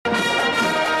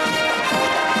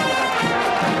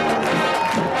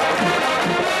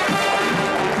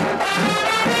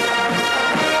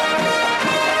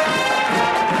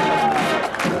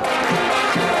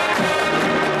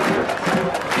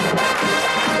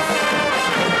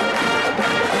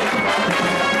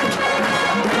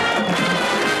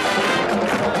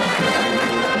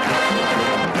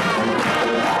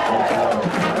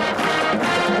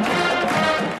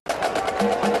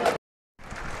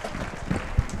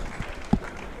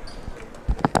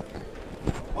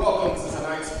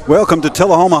Welcome to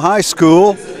Tullahoma High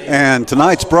School and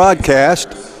tonight's broadcast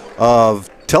of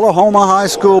Tullahoma High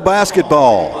School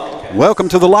basketball. Welcome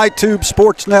to the Light Tube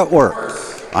Sports Network.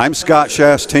 I'm Scott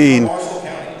Chastain,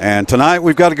 and tonight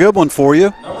we've got a good one for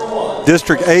you.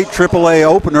 District 8 AAA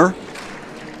opener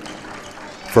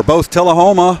for both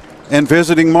Tullahoma and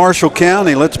visiting Marshall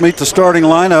County. Let's meet the starting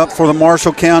lineup for the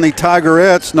Marshall County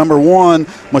Tigerettes. Number 1,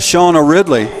 Mashawna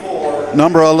Ridley.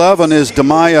 Number 11 is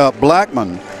Demaya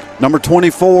Blackman. Number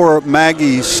 24,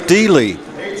 Maggie Steely.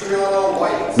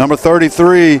 Number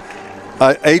 33,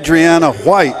 Adriana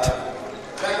White.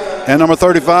 And number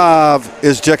 35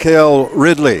 is Jaquel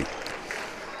Ridley.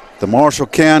 The Marshall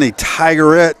County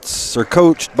Tigerettes are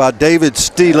coached by David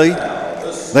Steely.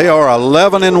 They are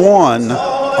 11-1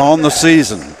 on the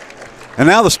season. And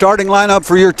now the starting lineup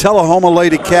for your Tullahoma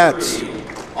Lady Cats.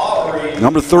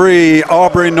 Number 3,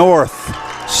 Aubrey North,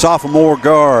 sophomore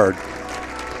guard.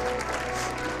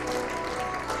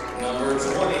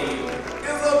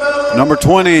 Number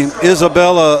 20,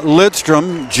 Isabella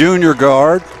Lidstrom, junior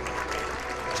guard.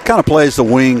 She kind of plays the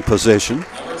wing position.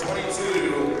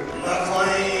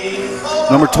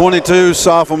 Number 22,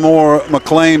 sophomore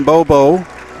McLean Bobo,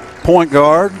 point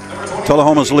guard,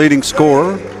 Tullahoma's leading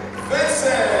scorer.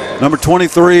 Number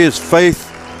 23 is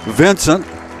Faith Vincent,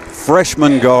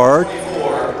 freshman guard.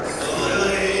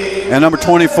 And number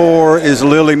 24 is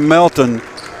Lily Melton,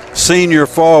 senior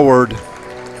forward.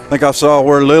 I think I saw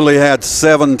where Lily had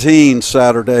 17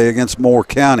 Saturday against Moore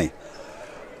County.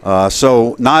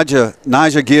 So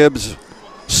Nija Gibbs,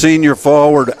 senior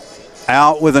forward,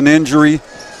 out with an injury.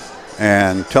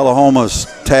 And Tullahoma's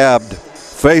tabbed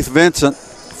Faith Vincent,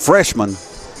 freshman,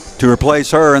 to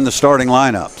replace her in the starting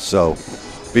lineup. So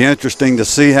be interesting to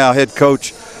see how head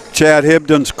coach Chad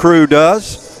Hibden's crew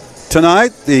does.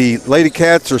 Tonight, the Lady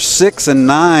Cats are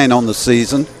 6-9 on the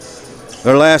season.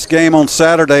 Their last game on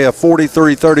Saturday, a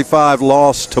 43-35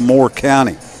 loss to Moore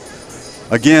County.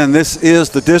 Again, this is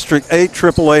the District 8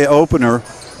 AAA opener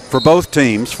for both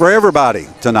teams, for everybody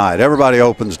tonight. Everybody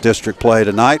opens district play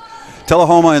tonight.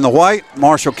 Tullahoma in the white,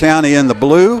 Marshall County in the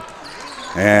blue.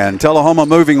 And Tullahoma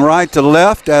moving right to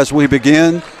left as we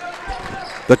begin.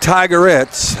 The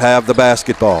Tigerettes have the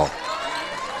basketball.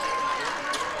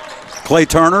 Clay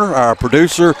Turner, our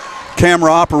producer,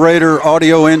 camera operator,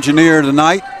 audio engineer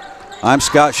tonight. I'm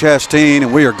Scott Chastain,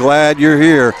 and we are glad you're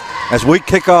here as we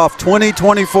kick off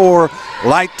 2024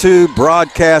 Light Tube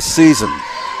broadcast season.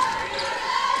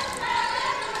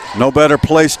 No better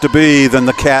place to be than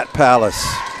the Cat Palace.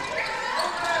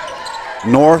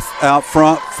 North out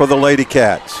front for the Lady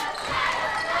Cats.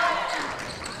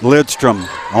 Lidstrom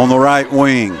on the right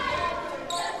wing.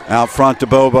 Out front to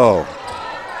Bobo.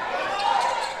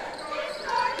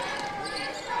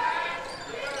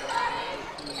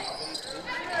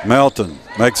 Melton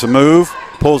makes a move,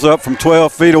 pulls up from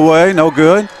 12 feet away, no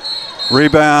good.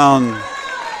 Rebound,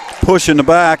 push in the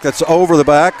back, that's over the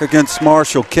back against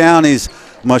Marshall County's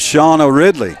Mashawna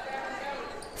Ridley.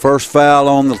 First foul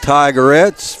on the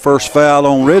Tigerettes, first foul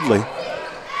on Ridley.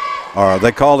 Or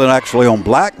they called it actually on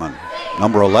Blackman,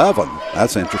 number 11.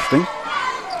 That's interesting.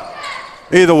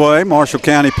 Either way, Marshall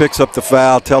County picks up the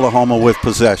foul, Tullahoma with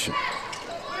possession.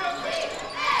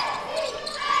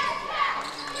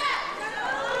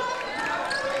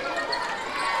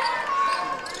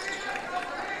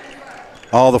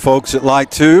 All the folks at Light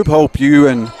Tube, hope you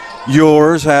and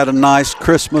yours had a nice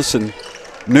Christmas and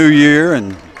New Year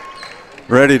and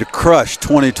ready to crush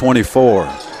 2024.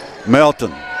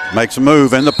 Melton makes a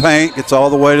move in the paint, gets all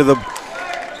the way to the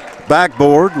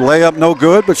backboard. Layup no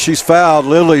good, but she's fouled.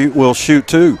 Lily will shoot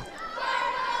two.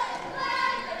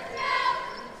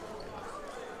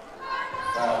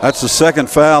 That's the second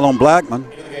foul on Blackman.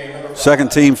 Second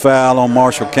team foul on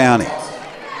Marshall County.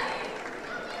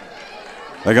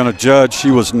 They're going to judge she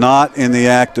was not in the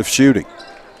act of shooting.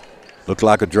 Looked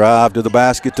like a drive to the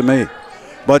basket to me.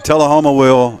 But Tullahoma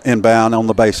will inbound on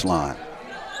the baseline.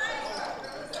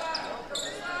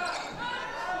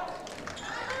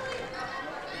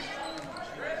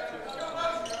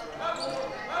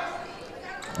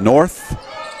 North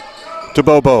to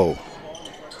Bobo.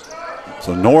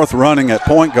 So North running at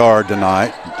point guard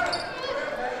tonight.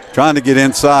 Trying to get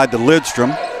inside to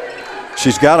Lidstrom.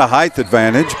 She's got a height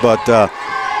advantage, but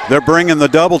they're bringing the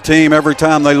double team every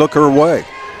time they look her way.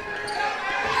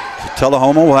 So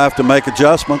Tullahoma will have to make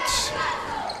adjustments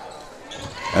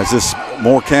as this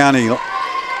Moore County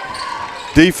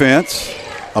defense,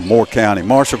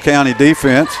 Marshall County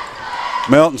defense.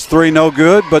 Melton's three no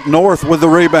good, but North with the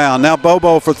rebound. Now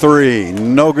Bobo for three,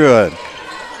 no good.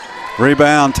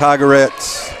 Rebound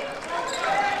Tigerettes.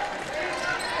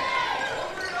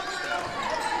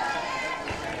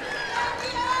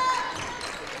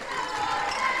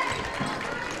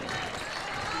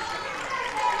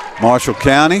 Marshall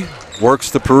County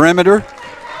works the perimeter.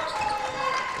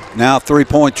 Now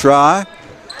 3-point try.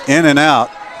 In and out.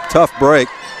 Tough break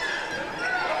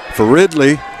for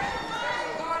Ridley.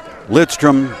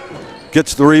 Lidstrom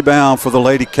gets the rebound for the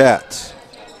Lady Cats.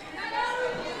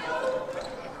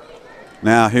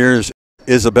 Now here's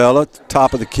Isabella,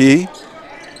 top of the key.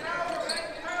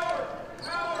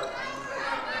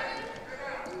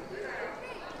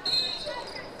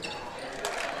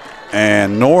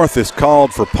 And North is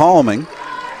called for palming.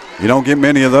 You don't get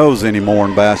many of those anymore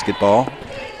in basketball.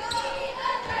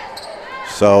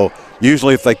 So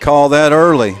usually if they call that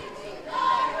early,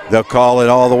 they'll call it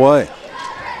all the way.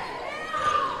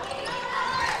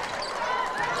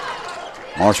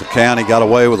 Marshall County got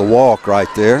away with a walk right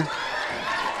there.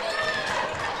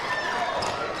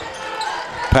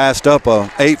 Passed up a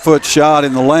 8-foot shot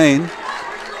in the lane.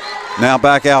 Now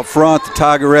back out front, the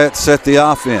Tigerettes set the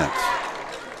offense.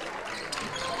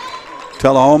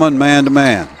 Tullahoma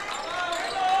man-to-man.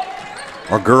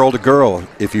 Or girl-to-girl,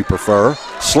 if you prefer.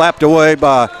 Slapped away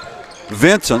by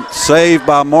Vincent, saved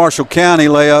by Marshall County,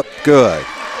 layup good.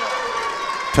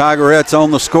 Tigerettes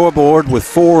on the scoreboard with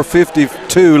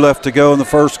 4:52 left to go in the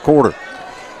first quarter.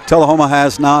 Tullahoma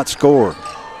has not scored.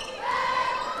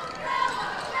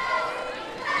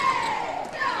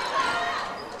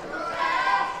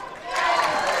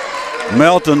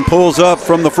 Melton pulls up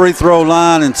from the free throw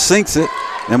line and sinks it,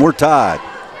 and we're tied.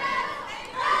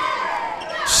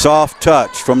 Soft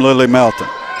touch from Lily Melton.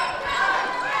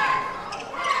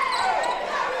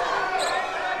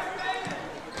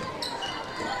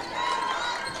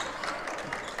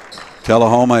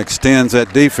 Tullahoma extends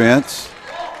that defense.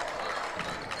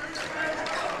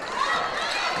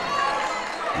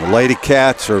 The Lady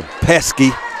Cats are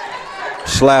pesky,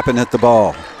 slapping at the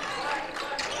ball.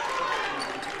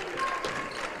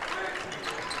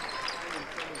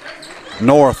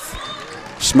 North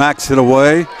smacks it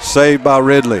away, saved by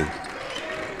Ridley.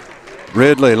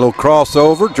 Ridley, a little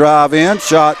crossover, drive in,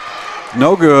 shot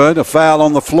no good. A foul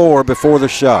on the floor before the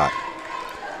shot.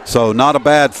 So not a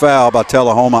bad foul by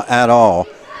Tullahoma at all,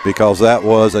 because that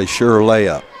was a sure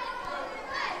layup.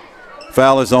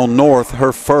 Foul is on North,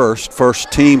 her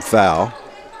first team foul.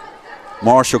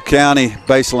 Marshall County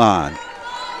baseline.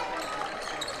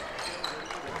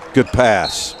 Good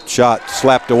pass. Shot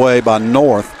slapped away by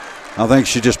North. I think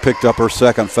she just picked up her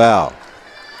second foul.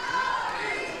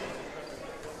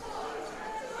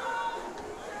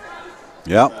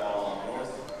 Yep.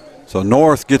 So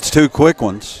North gets two quick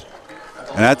ones.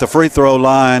 And at the free throw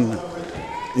line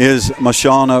is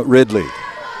Mashawna Ridley.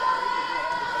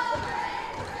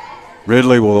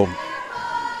 Ridley will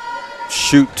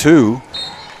shoot two.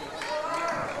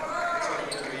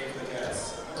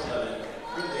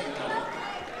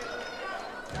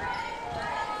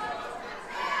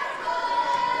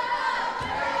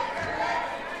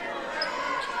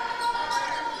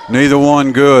 Neither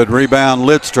one good. Rebound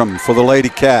Lidstrom for the Lady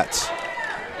Cats.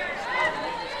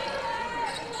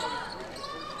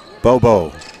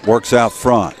 Bobo works out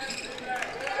front.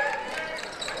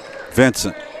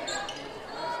 Vincent.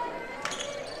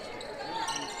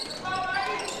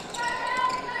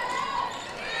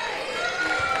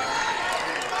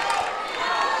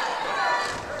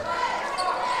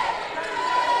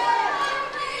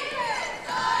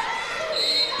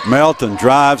 Melton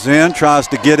drives in, tries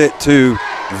to get it to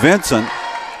Vincent,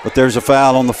 but there's a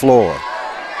foul on the floor.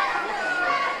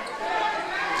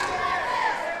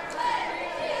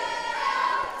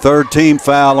 Third team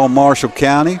foul on Marshall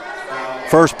County.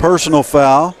 First personal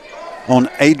foul on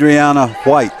Adriana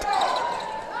White.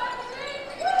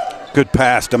 Good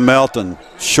pass to Melton.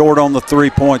 Short on the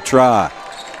three-point try.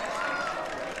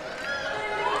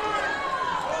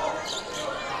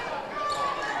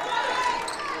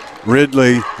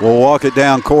 Ridley will walk it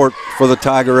down court for the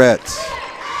Tigerettes.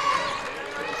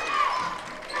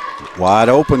 Wide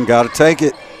open, got to take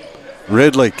it.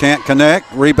 Ridley can't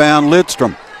connect. Rebound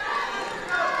Lidstrom.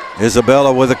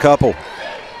 Isabella with a couple.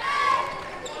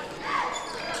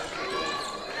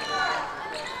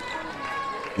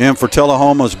 In for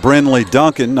Tullahoma's Brinley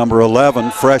Duncan, number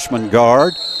 11, freshman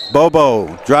guard.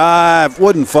 Bobo, drive,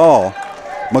 wouldn't fall.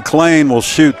 McLean will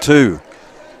shoot two.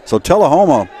 So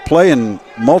Tullahoma playing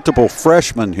multiple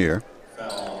freshmen here.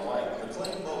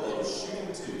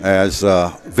 As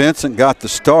Vincent got the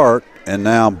start, and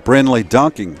now Brinley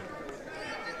dunking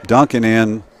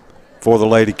in for the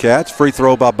Lady Cats. Free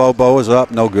throw by Bobo is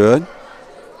up, no good.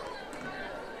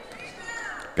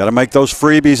 Got to make those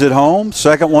freebies at home.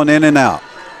 Second one in and out.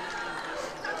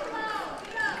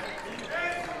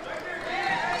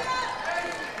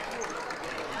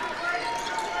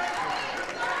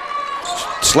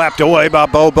 Slapped away by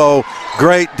Bobo.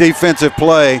 Great defensive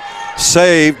play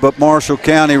save, but Marshall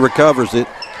County recovers it.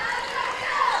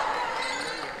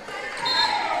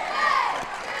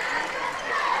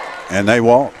 And they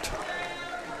walked.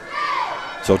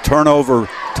 So turnover,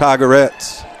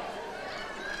 Tigerettes.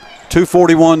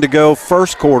 2:41 to go,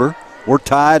 first quarter. We're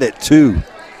tied at 2.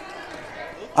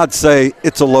 I'd say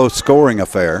it's a low-scoring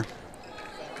affair.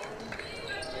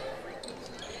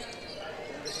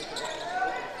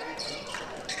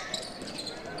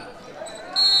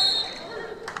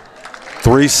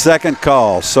 Three-second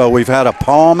call. So we've had a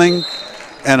palming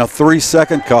and a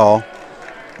 3-second call,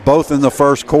 both in the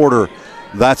first quarter.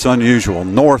 That's unusual.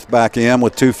 North back in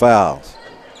with 2 fouls.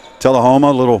 Tullahoma,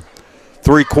 a little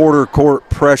three-quarter court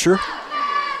pressure.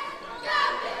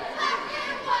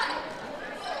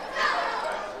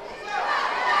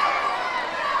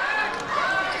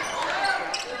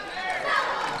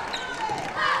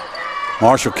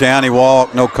 Marshall County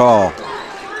walk, no call.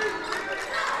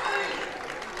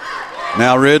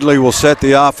 Now Ridley will set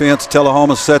the offense.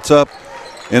 Tullahoma sets up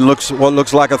in what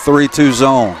looks like a 3-2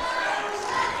 zone.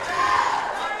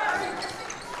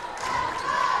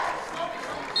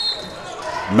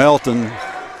 Melton,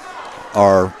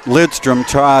 or Lidstrom,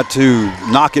 tried to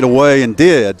knock it away and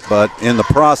did, but in the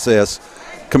process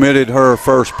committed her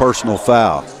first personal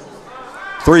foul.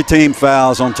 3 team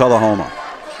fouls on Tullahoma.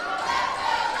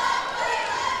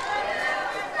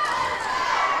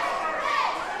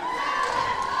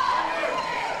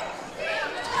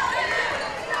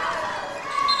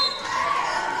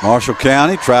 Marshall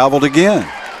County traveled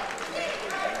again.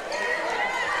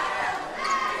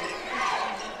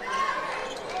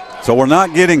 So we're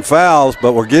not getting fouls,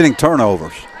 but we're getting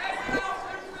turnovers.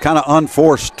 Kind of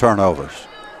unforced turnovers.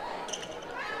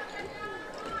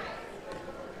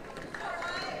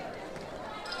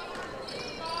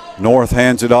 North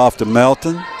hands it off to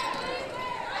Melton.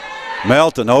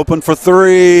 Melton open for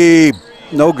 3.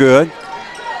 No good.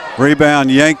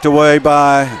 Rebound yanked away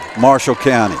by Marshall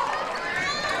County.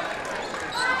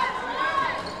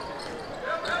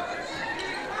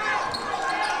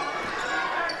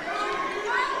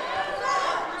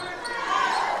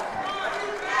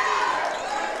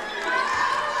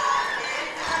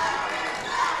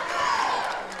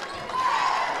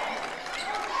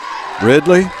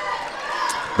 Ridley,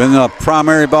 been the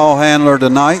primary ball handler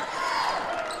tonight.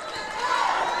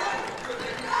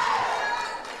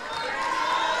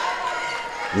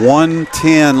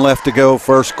 .110 left to go,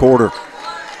 first quarter.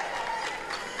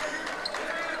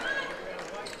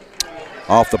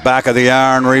 Off the back of the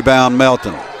iron, rebound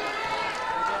Melton.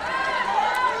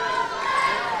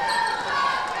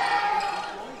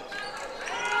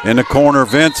 In the corner,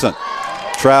 Vincent,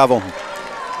 travel.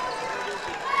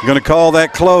 You're going to call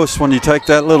that close when you take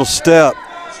that little step,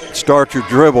 start your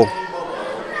dribble.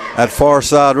 That far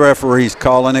side referee's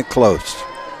calling it close.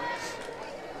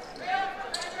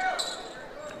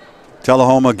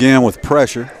 Tullahoma again with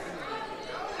pressure.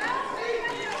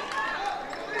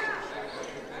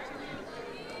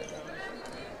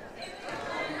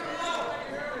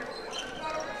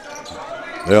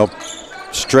 They'll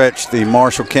stretch the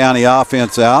Marshall County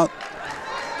offense out.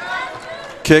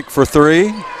 Kick for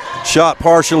 3. Shot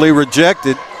partially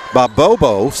rejected by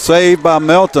Bobo. Saved by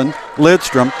Melton.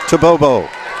 Lidstrom to Bobo.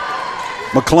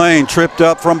 McLean tripped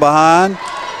up from behind.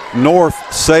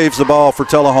 North saves the ball for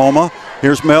Tullahoma.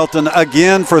 Here's Melton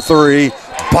again for 3.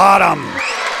 Bottom.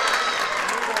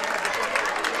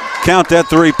 Count that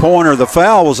 3-pointer. The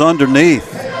foul was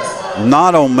underneath,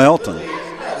 not on Melton.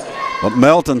 But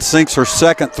Melton sinks her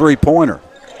second 3-pointer.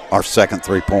 Our second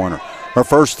 3-pointer. Her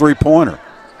first 3-pointer.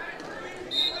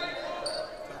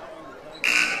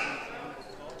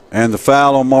 And the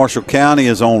foul on Marshall County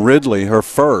is on Ridley, her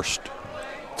first.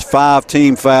 It's 5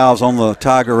 team fouls on the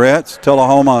Tigerettes.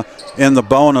 Tullahoma in the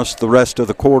bonus the rest of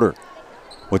the quarter,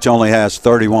 which only has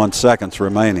 31 seconds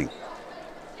remaining.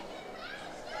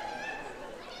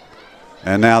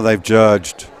 And now they've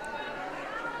judged.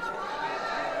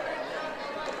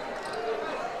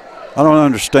 I don't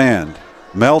understand.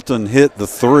 Melton hit the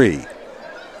 3.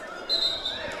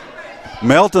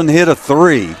 Melton hit a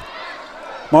 3.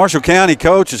 Marshall County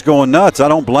coach is going nuts. I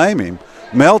don't blame him.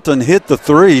 Melton hit the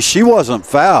 3. She wasn't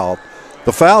fouled.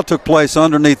 The foul took place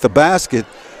underneath the basket.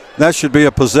 That should be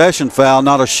a possession foul,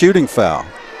 not a shooting foul.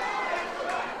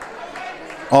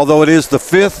 Although it is the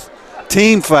 5th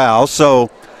team foul, so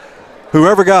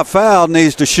whoever got fouled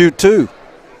needs to shoot 2.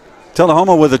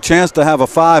 Tullahoma with a chance to have a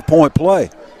 5-point play.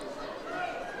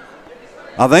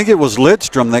 I think it was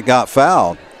Lidstrom that got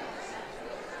fouled.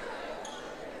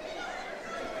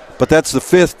 But that's the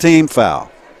 5th team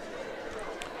foul.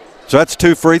 So that's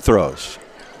 2 free throws.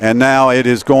 And now it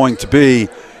is going to be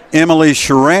Emily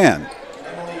Sharan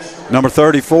Number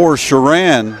 34,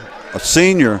 Sharan, a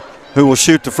senior, who will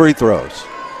shoot the free throws.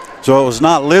 So it was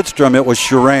not Lidstrom, it was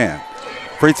Sharan.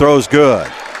 Free throws good.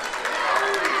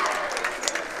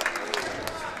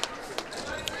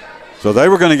 So they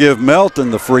were going to give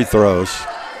Melton the free throws.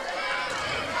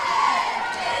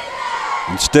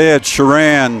 Instead,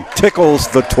 Sharan tickles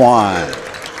the twine.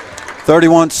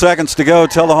 31 seconds to go,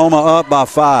 Tullahoma up by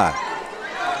 5.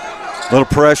 Little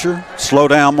pressure, slow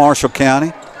down Marshall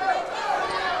County.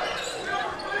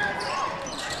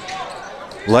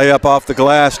 Layup off the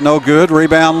glass, no good.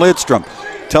 Rebound Lidstrom.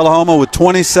 Tullahoma with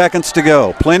 20 seconds to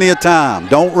go. Plenty of time.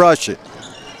 Don't rush it.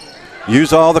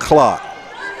 Use all the clock.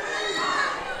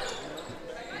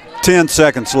 10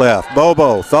 seconds left.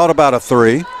 Bobo thought about a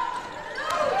 3.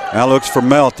 Now looks for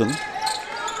Melton.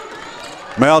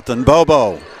 Melton,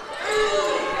 Bobo.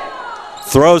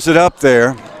 Throws it up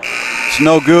there. It's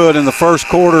no good, and the first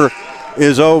quarter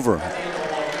is over.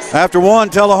 After one,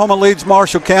 Tullahoma leads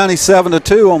Marshall County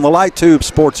 7-2 on the Light Tube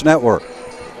Sports Network.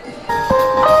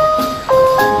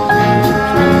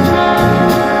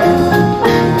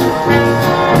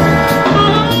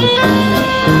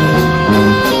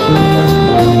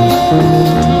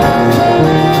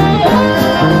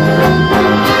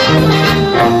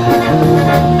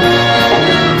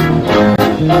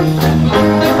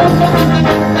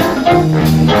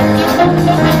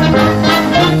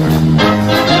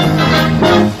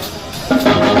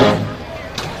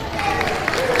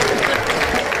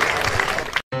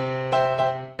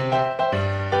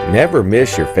 Never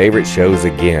miss your favorite shows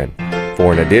again.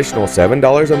 For an additional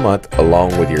 $7 a month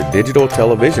along with your digital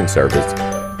television service,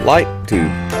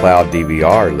 LightTube Cloud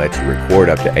DVR lets you record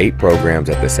up to 8 programs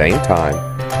at the same time,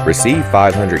 receive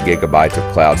 500 gigabytes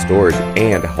of cloud storage,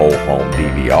 and whole home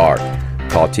DVR.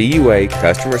 Call TUA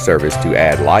Customer Service to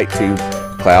add LightTube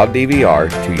Cloud DVR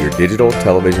to your digital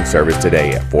television service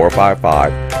today at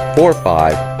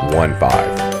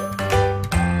 455-4515.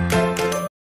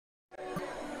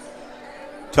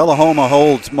 Tullahoma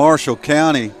holds Marshall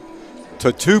County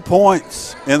to 2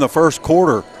 points in the first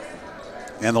quarter,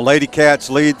 and the Lady Cats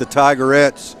lead the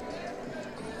Tigerettes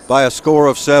by a score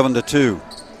of 7-2.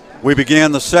 We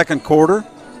begin the second quarter.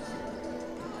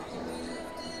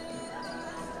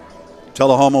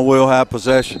 Tullahoma will have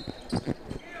possession.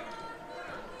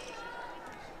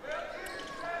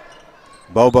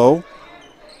 Bobo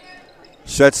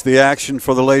sets the action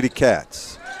for the Lady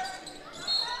Cats.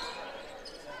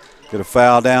 Get a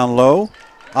foul down low.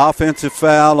 Offensive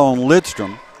foul on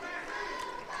Lidstrom.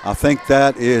 I think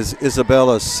that is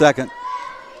Isabella's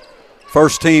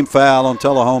first team foul on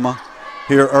Tullahoma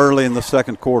here early in the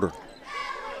second quarter.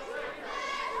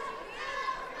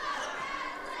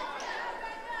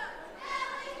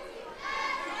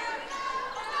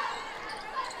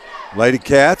 Lady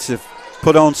Cats have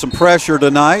put on some pressure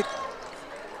tonight.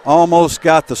 Almost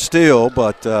got the steal,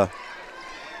 but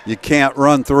you can't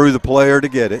run through the player to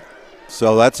get it.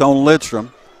 So that's on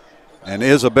Lidstrom. And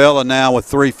Isabella now with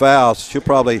 3 fouls. She'll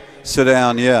probably sit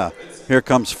down, yeah. Here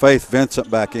comes Faith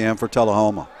Vincent back in for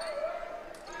Tullahoma.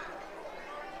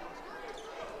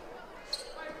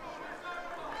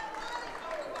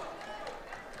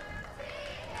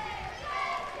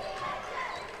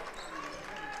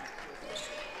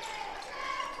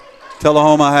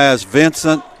 Tullahoma has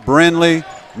Vincent, Brindley,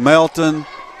 Melton,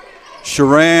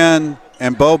 Sharan,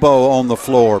 and Bobo on the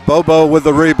floor. Bobo with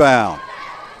the rebound.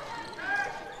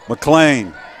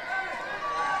 McLean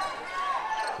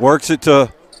works it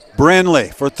to Brindley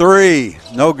for 3.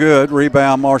 No good.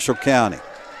 Rebound Marshall County.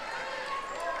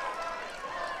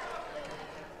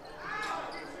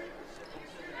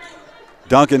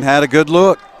 Duncan had a good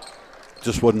look.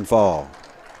 Just wouldn't fall.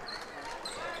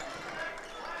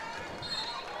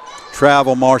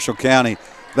 Travel Marshall County.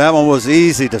 That one was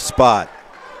easy to spot.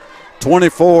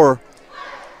 24.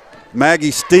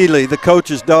 Maggie Steely, the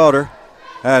coach's daughter,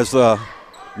 has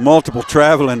multiple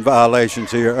traveling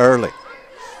violations here early.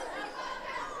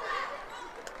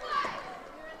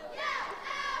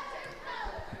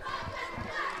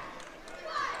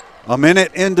 A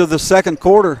minute into the second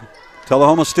quarter,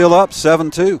 Tullahoma still up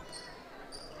 7-2.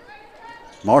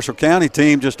 Marshall County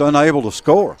team just unable to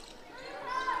score.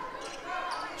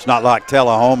 It's not like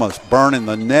Tullahoma's burning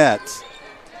the nets.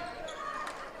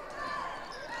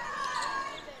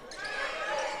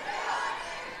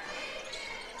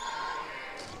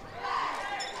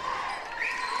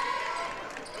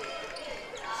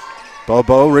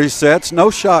 Bobo resets. No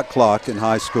shot clock in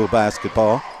high school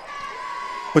basketball,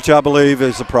 which I believe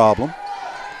is a problem.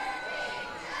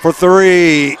 For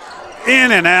 3,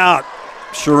 in and out.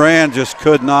 Sharan just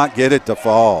could not get it to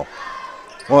fall.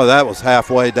 Boy, that was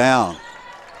halfway down.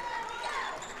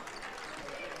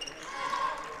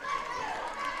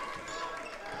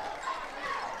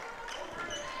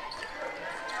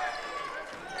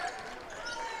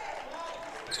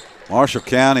 Marshall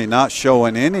County not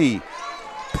showing any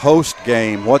post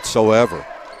game whatsoever.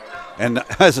 And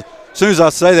as soon as I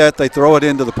say that, they throw it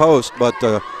into the post, but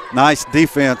nice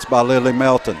defense by Lily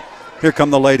Melton. Here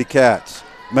come the Lady Cats.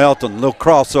 Melton, little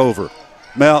crossover.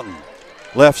 Melton,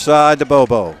 left side to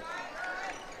Bobo.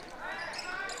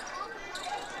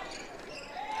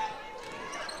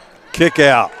 Kick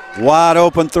out, wide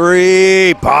open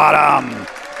three, bottom.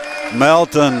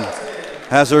 Melton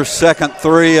has her second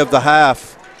three of the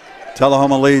half.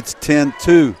 Tullahoma leads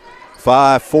 10-2,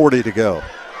 5:40 to go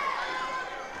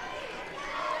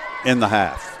in the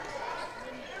half.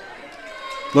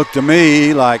 Looked to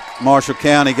me like Marshall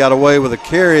County got away with a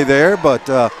carry there, but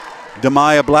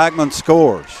Demaya Blackman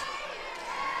scores.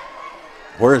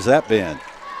 Where has that been?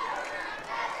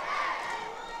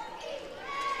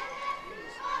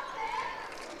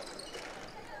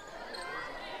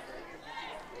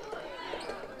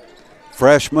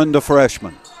 Freshman to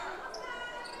freshman.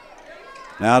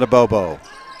 Now to Bobo.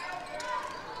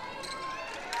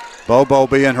 Bobo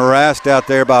being harassed out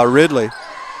there by Ridley.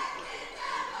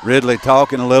 Ridley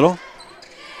talking a little.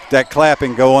 That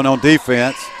clapping going on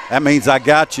defense. That means I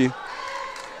got you.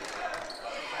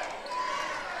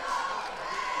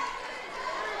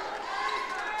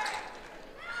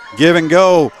 Give and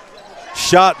go.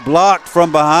 Shot blocked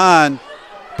from behind.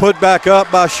 Put back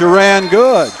up by Sharan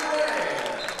Good.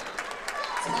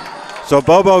 So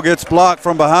Bobo gets blocked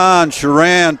from behind.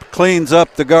 Sharan cleans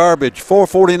up the garbage.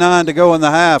 4:49 to go in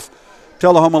the half.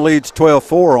 Tullahoma leads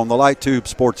 12-4 on the Light Tube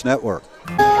Sports Network.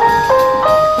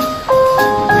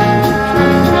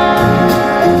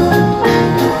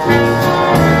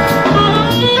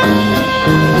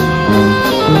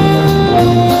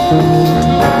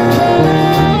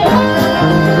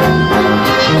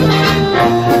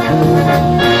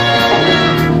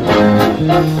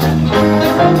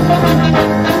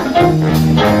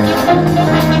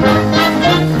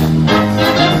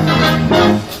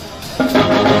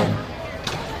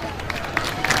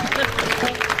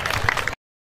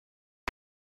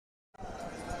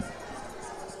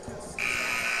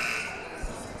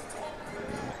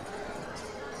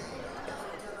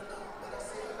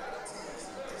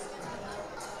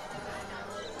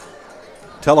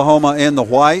 Tullahoma in the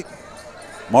white.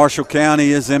 Marshall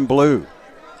County is in blue.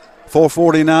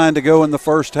 4:49 to go in the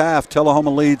first half. Tullahoma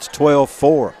leads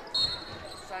 12-4.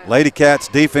 Lady Cats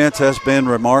defense has been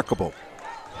remarkable.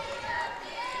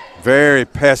 Very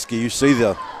pesky. You see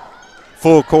the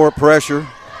full court pressure.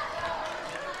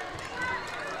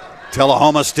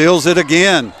 Tullahoma steals it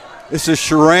again. This is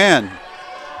Sharan.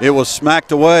 It was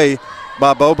smacked away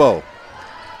by Bobo,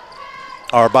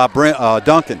 or by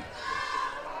Duncan.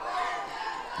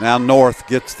 Now North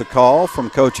gets the call from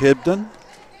Coach Hibden.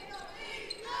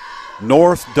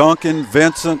 North, Duncan,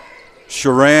 Vincent,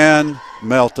 Sharan,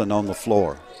 Melton on the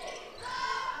floor.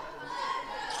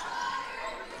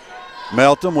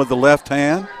 Melton with the left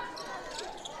hand.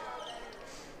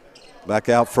 Back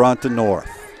out front to North.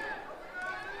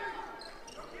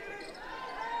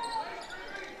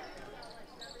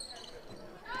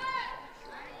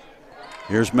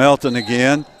 Here's Melton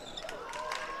again.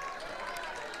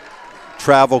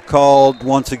 Travel called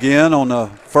once again on the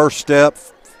first step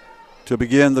to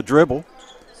begin the dribble.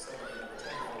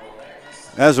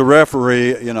 As a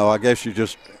referee, you know, I guess you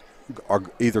just are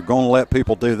either going to let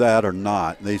people do that or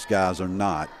not. These guys are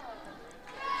not.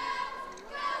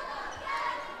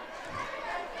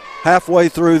 Halfway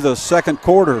through the second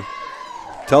quarter,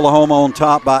 Tullahoma on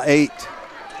top by 8.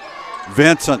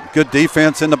 Vincent, good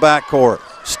defense in the backcourt.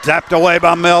 Stepped away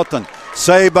by Melton.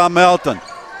 Saved by Melton.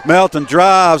 Melton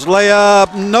drives,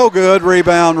 layup, no good.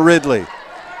 Rebound, Ridley.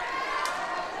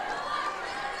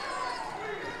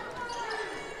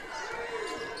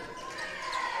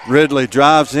 Ridley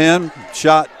drives in,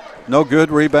 shot, no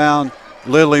good. Rebound,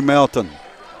 Lily Melton.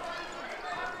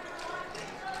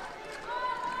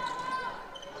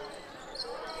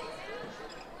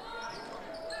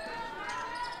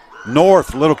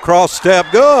 North, little cross step,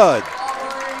 good.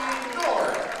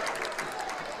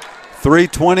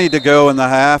 3:20 to go in the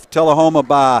half. Tullahoma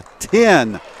by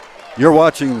 10. You're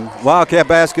watching Wildcat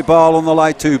Basketball on the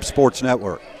Light Tube Sports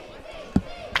Network.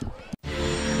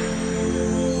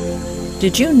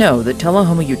 Did you know that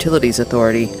Tullahoma Utilities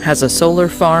Authority has a solar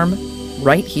farm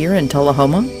right here in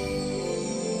Tullahoma?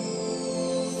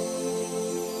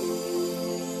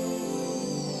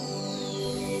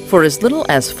 For as little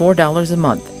as $4 a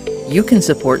month, you can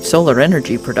support solar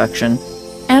energy production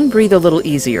and breathe a little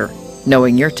easier,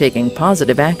 knowing you're taking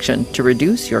positive action to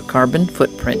reduce your carbon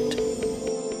footprint.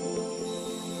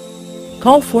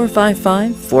 Call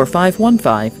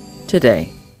 455-4515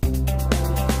 today.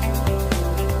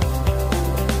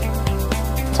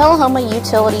 Tullahoma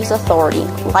Utilities Authority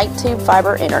Light Tube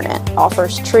Fiber Internet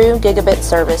offers true gigabit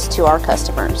service to our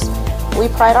customers. We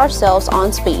pride ourselves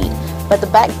on speed, but the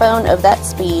backbone of that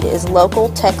speed is local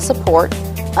tech support,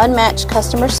 unmatched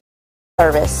customer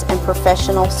service, and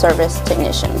professional service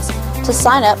technicians. To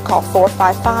sign up, call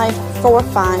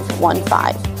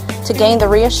 455-4515 to gain the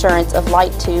reassurance of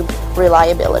light tube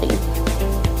reliability.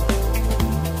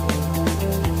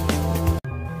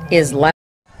 Is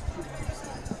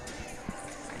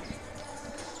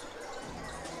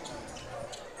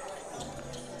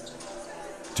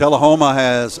Tullahoma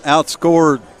has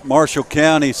outscored Marshall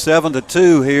County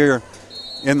 7-2 here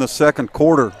in the second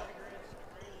quarter.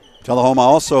 Tullahoma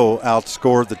also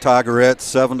outscored the Tigerettes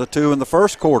 7-2 in the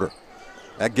first quarter.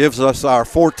 That gives us our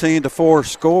 14-4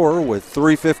 score with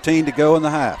 3:15 to go in the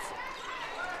half.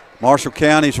 Marshall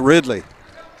County's Ridley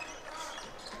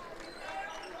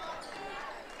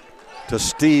to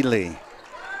Steely.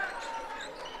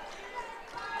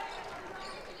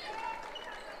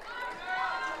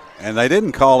 And they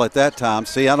didn't call it that time.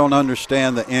 See, I don't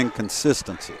understand the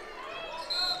inconsistency.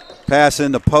 Pass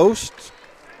in the post,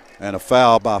 and a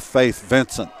foul by Faith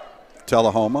Vincent,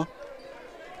 Tullahoma.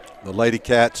 The Lady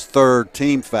Cats' third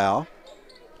team foul,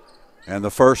 and the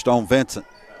first on Vincent.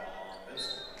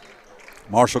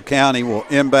 Marshall County will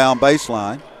inbound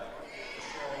baseline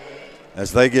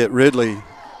as they get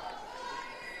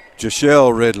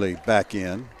Jashelle Ridley back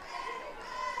in.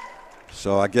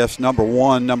 So I guess number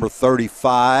 1, number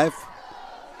 35,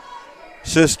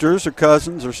 sisters or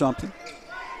cousins or something.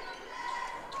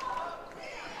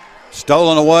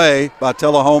 Stolen away by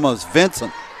Tullahoma's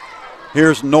Vincent.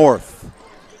 Here's North.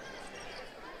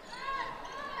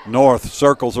 North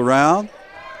circles around.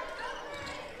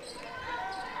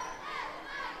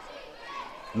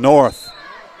 North.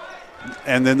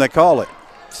 And then they call it.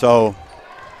 So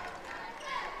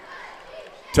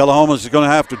Tullahoma's going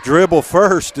to have to dribble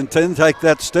first and then take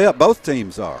that step. Both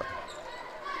teams are,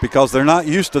 because they're not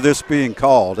used to this being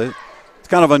called. It's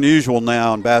kind of unusual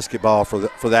now in basketball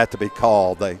for that to be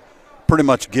called. They pretty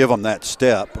much give them that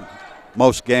step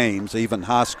most games, even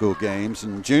high school games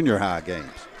and junior high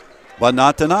games. But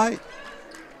not tonight.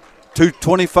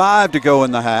 2:25 to go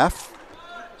in the half.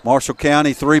 Marshall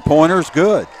County three-pointers,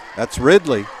 good. That's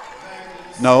Ridley.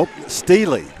 No,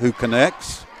 Steely who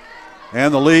connects.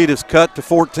 And the lead is cut to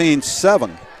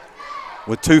 14-7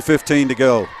 with 2:15 to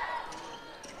go.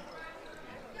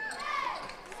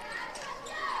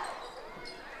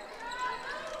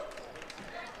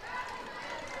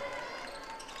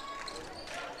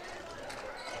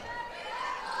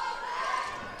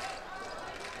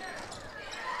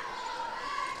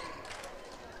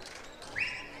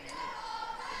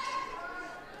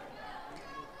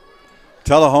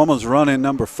 Tullahoma's running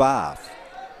number 5.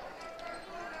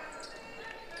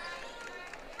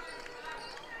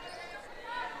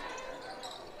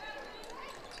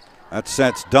 That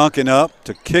sets Duncan up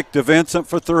to kick to Vincent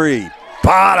for 3.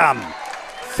 Bottom.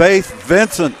 Faith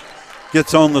Vincent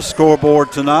gets on the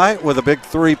scoreboard tonight with a big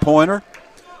three-pointer.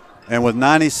 And with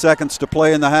 90 seconds to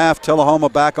play in the half, Tullahoma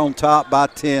back on top by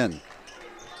 10.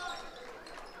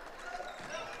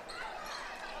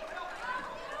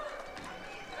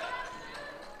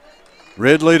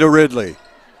 Ridley to Ridley.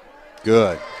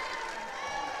 Good.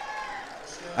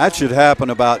 That should happen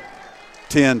about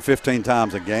 10, 15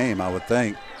 times a game, I would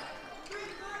think.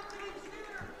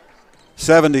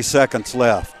 70 seconds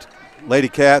left. Lady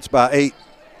Cats by 8.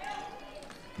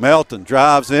 Melton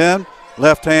drives in.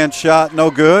 Left-hand shot,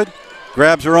 no good.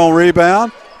 Grabs her own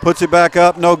rebound. Puts it back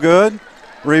up, no good.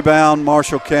 Rebound,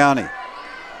 Marshall County.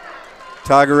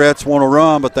 Tigerettes want to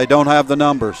run, but they don't have the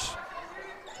numbers.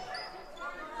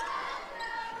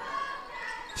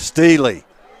 Steely,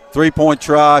 three-point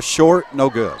try, short,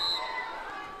 no good.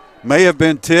 May have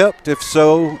been tipped. If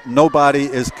so, nobody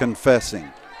is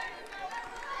confessing.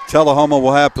 Tullahoma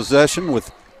will have possession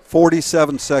with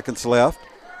 47 seconds left.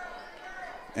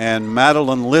 And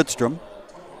Madeline Lidstrom,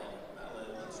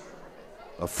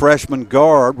 a freshman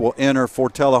guard, will enter for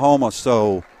Tullahoma.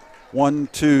 So 1,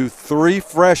 2, 3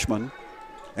 freshmen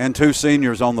and 2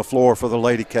 seniors on the floor for the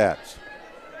Lady Cats.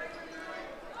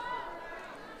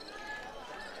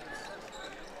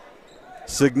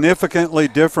 Significantly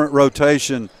different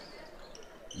rotation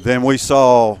than we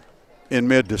saw in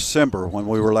mid-December when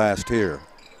we were last here,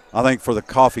 I think, for the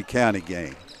Coffee County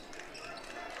game.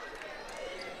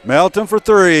 Melton for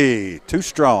 3, too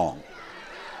strong.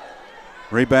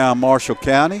 Rebound Marshall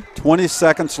County, 20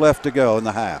 seconds left to go in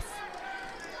the half.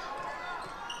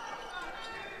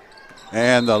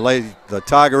 And the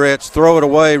Tigerettes throw it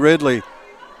away. Ridley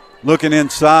looking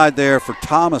inside there for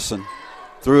Thomason,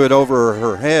 threw it over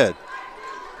her head.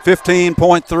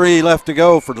 15.3 left to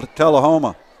go for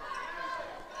Tullahoma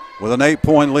with an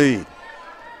 8-point lead.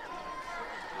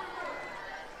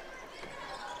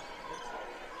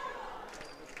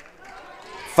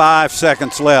 Five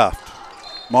seconds left.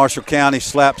 Marshall County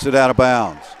slaps it out of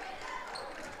bounds.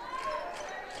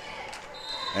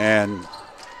 And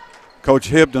Coach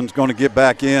Hibden's going to get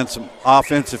back in some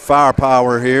offensive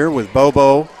firepower here with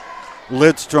Bobo,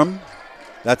 Lidstrom,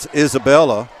 that's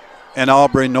Isabella, and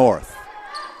Aubrey North.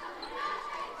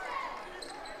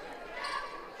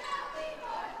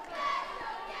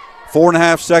 Four and a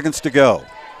half seconds to go.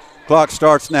 Clock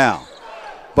starts now.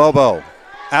 Bobo,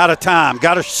 out of time,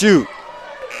 got to shoot.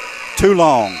 Too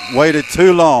long, waited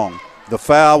too long. The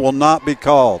foul will not be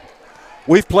called.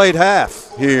 We've played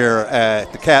half here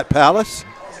at the Cat Palace,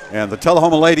 and the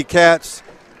Tullahoma Lady Cats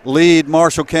lead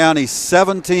Marshall County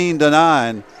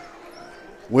 17-9.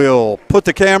 We'll put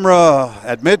the camera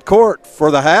at midcourt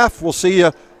for the half. We'll see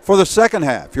you for the second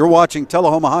half. You're watching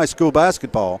Tullahoma High School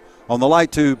basketball on the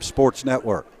Light Tube Sports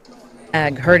Network.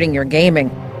 Ag hurting your gaming.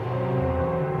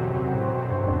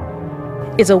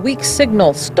 Is a weak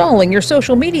signal stalling your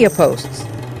social media posts?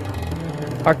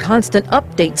 Are constant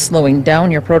updates slowing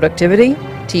down your productivity?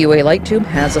 TUA LightTube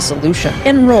has a solution.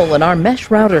 Enroll in our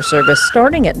mesh router service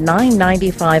starting at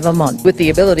 $9.95 a month. With the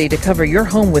ability to cover your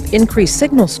home with increased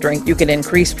signal strength, you can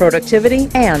increase productivity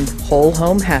and whole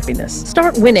home happiness.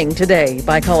 Start winning today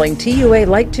by calling TUA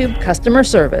LightTube customer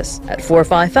service at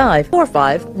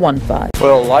 455-4515.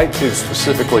 Well, LightTube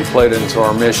specifically played into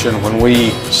our mission when we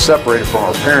separated from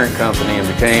our parent company and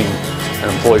became an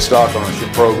employee stock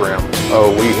ownership program.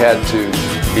 We had to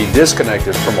be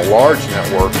disconnected from a large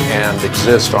network and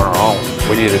exist on our own.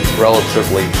 We needed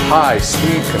relatively high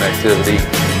speed connectivity,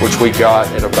 which we got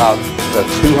at about a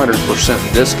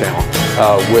 200% discount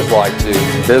with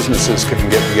LightTube. Businesses can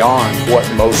get beyond what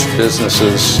most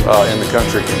businesses in the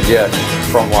country can get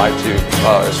from LightTube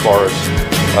as far as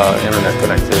internet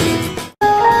connectivity.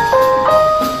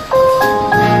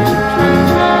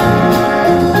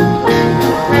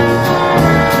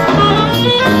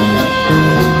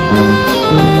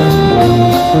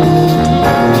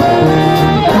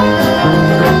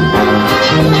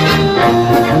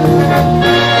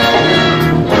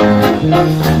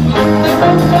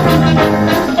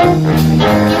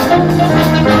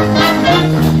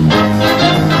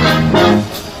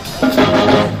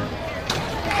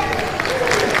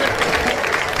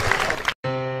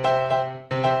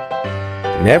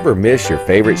 Never miss your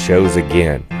favorite shows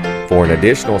again. For an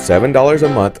additional $7 a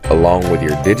month along with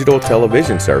your digital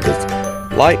television service,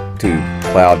 LightTube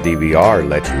Cloud DVR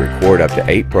lets you record up to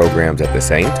 8 programs at the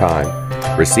same time,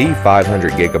 receive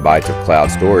 500 gigabytes of cloud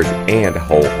storage, and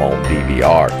whole home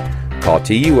DVR. Call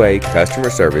TUA customer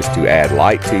service to add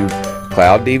LightTube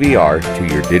Cloud DVR to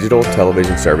your digital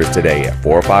television service today at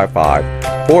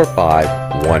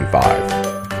 455-4515.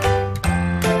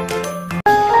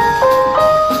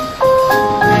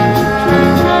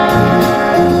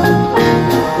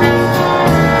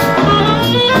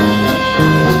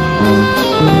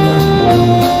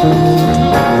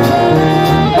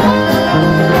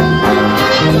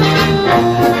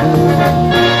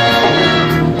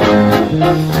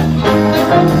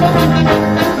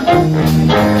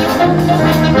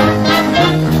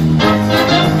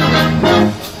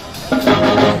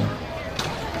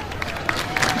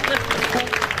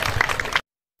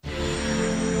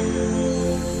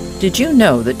 Did you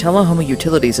know that Tullahoma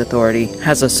Utilities Authority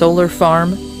has a solar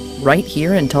farm right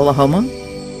here in Tullahoma?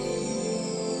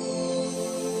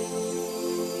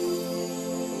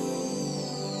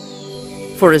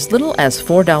 For as little as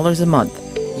 $4 a month,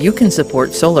 you can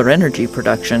support solar energy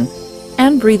production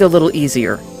and breathe a little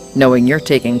easier, knowing you're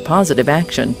taking positive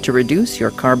action to reduce your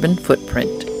carbon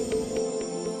footprint.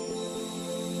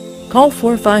 Call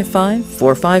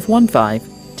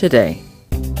 455-4515 today.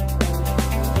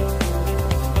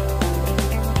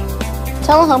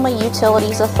 Tullahoma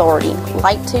Utilities Authority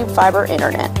LightTube Fiber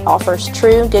Internet offers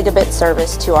true gigabit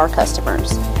service to our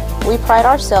customers. We pride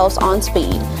ourselves on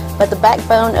speed, but the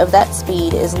backbone of that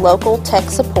speed is local tech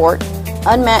support,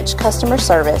 unmatched customer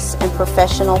service, and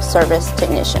professional service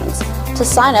technicians. To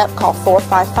sign up, call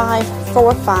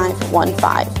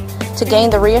 455-4515 to gain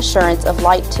the reassurance of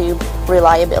LightTube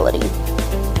reliability.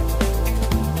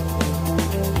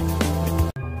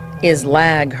 Is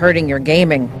lag hurting your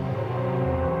gaming?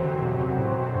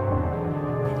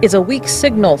 Is a weak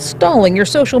signal stalling your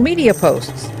social media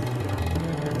posts?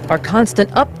 Are constant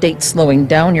updates slowing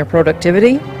down your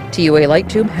productivity? TUA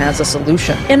LightTube has a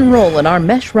solution. Enroll in our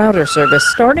mesh router service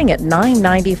starting at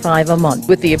 $9.95 a month.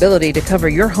 With the ability to cover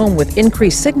your home with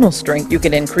increased signal strength, you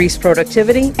can increase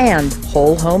productivity and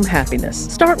whole home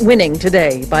happiness. Start winning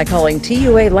today by calling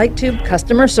TUA LightTube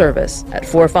customer service at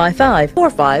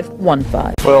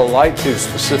 455-4515. Well, LightTube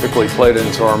specifically played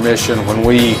into our mission when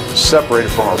we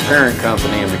separated from our parent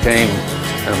company and became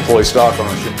an employee stock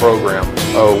ownership program.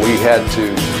 We had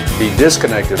to be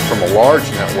disconnected from a large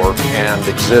network and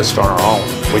exist on our own.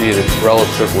 We needed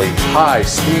relatively high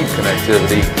speed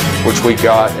connectivity, which we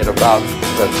got at about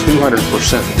a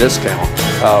 200% discount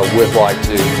with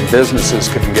LightTube. Businesses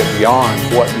can get beyond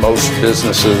what most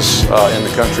businesses in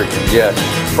the country can get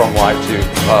from LightTube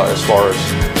as far as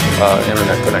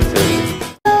internet connectivity.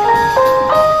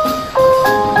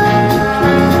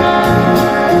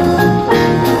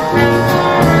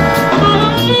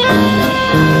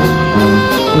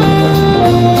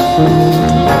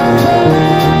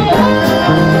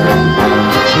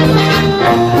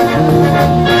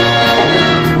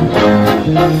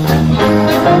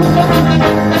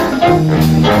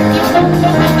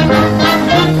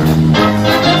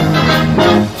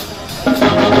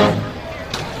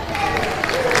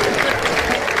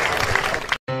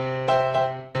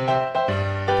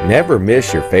 Never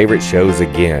miss your favorite shows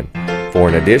again. For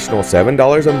an additional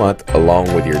 $7 a month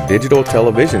along with your digital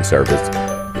television service,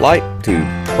 LightTube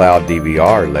Cloud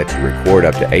DVR lets you record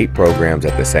up to 8 programs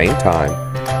at the same time,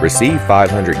 receive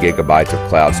 500 gigabytes of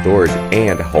cloud storage,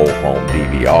 and whole home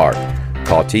DVR.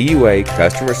 Call TUA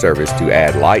customer service to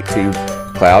add LightTube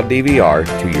Cloud DVR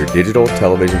to your digital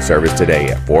television service today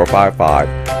at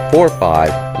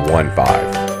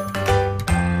 455-4515.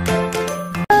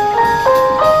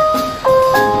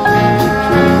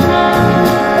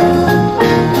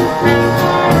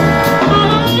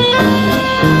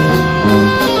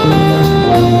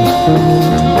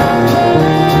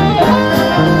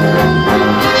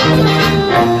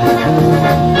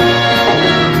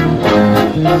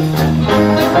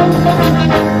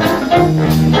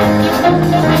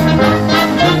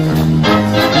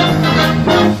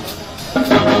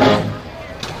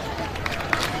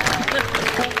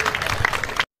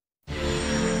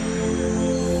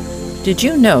 Did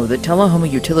you know that Tullahoma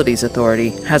Utilities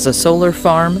Authority has a solar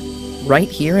farm right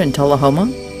here in Tullahoma?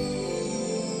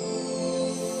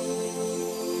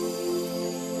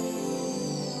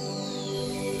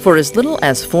 For as little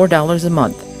as $4 a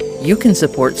month, you can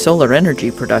support solar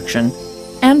energy production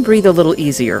and breathe a little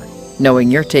easier, knowing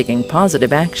you're taking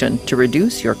positive action to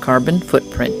reduce your carbon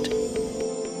footprint.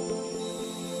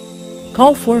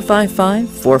 Call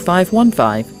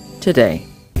 455-4515 today.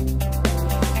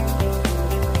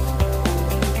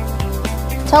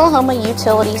 Tullahoma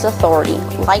Utilities Authority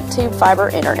LightTube Fiber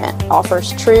Internet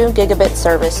offers true gigabit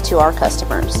service to our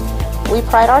customers. We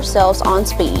pride ourselves on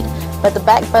speed, but the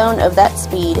backbone of that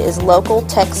speed is local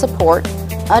tech support,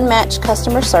 unmatched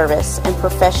customer service, and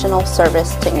professional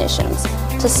service technicians.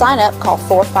 To sign up, call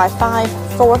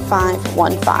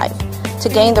 455-4515 to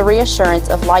gain the reassurance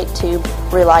of LightTube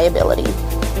reliability.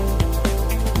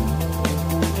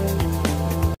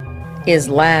 Is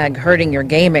lag hurting your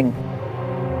gaming?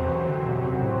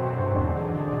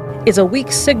 Is a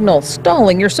weak signal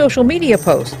stalling your social media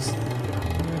posts?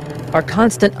 Are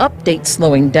constant updates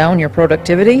slowing down your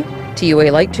productivity?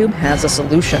 TUA LightTube has a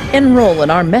solution. Enroll in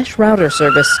our mesh router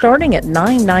service starting at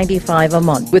 $9.95 a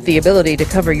month. With the ability to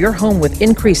cover your home with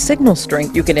increased signal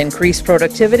strength, you can increase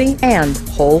productivity and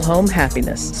whole home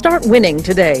happiness. Start winning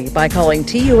today by calling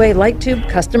TUA LightTube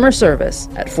customer service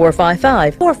at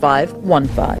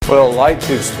 455-4515. Well,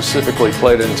 LightTube specifically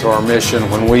played into our mission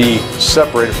when we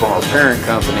separated from our parent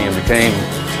company and became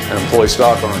an employee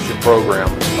stock ownership program.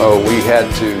 We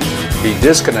had to be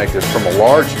disconnected from a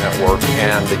large network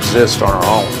and exist on our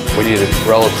own. We needed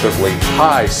relatively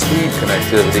high speed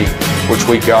connectivity, which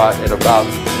we got at about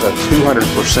a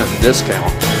 200%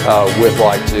 discount with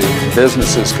LightTube.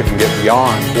 Businesses can get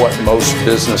beyond what most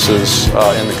businesses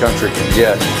in the country can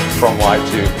get from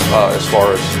LightTube as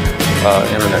far as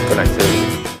internet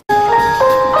connectivity.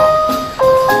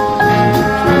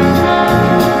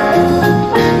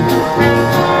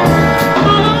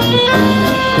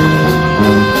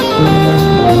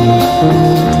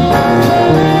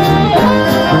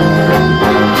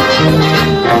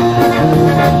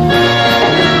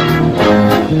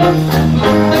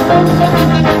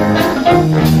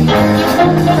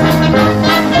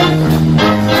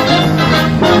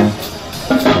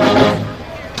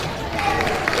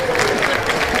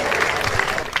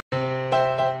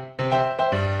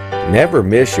 Never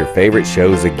miss your favorite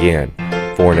shows again.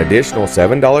 For an additional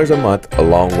 $7 a month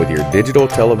along with your digital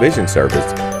television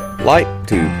service,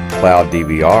 LightTube Cloud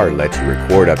DVR lets you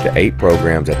record up to 8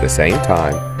 programs at the same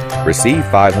time, receive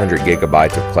 500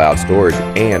 gigabytes of cloud storage,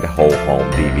 and whole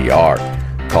home DVR.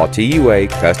 Call TUA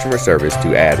Customer Service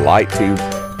to add LightTube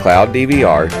Cloud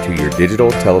DVR to your digital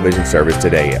television service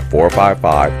today at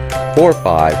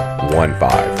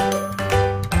 455-4515.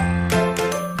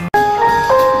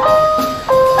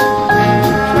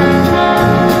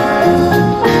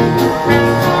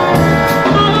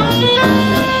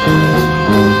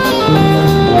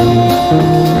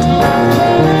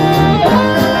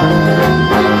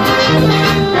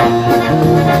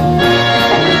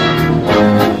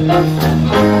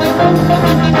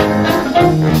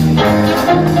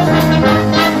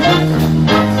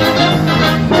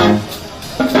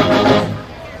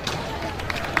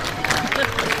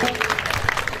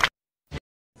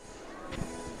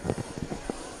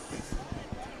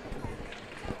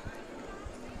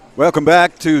 Welcome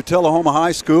back to Tullahoma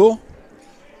High School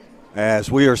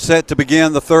as we are set to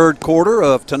begin the third quarter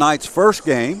of tonight's first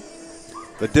game,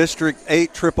 the District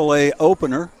 8 AAA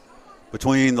opener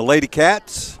between the Lady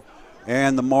Cats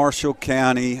and the Marshall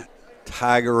County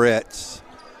Tigerettes.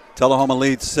 Tullahoma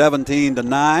leads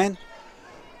 17-9.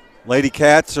 Lady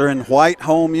Cats are in white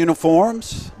home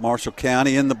uniforms, Marshall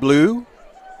County in the blue.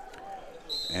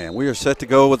 And we are set to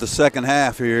go with the second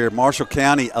half here. Marshall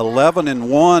County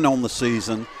 11-1 on the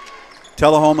season.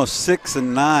 Tullahoma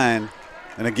 6-9,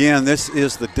 and again, this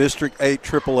is the District 8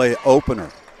 AAA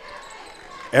opener.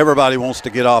 Everybody wants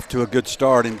to get off to a good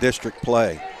start in district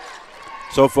play.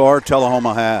 So far,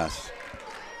 Tullahoma has.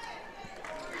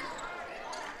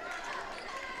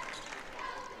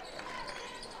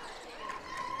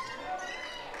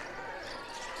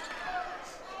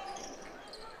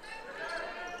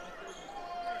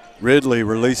 Ridley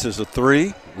releases a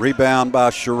three, rebound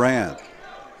by Sharan.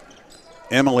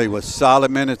 Emily with solid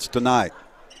minutes tonight.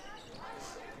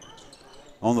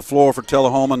 On the floor for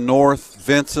Tullahoma, North,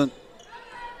 Vincent,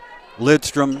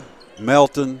 Lidstrom,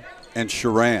 Melton, and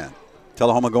Sharan.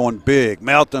 Tullahoma going big.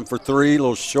 Melton for three, a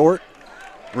little short.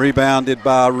 Rebounded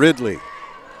by Ridley.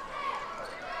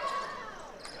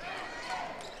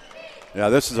 Yeah,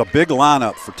 this is a big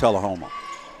lineup for Tullahoma.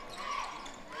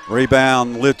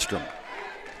 Rebound, Lidstrom.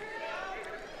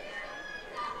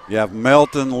 You have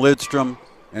Melton, Lidstrom,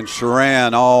 and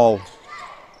Sharan all,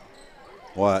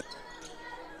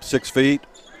 6 feet?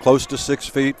 Close to 6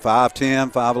 feet,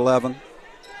 5'10", 5'11".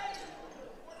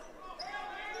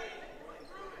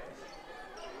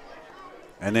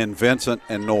 And then Vincent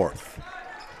and North.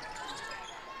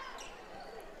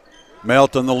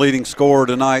 Melton, the leading scorer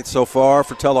tonight so far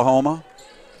for Tullahoma.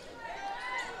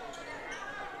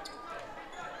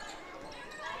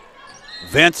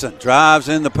 Vincent drives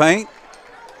in the paint.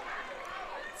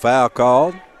 Foul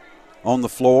called on the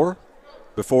floor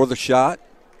before the shot.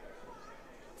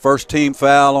 First team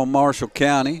foul on Marshall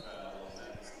County.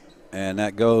 And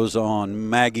that goes on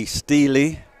Maggie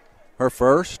Steely, her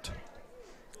first.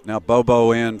 Now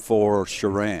Bobo in for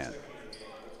Sharan.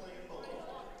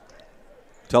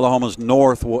 Tullahoma's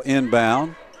North will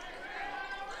inbound.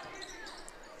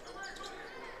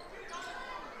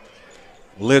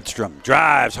 Lidstrom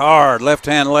drives hard,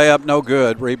 left-hand layup, no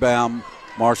good. Rebound,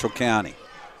 Marshall County.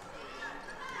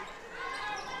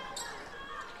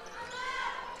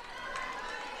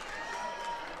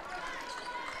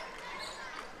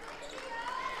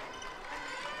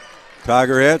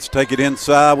 Tigerettes take it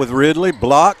inside with Ridley,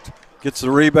 blocked, gets the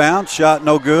rebound, shot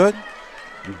no good.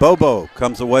 And Bobo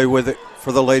comes away with it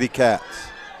for the Lady Cats.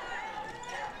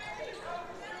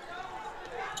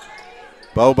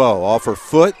 Bobo off her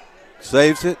foot,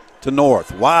 saves it to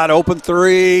North. Wide open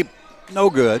three, no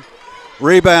good.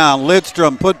 Rebound,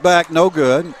 Lidstrom put back, no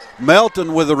good.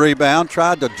 Melton with the rebound,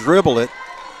 tried to dribble it,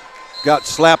 got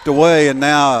slapped away, and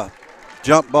now a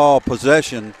jump ball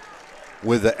possession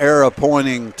with the arrow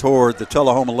pointing toward the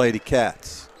Tullahoma Lady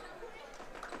Cats.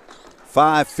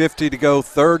 5:50 to go,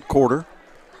 third quarter.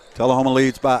 Tullahoma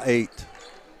leads by 8.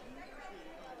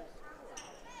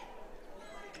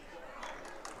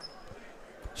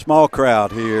 Small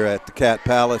crowd here at the Cat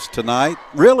Palace tonight.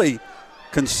 Really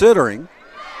considering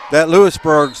that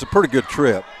Lewisburg's a pretty good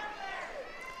trip,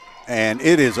 and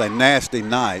it is a nasty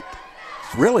night.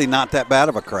 It's really not that bad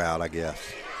of a crowd, I guess.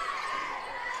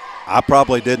 I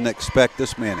probably didn't expect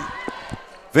this many.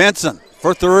 Vincent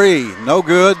for three, no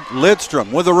good.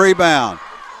 Lidstrom with a rebound.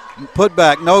 Put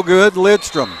back, no good.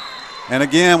 Lidstrom. And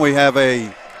again, we have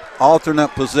a alternate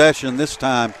possession. This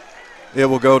time it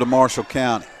will go to Marshall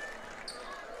County.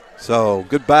 So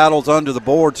good battles under the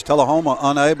boards. Tullahoma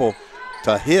unable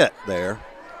to hit there.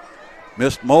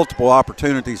 Missed multiple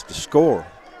opportunities to score.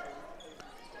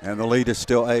 And the lead is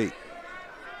still 8.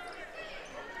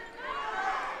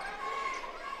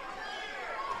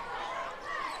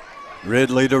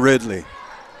 Ridley to Ridley.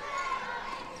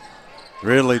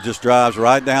 Ridley just drives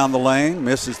right down the lane,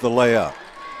 misses the layup.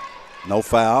 No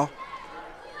foul.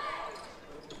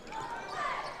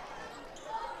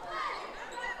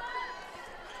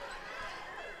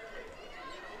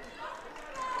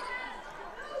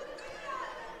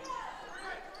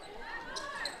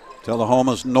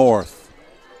 Tullahoma's north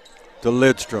to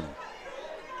Lidstrom.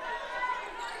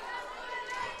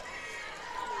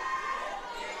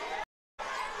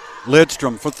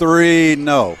 Lidstrom for three,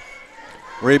 no.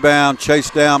 Rebound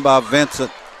chased down by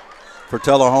Vincent for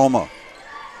Tullahoma.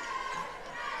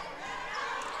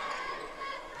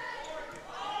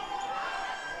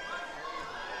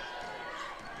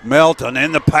 Melton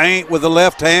in the paint with the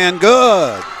left hand,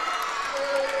 good.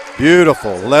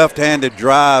 Beautiful left-handed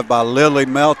drive by Lily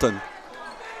Melton.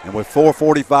 And with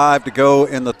 4:45 to go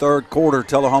in the third quarter,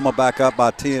 Tullahoma back up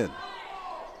by 10.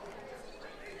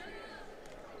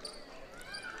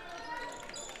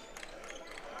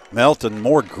 Melton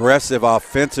more aggressive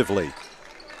offensively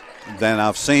than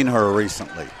I've seen her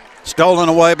recently. Stolen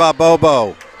away by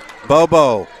Bobo.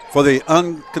 Bobo for the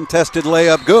uncontested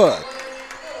layup, good.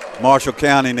 Marshall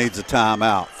County needs a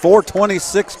timeout.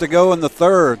 4:26 to go in the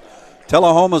third.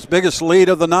 Tullahoma's biggest lead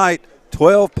of the night,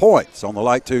 12 points on the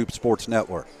Light Tube Sports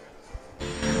Network.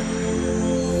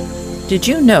 Did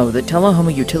you know that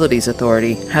Tullahoma Utilities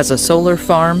Authority has a solar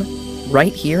farm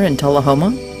right here in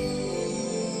Tullahoma?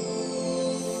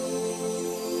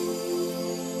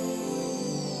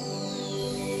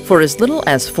 For as little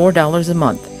as $4 a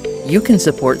month, you can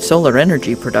support solar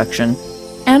energy production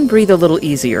and breathe a little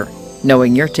easier,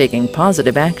 knowing you're taking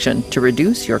positive action to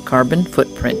reduce your carbon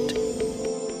footprint.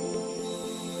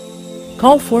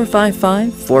 Call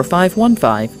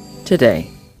 455-4515 today.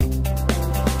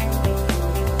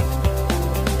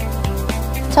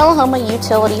 Tullahoma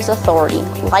Utilities Authority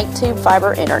Light Tube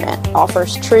Fiber Internet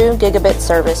offers true gigabit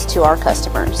service to our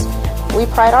customers. We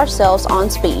pride ourselves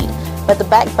on speed, but the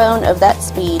backbone of that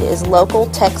speed is local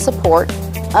tech support,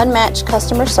 unmatched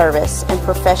customer service, and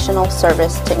professional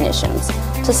service technicians.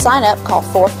 To sign up, call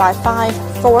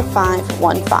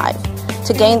 455-4515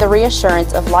 to gain the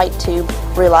reassurance of Light Tube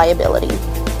reliability.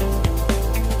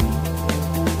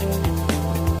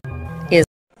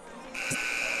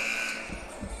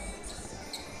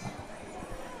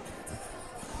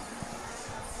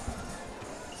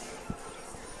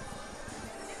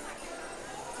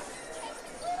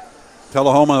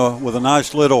 Tullahoma with a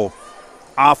nice little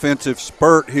offensive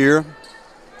spurt here.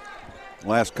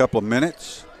 Last couple of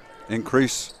minutes.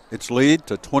 Increase its lead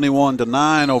to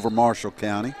 21-9 over Marshall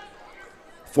County.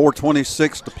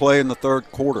 4:26 to play in the third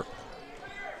quarter.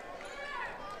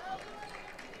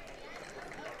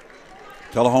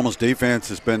 Tullahoma's defense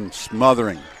has been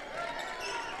smothering.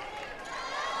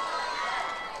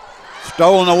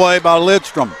 Stolen away by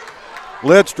Lidstrom.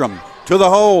 Lidstrom to the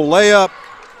hole, layup,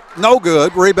 no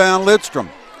good. Rebound Lidstrom.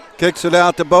 Kicks it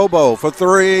out to Bobo for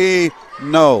three,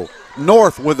 no.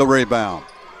 North with the rebound.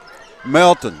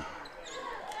 Melton.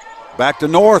 Back to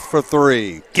North for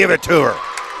three. Give it to her.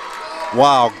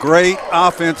 Wow, great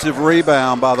offensive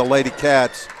rebound by the Lady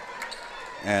Cats.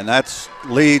 And that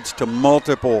leads to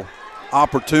multiple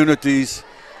opportunities,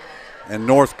 and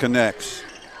North connects.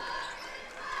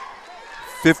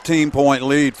 15-point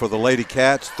lead for the Lady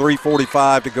Cats,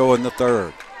 3:45 to go in the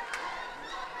third.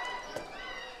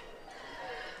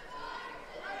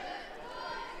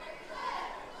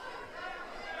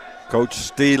 Coach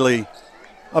Steely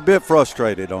a bit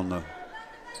frustrated on the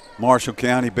Marshall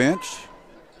County bench.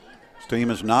 His team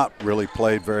has not really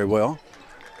played very well.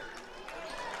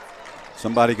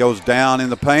 Somebody goes down in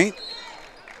the paint.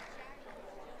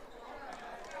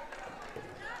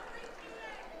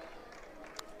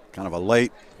 Kind of a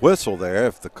late whistle there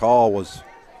if the call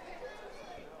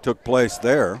took place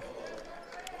there.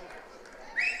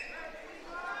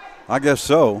 I guess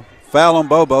so. Foul on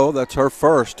Bobo. That's her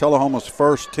first, Tullahoma's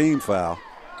first team foul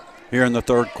here in the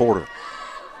third quarter.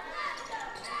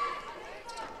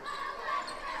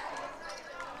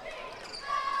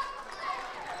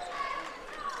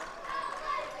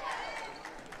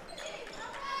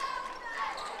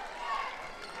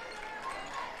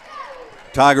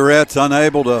 Tigerettes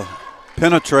unable to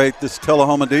penetrate this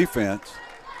Tullahoma defense.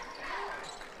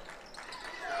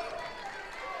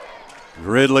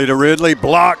 Ridley to Ridley,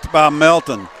 blocked by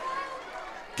Melton.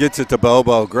 Gets it to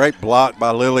Bobo. Great block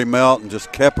by Lily Melton.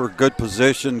 Just kept her good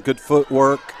position, good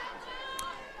footwork.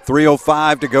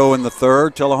 3:05 to go in the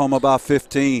third. Tullahoma by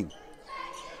 15.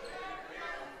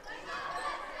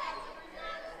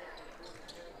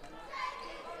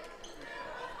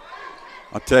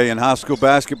 I'll tell you, in high school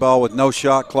basketball with no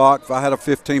shot clock, if I had a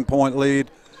 15-point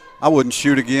lead, I wouldn't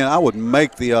shoot again. I would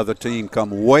make the other team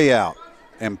come way out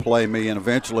and play me, and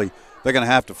eventually they're going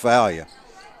to have to foul you.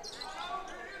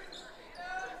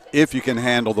 If you can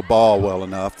handle the ball well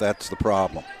enough, that's the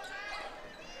problem.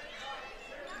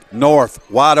 North,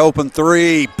 wide open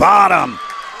three, bottom.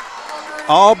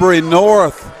 Aubrey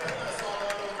North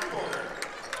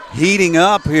heating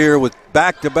up here with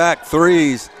back-to-back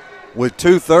threes with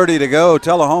 2:30 to go.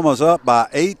 Tullahoma's up by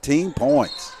 18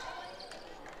 points.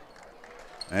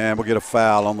 And we'll get a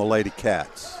foul on the Lady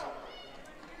Cats.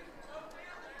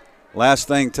 Last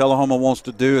thing Tullahoma wants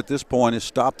to do at this point is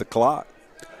stop the clock.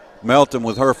 Melton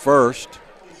with her first.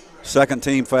 Second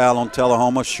team foul on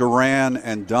Tullahoma. Sharan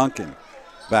and Duncan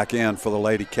back in for the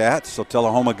Lady Cats. So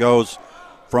Tullahoma goes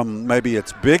from maybe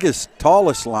its biggest,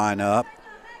 tallest lineup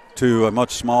to a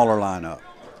much smaller lineup.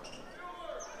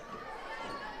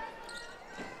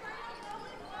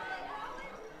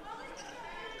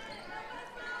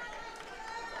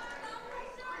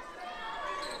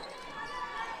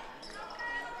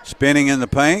 Spinning in the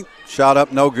paint, shot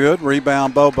up no good,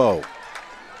 rebound Bobo.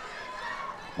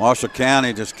 Marshall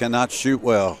County just cannot shoot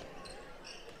well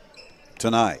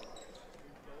tonight.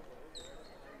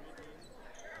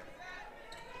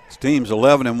 This team's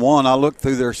 11-1. I looked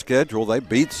through their schedule. They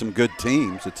beat some good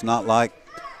teams. It's not like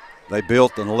they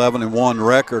built an 11-1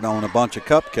 record on a bunch of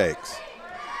cupcakes.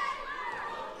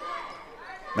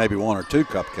 Maybe one or two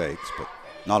cupcakes, but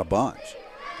not a bunch.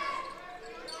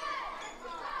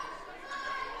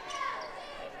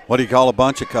 What do you call a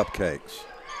bunch of cupcakes?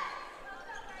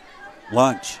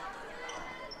 Lunch.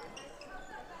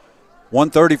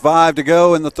 1:35 to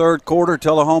go in the third quarter.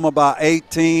 Tullahoma by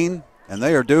 18, and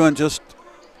they are doing just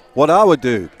what I would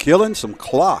do, killing some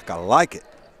clock. I like it.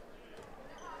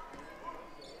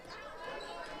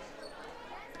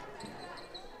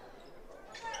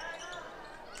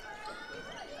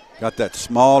 Got that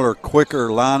smaller, quicker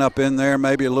lineup in there,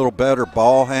 maybe a little better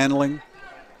ball handling.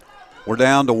 We're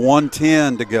down to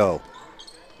 1:10 to go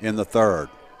in the third.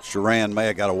 Sharan may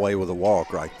have got away with a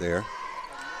walk right there.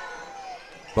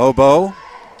 Bobo,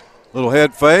 little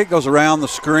head fake, goes around the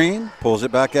screen, pulls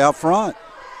it back out front.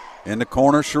 In the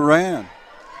corner, Sharan.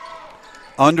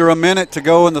 Under a minute to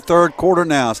go in the third quarter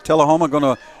now. Is Tullahoma going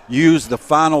to use the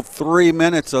final 3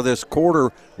 minutes of this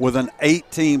quarter with an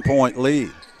 18-point lead?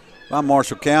 If I'm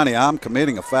Marshall County, I'm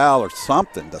committing a foul or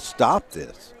something to stop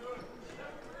this.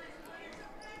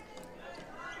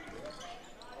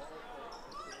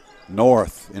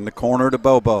 North in the corner to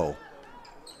Bobo.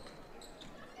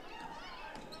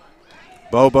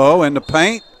 Bobo in the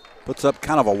paint, puts up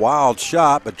kind of a wild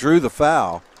shot, but drew the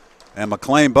foul. And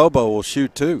McLean Bobo will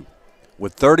shoot two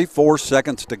with 34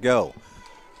 seconds to go.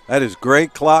 That is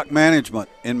great clock management,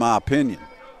 in my opinion,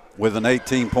 with an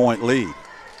 18-point lead.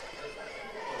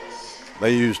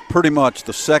 They used pretty much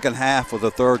the second half of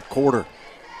the third quarter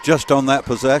just on that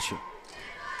possession.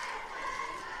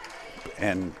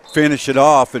 And finish it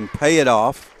off and pay it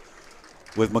off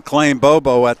with McLean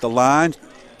Bobo at the line,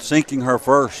 sinking her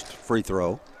first free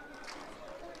throw.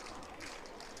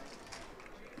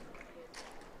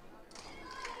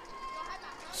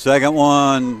 Second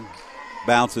one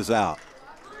bounces out.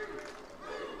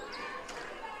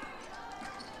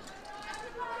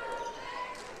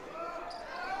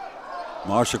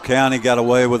 Marshall County got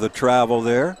away with a travel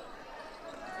there.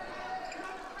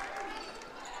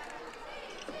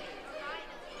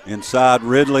 Inside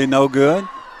Ridley, no good.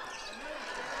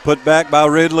 Put back by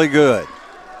Ridley, good.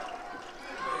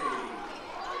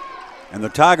 And the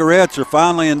Tigerettes are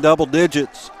finally in double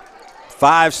digits.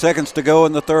 5 seconds to go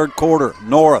in the third quarter.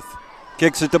 North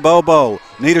kicks it to Bobo.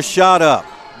 Need a shot up.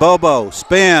 Bobo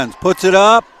spins, puts it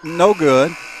up, no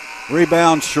good.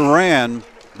 Rebound Sharan.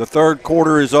 The third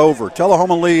quarter is over.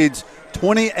 Tullahoma leads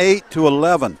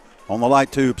 28-11 on the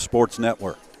Light Tube Sports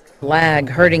Network. Lag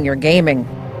hurting your gaming.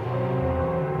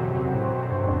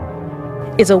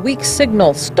 Is a weak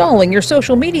signal stalling your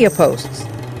social media posts?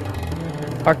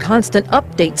 Are constant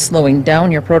updates slowing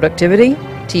down your productivity?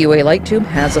 TUA LightTube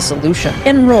has a solution.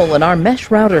 Enroll in our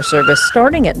mesh router service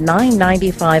starting at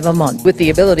 $9.95 a month. With the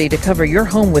ability to cover your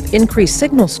home with increased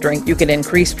signal strength, you can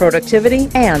increase productivity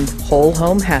and whole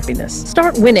home happiness.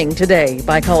 Start winning today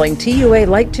by calling TUA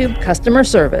LightTube customer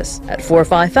service at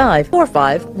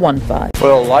 455-4515.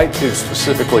 Well, LightTube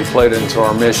specifically played into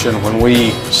our mission when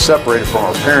we separated from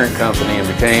our parent company and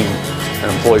became an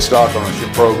employee stock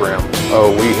ownership program.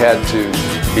 We had to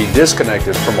be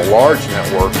disconnected from a large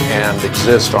network and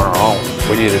exist on our own.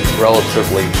 We needed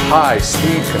relatively high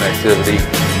speed connectivity,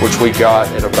 which we got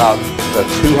at about a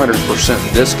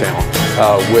 200% discount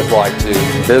with LightTube.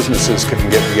 Businesses can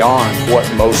get beyond what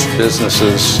most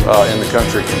businesses in the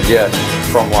country can get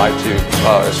from LightTube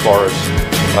as far as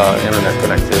internet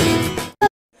connectivity.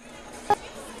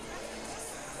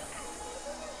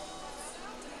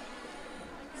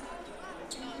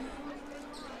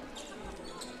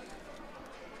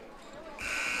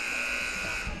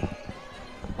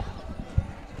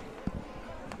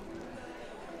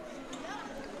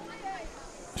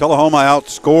 Tullahoma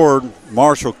outscored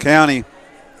Marshall County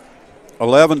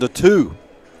 11-2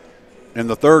 in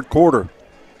the third quarter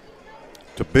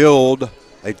to build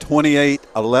a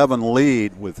 28-11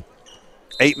 lead with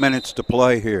 8 minutes to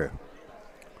play here.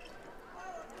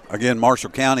 Again, Marshall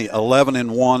County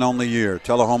 11-1 on the year.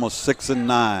 Tullahoma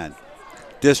 6-9.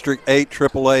 District 8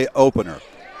 AAA opener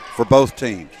for both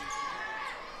teams.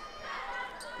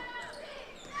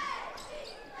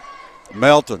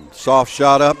 Melton, soft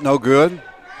shot up, no good.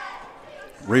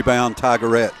 Rebound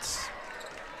Tigerettes.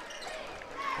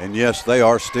 And yes, they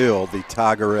are still the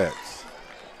Tigerettes.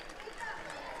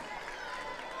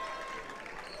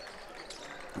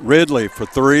 Ridley for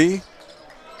three,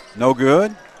 no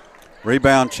good.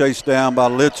 Rebound chased down by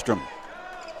Lidstrom.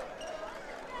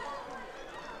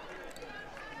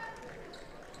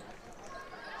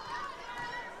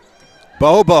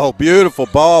 Bobo, beautiful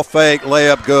ball fake,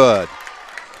 layup good.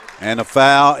 And a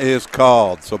foul is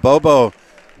called. So Bobo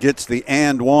gets the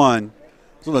and one.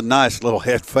 This was a nice little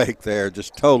head fake there.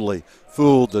 Just totally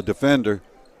fooled the defender.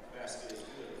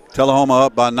 Tullahoma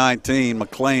up by 19.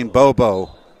 McLean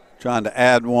Bobo trying to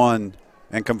add one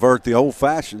and convert the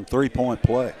old-fashioned three-point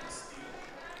play.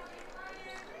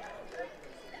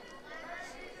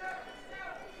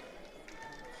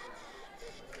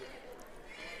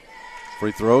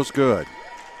 Free throw's good.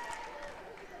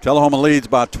 Tullahoma leads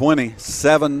by 20,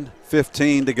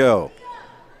 7:15 to go.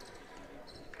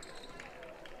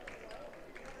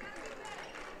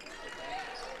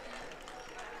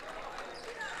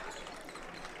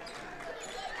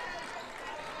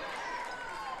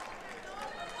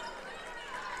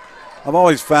 I've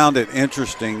always found it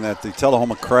interesting that the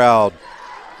Tullahoma crowd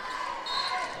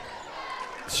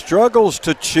struggles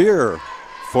to cheer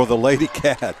for the Lady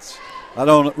Cats. I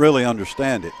don't really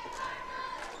understand it.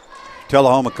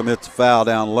 Tullahoma commits a foul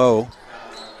down low.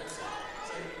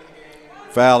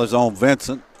 Foul is on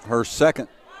Vincent, her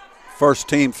first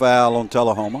team foul on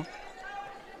Tullahoma.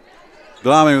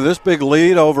 But I mean, with this big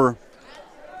lead over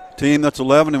a team that's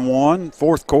 11-1,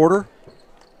 fourth quarter,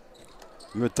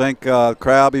 you would think the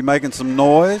crowd be making some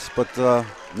noise, but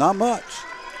not much.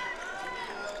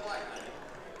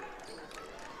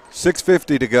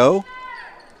 6:50 to go.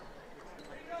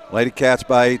 Lady Cats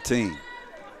by 18.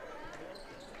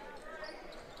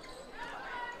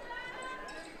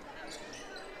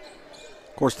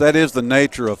 Of course, that is the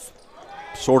nature of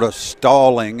sort of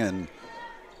stalling and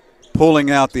pulling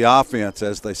out the offense,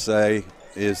 as they say,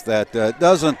 is that it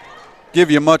doesn't give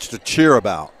you much to cheer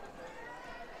about.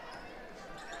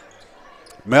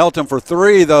 Melton for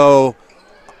three, though,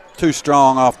 too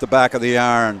strong off the back of the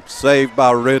iron. Saved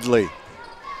by Ridley.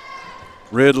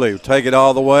 Ridley will take it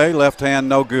all the way. Left hand,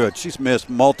 no good. She's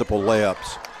missed multiple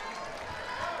layups.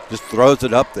 Just throws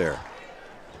it up there.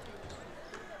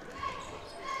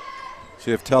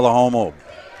 See if Tullahoma will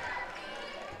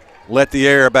let the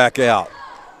air back out.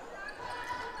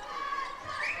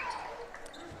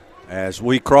 As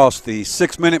we cross the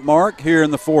 6-minute mark here in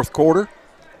the fourth quarter.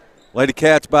 Lady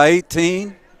Cats by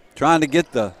 18, trying to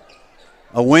get a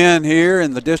win here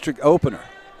in the district opener.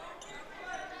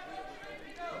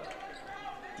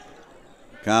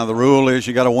 Kind of the rule is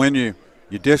you got to win your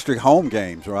district home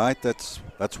games, right? That's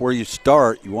where you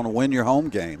start. You want to win your home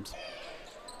games.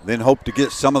 Then hope to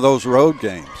get some of those road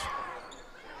games.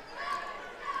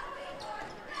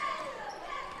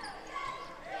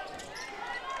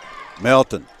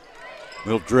 Melton,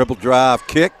 little dribble drive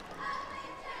kick.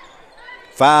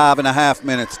 5.5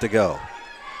 minutes to go.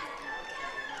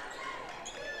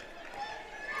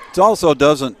 It also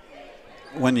doesn't,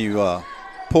 when you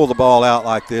pull the ball out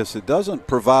like this, it doesn't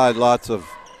provide lots of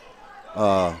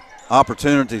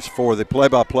opportunities for the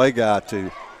play-by-play guy to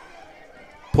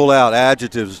pull out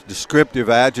adjectives, descriptive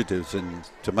adjectives, and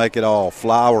to make it all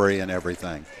flowery and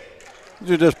everything.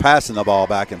 You're just passing the ball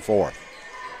back and forth.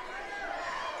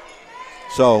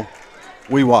 So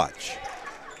we watch.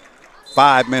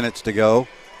 5 minutes to go.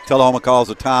 Tullahoma calls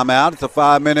a timeout at the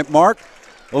 5-minute mark.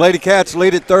 The Lady Cats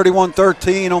lead at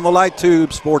 31-13 on the Light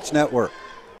Tube Sports Network.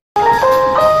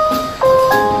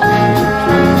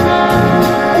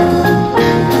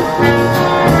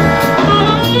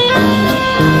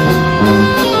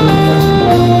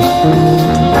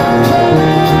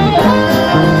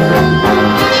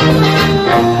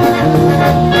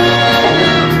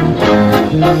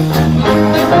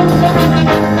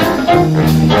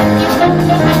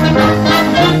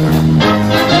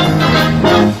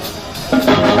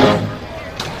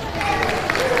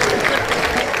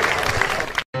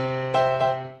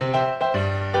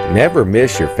 Never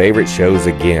miss your favorite shows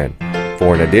again.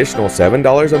 For an additional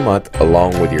 $7 a month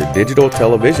along with your digital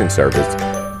television service,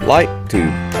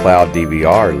 LightTube Cloud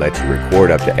DVR lets you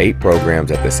record up to 8 programs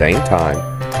at the same time,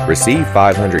 receive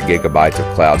 500 gigabytes of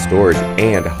cloud storage,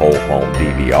 and whole home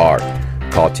DVR.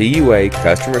 Call TUA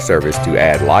Customer Service to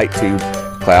add LightTube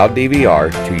Cloud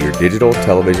DVR to your digital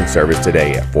television service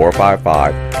today at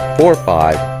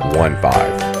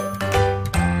 455-4515.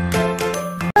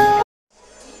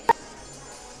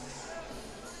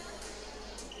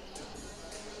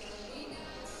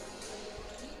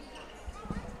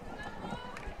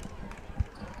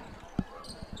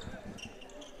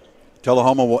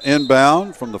 Tullahoma will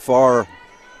inbound from the far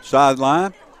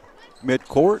sideline,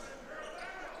 mid-court,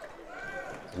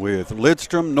 with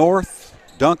Lidstrom, North,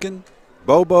 Duncan,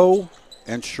 Bobo,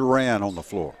 and Sharan on the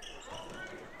floor.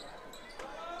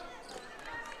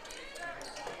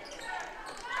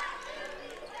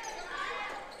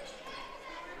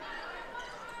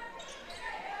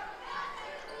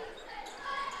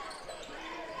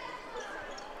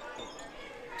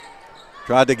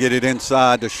 Tried to get it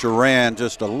inside to Sharan,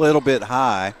 just a little bit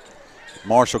high.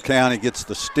 Marshall County gets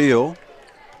the steal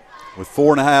with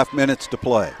 4.5 minutes to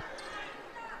play.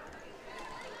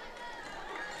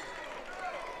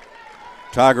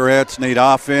 Tigerettes need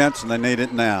offense, and they need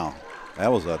it now.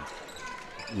 That was a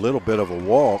little bit of a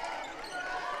walk.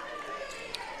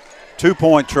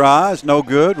 2-point tries, no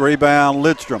good. Rebound,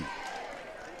 Lidstrom.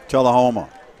 Tullahoma.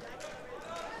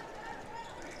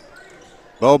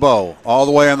 Bobo all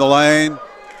the way in the lane,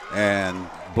 and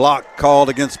block called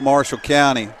against Marshall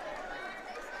County.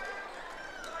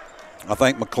 I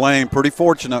think McLean pretty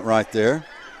fortunate right there.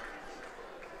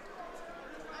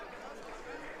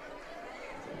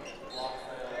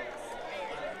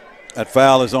 That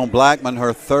foul is on Blackman,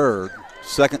 her third.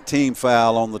 Second team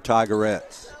foul on the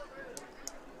Tigerettes.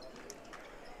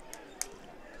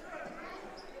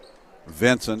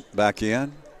 Vincent back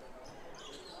in.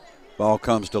 Ball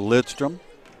comes to Lidstrom.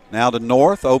 Now to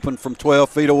North, open from 12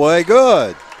 feet away.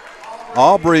 Good.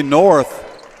 Aubrey North,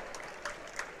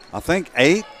 I think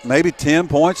 8, maybe 10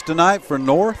 points tonight for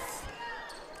North.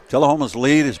 Tullahoma's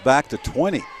lead is back to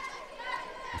 20.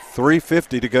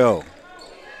 3:50 to go.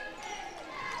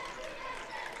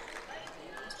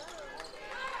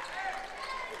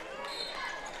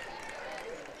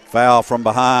 Foul from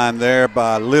behind there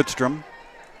by Lidstrom.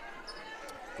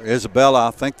 For Isabella,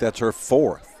 I think that's her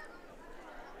 4th.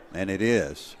 And it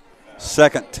is.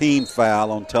 Second team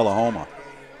foul on Tullahoma.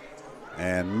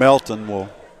 And Melton will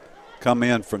come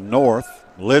in for North.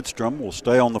 Lidstrom will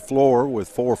stay on the floor with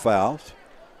 4 fouls.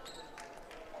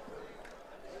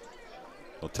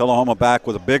 So Tullahoma back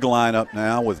with a big lineup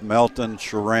now with Melton,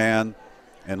 Sharan,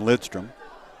 and Lidstrom.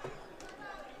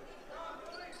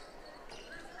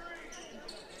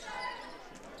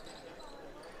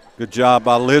 Good job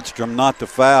by Lidstrom not to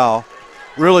foul.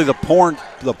 Really the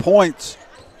points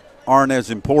aren't as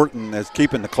important as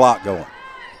keeping the clock going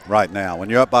right now.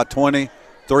 When you're up by 20,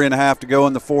 3.5 to go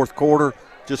in the fourth quarter,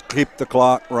 just keep the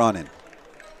clock running.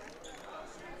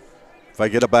 If they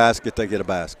get a basket, they get a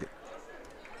basket.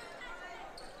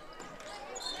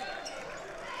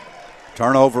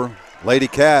 Turnover, Lady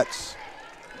Cats,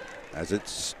 as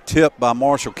it's tipped by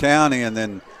Marshall County and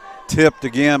then tipped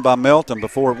again by Melton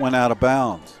before it went out of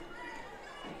bounds.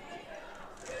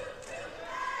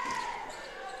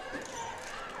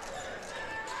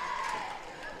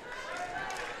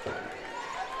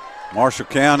 Marshall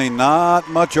County, not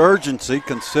much urgency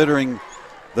considering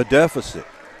the deficit.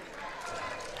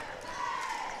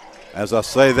 As I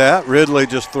say that, Ridley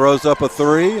just throws up a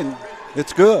 3 and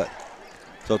it's good.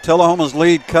 So Tullahoma's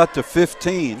lead cut to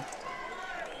 15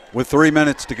 with 3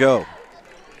 minutes to go.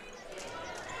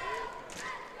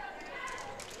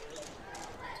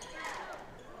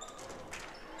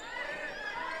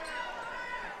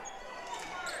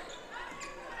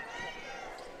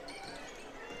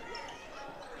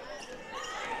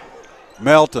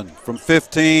 Melton from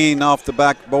 15 off the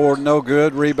backboard, no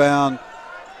good. Rebound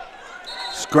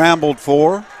scrambled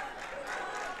for.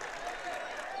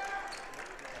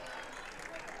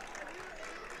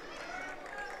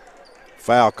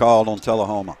 Foul called on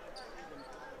Tullahoma.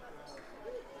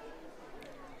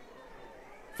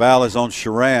 Foul is on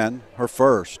Sharan, her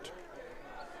first.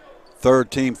 Third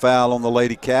team foul on the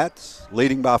Lady Cats,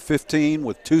 leading by 15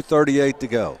 with 2:38 to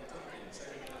go.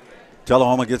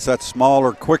 Tullahoma gets that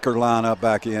smaller, quicker lineup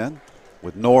back in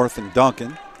with North and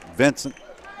Duncan, Vincent,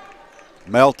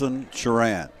 Melton,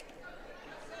 Sharan.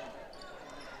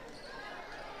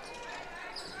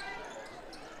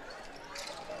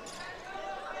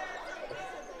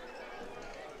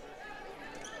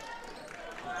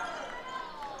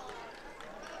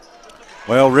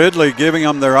 Well, Ridley giving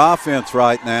them their offense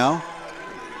right now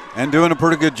and doing a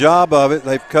pretty good job of it.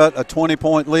 They've cut a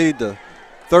 20-point lead to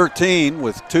 13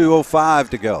 with 2:05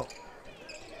 to go.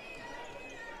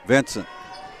 Vincent.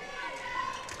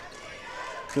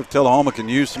 See if Tullahoma can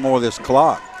use some more of this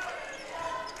clock.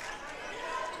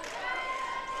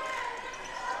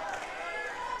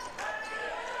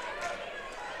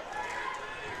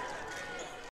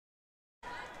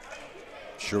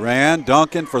 Sharan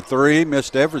Duncan for three,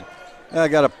 missed every.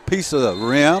 Got a piece of the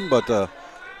rim, but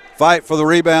fight for the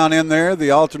rebound in there.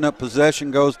 The alternate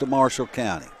possession goes to Marshall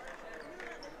County.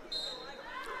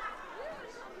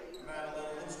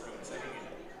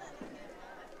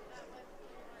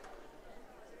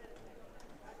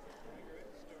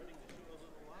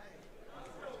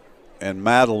 And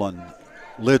Madeline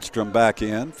Lidstrom back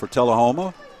in for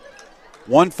Tullahoma.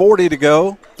 1:40 to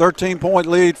go, 13-point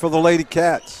lead for the Lady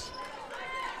Cats.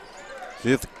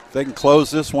 See if they can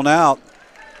close this one out.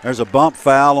 There's a bump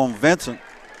foul on Vincent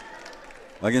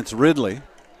against Ridley.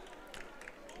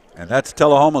 And that's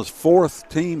Tullahoma's fourth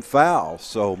team foul.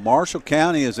 So Marshall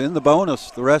County is in the bonus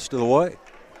the rest of the way.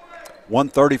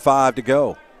 1:35 to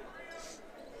go.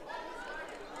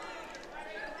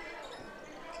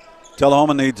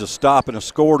 Tullahoma needs a stop and a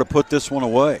score to put this one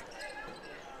away.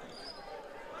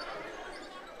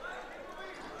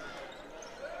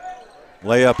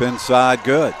 Layup inside,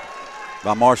 good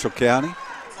by Marshall County.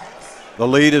 The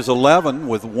lead is 11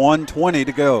 with 1:20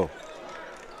 to go.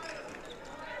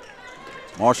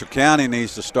 Marshall County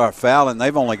needs to start fouling.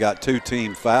 They've only got 2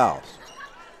 team fouls.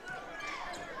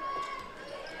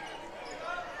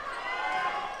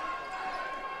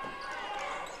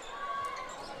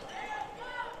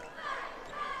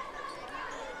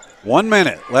 One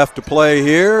minute left to play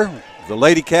here. The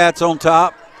Lady Cats on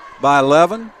top by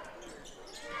 11.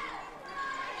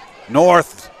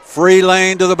 North, free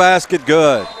lane to the basket,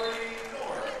 good.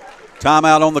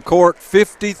 Timeout on the court,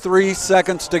 53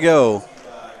 seconds to go.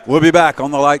 We'll be back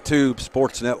on the Light Tube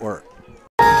Sports Network.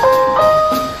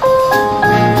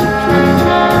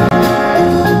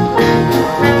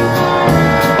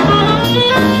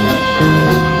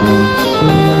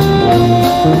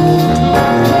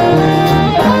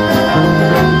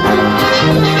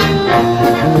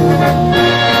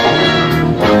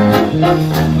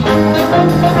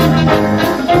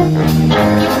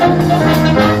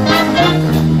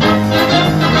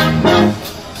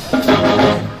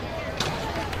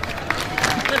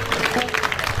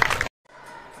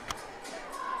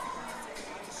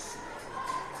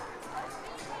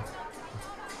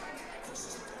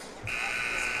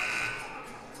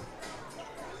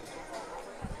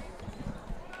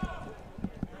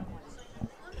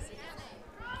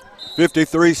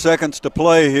 .53 seconds to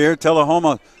play here.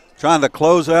 Tullahoma trying to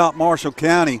close out Marshall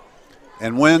County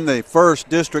and win the first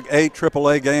District 8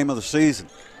 AAA game of the season.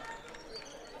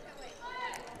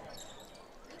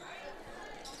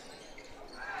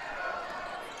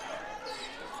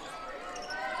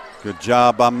 Good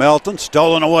job by Melton.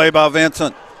 Stolen away by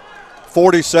Vincent.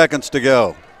 40 seconds to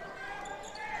go.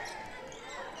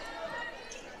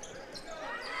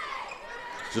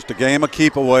 Just a game of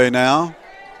keep away now.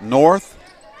 North.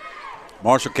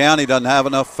 Marshall County doesn't have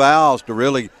enough fouls to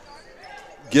really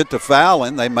get to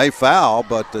fouling. They may foul,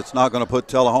 but it's not going to put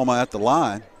Tullahoma at the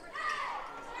line.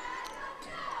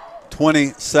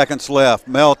 20 seconds left.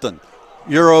 Melton,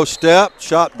 Euro step,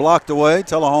 shot blocked away.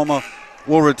 Tullahoma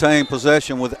will retain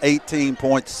possession with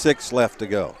 18.6 left to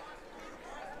go.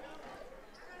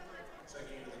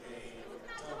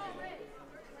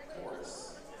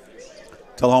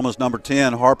 Tullahoma's number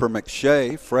 10, Harper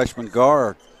McShay, freshman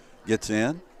guard, gets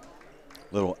in.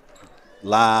 Little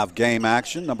live game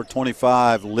action. Number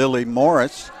 25, Lily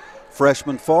Morris,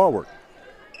 freshman forward.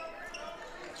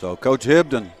 So Coach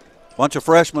Hibden, bunch of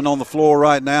freshmen on the floor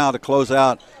right now to close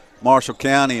out Marshall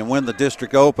County and win the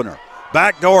district opener.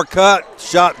 Backdoor cut,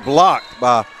 shot blocked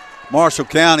by Marshall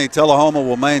County. Tullahoma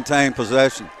will maintain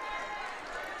possession.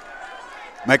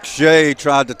 McShay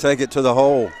tried to take it to the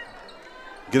hole.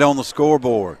 Get on the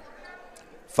scoreboard.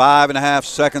 5.5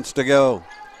 seconds to go.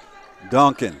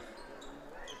 Duncan.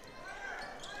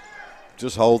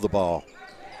 Just hold the ball.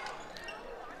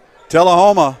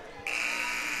 Tullahoma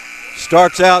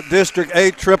starts out District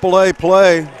 8 AAA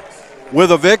play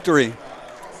with a victory.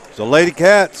 So Lady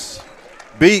Cats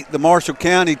beat the Marshall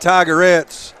County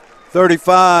Tigerettes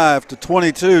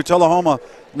 35-22. Tullahoma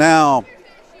now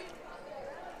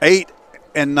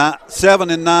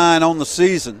 7-9 on the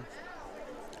season.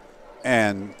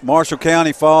 And Marshall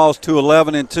County falls to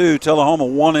 11-2. Tullahoma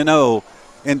 1-0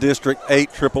 in District 8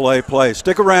 AAA play.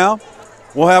 Stick around.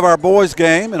 We'll have our boys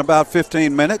game in about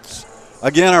 15 minutes.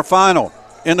 Again, our final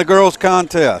in the girls'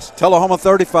 contest. Tullahoma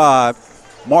 35,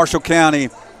 Marshall County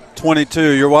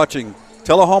 22. You're watching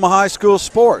Tullahoma High School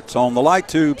Sports on the Light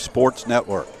Tube Sports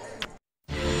Network.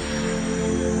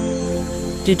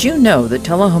 Did you know that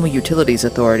Tullahoma Utilities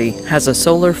Authority has a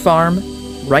solar farm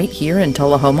right here in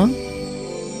Tullahoma?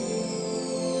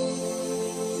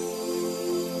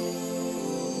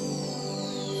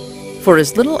 For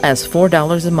as little as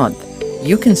 $4 a month,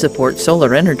 you can support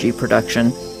solar energy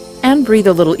production and breathe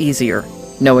a little easier,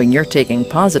 knowing you're taking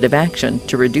positive action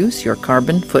to reduce your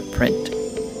carbon footprint.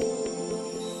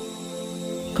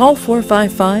 Call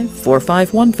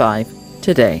 455-4515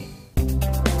 today.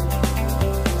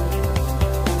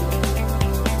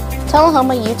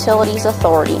 Tullahoma Utilities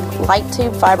Authority Light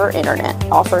Tube Fiber Internet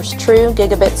offers true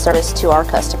gigabit service to our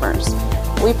customers.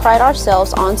 We pride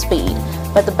ourselves on speed,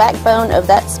 but the backbone of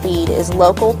that speed is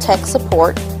local tech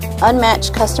support,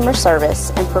 unmatched customer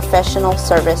service, and professional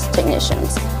service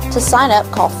technicians. To sign up,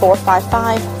 call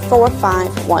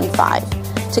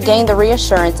 455-4515 to gain the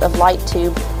reassurance of Light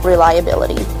Tube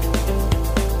reliability.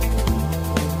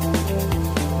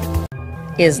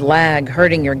 Is lag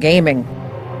hurting your gaming?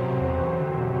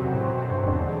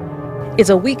 Is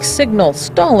a weak signal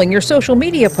stalling your social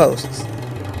media posts?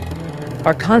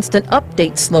 Are constant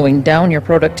updates slowing down your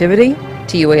productivity?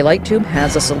 TUA LightTube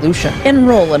has a solution.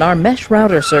 Enroll in our mesh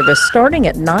router service starting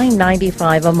at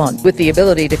 $9.95 a month. With the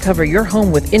ability to cover your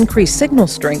home with increased signal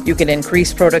strength, you can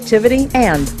increase productivity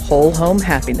and whole home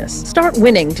happiness. Start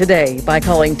winning today by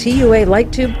calling TUA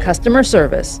LightTube customer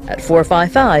service at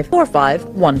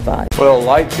 455-4515. Well,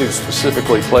 LightTube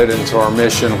specifically played into our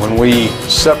mission when we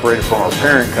separated from our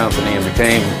parent company and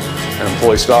became an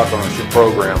employee stock ownership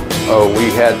program.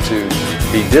 We had to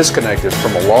be disconnected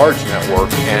from a large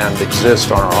network and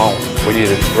exist on our own. We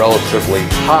needed relatively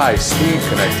high speed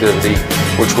connectivity,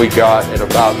 which we got at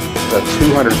about a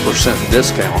 200%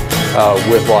 discount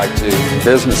with LightTube.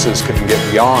 Businesses can get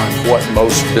beyond what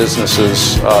most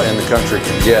businesses in the country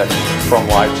can get from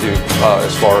LightTube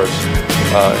as far as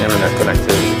internet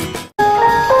connectivity.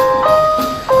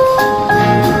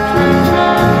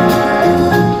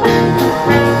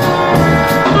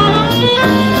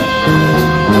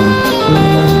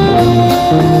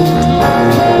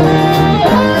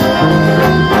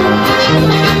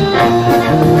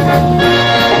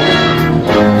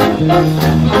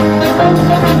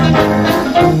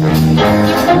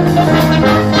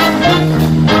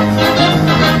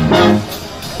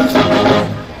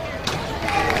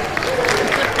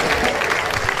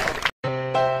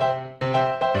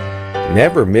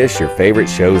 Never miss your favorite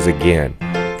shows again.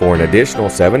 For an additional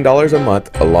 $7 a month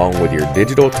along with your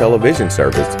digital television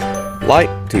service,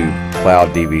 LightTube Cloud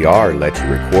DVR lets you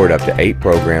record up to 8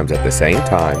 programs at the same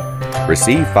time,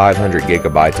 receive 500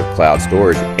 gigabytes of cloud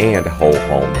storage, and whole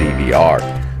home DVR.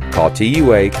 Call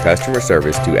TUA customer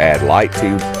service to add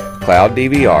LightTube Cloud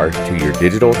DVR to your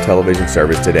digital television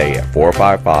service today at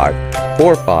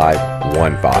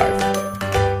 455-4515.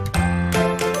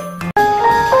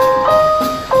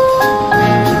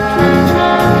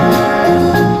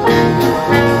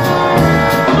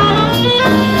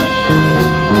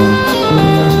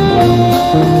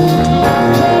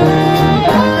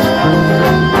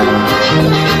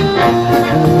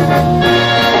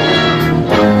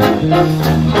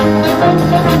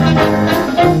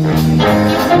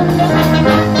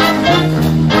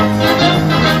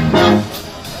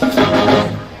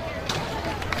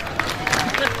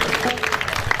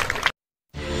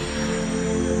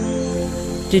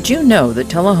 Did you know that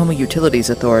Tullahoma Utilities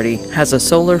Authority has a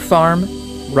solar farm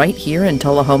right here in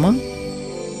Tullahoma?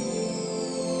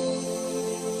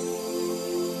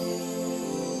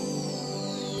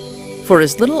 For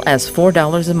as little as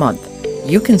 $4 a month,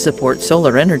 you can support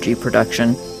solar energy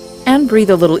production and breathe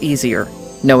a little easier,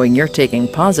 knowing you're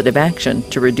taking positive action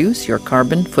to reduce your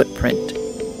carbon footprint.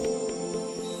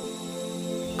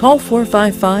 Call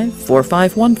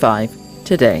 455-4515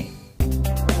 today.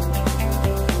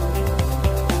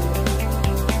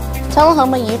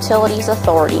 Tullahoma Utilities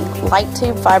Authority Light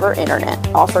Tube Fiber Internet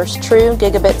offers true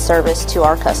gigabit service to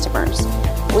our customers.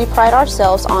 We pride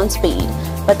ourselves on speed,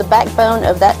 but the backbone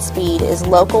of that speed is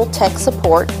local tech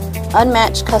support,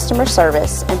 unmatched customer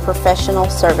service, and professional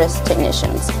service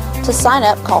technicians. To sign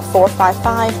up, call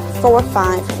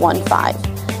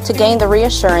 455-4515 to gain the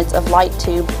reassurance of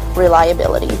LightTube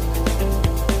reliability.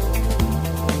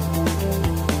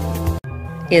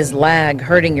 Is lag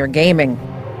hurting your gaming?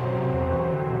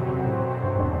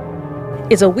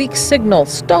 Is a weak signal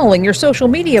stalling your social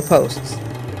media posts?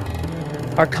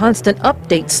 Are constant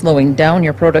updates slowing down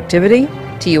your productivity?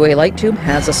 TUA Lighttube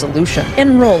has a solution.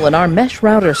 Enroll in our mesh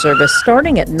router service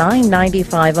starting at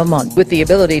 $9.95 a month. With the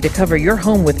ability to cover your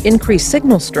home with increased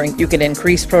signal strength, you can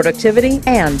increase productivity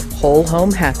and whole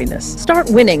home happiness. Start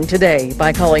winning today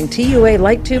by calling TUA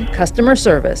Lighttube customer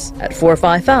service at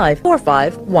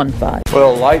 455-4515.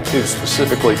 Well, Lighttube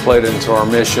specifically played into our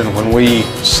mission when we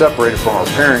separated from our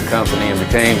parent company and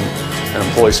became an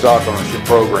employee stock ownership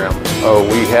program.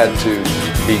 We had to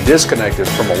be disconnected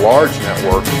from a large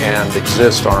network and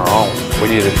exist on our own. We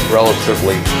needed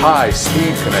relatively high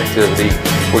speed connectivity,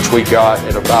 which we got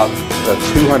at about a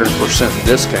 200%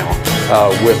 discount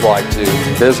with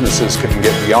Lighttube. Businesses can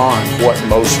get beyond what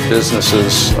most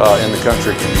businesses in the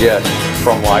country can get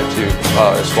from Lighttube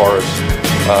as far as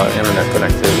internet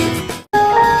connectivity.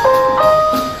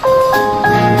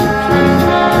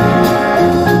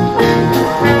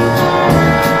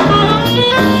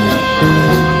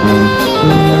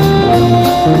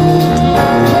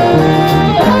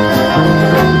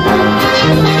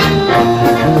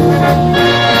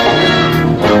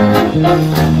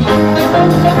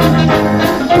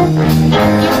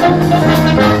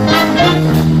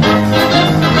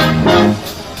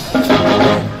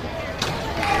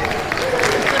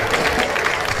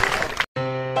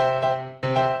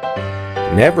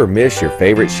 Never miss your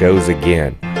favorite shows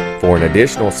again. For an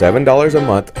additional $7 a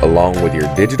month along with your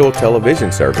digital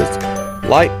television service,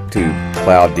 Lighttube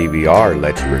Cloud DVR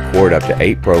lets you record up to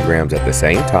 8 programs at the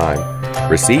same time,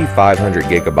 receive 500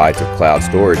 gigabytes of cloud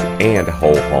storage, and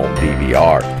whole home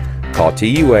DVR. Call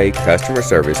TUA customer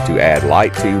service to add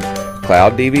Lighttube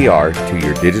Cloud DVR to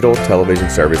your digital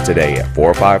television service today at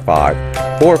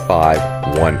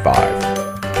 455-4515.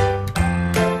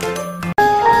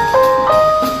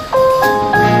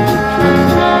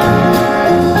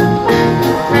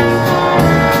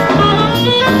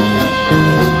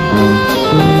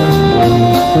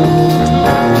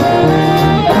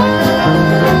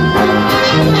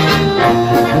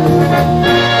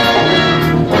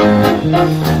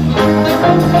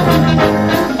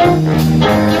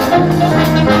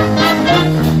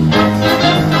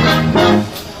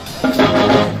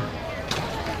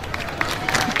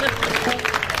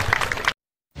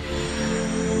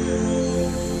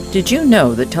 Did you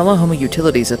know that Tullahoma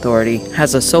Utilities Authority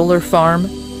has a solar farm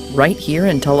right here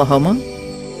in Tullahoma?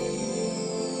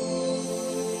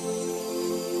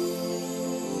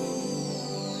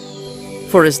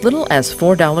 For as little as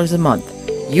 $4 a month,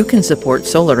 you can support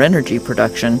solar energy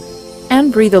production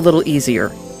and breathe a little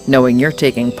easier, knowing you're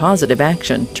taking positive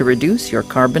action to reduce your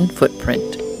carbon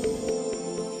footprint.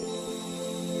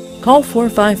 Call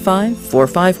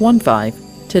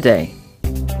 455-4515 today.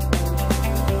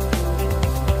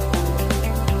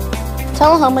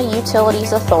 Tullahoma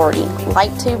Utilities Authority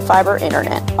Lighttube Fiber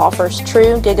Internet offers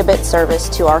true gigabit service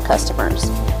to our customers.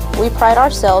 We pride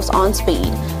ourselves on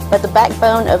speed, but the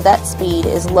backbone of that speed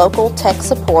is local tech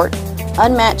support,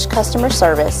 unmatched customer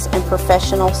service, and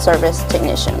professional service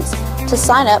technicians. To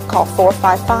sign up, call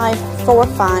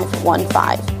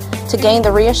 455-4515 to gain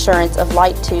the reassurance of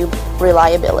Lighttube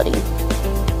reliability.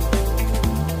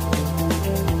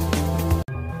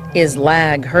 Is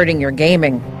lag hurting your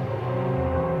gaming?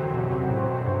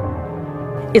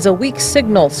 Is a weak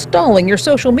signal stalling your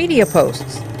social media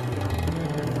posts?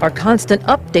 Are constant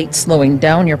updates slowing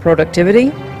down your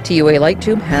productivity? TUA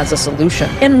Lighttube has a solution.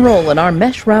 Enroll in our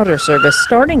mesh router service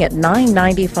starting at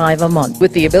 $9.95 a month.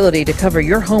 With the ability to cover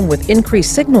your home with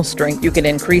increased signal strength, you can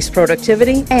increase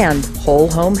productivity and whole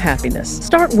home happiness.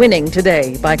 Start winning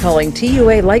today by calling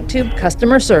TUA Lighttube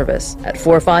customer service at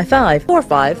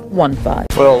 455-4515.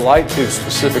 Well, Lighttube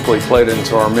specifically played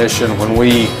into our mission when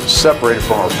we separated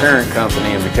from our parent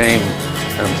company and became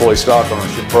an employee stock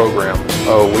ownership program.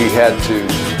 We had to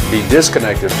be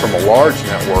disconnected from a large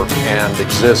network and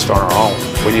exist on our own.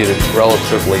 We needed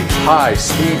relatively high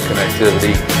speed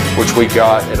connectivity, which we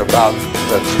got at about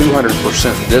a 200%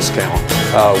 discount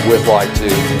with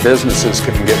Lighttube. Businesses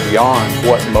can get beyond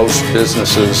what most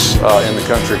businesses in the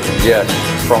country can get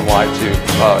from Lighttube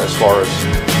as far as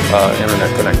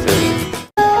internet connectivity.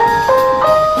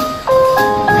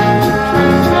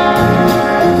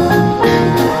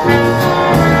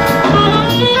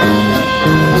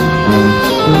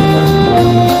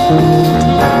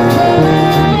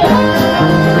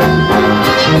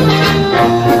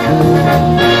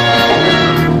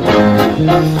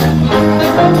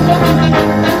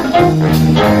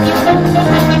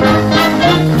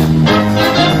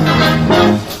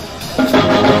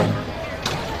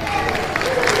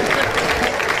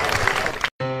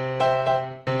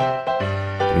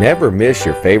 Never miss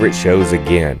your favorite shows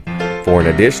again. For an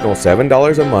additional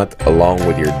 $7 a month along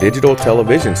with your digital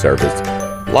television service,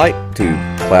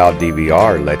 Lighttube Cloud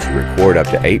DVR lets you record up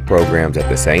to 8 programs at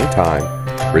the same time,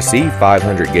 receive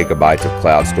 500 gigabytes of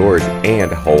cloud storage,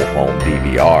 and whole home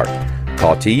DVR.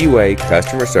 Call TUA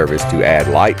Customer Service to add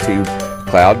LightTube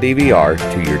Cloud DVR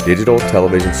to your digital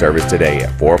television service today at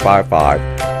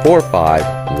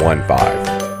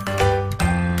 455-4515.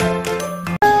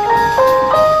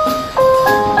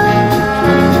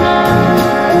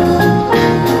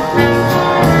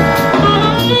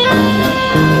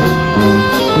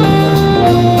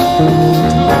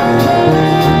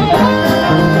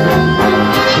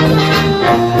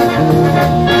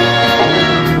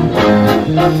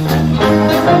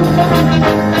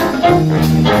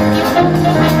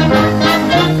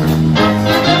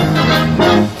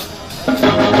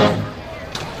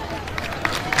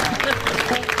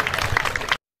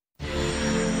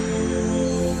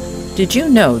 Did you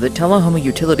know that Tullahoma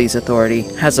Utilities Authority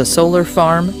has a solar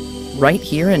farm right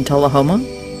here in Tullahoma?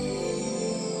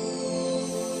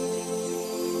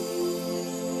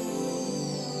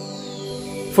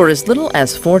 For as little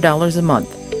as $4 a month,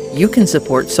 you can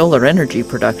support solar energy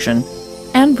production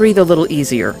and breathe a little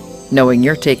easier, knowing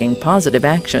you're taking positive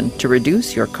action to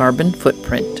reduce your carbon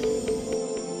footprint.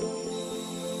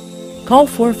 Call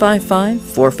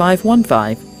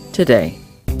 455-4515 today.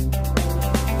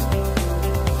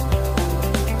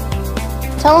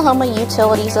 Tullahoma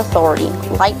Utilities Authority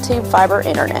LightTube Fiber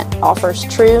Internet offers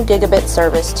true gigabit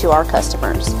service to our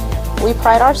customers. We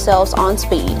pride ourselves on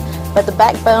speed, but the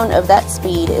backbone of that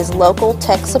speed is local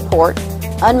tech support,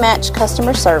 unmatched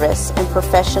customer service, and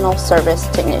professional service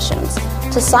technicians.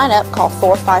 To sign up, call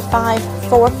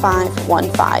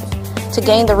 455-4515 to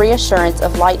gain the reassurance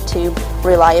of LightTube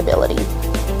reliability.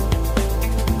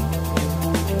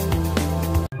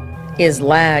 Is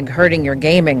lag hurting your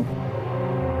gaming?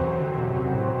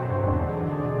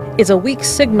 Is a weak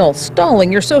signal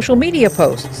stalling your social media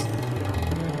posts?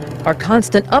 Are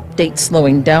constant updates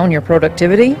slowing down your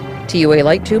productivity? TUA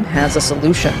LightTube has a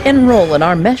solution. Enroll in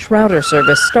our mesh router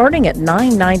service starting at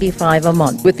 $9.95 a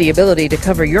month. With the ability to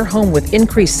cover your home with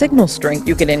increased signal strength,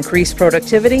 you can increase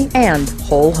productivity and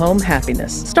whole home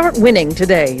happiness. Start winning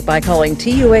today by calling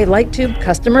TUA LightTube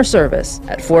customer service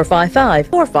at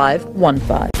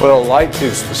 455-4515. Well,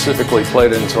 LightTube specifically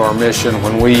played into our mission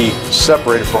when we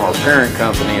separated from our parent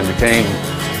company and became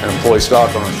an employee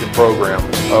stock ownership program.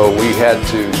 We had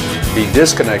to be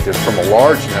disconnected from a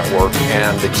large network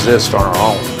and exist on our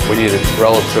own. We needed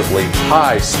relatively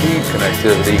high speed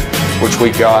connectivity, which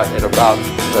we got at about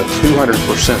a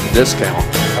 200% discount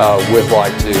with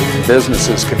LightTube.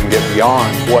 Businesses can get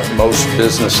beyond what most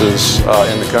businesses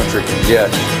in the country can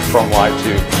get from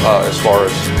LightTube as far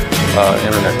as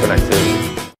internet connectivity.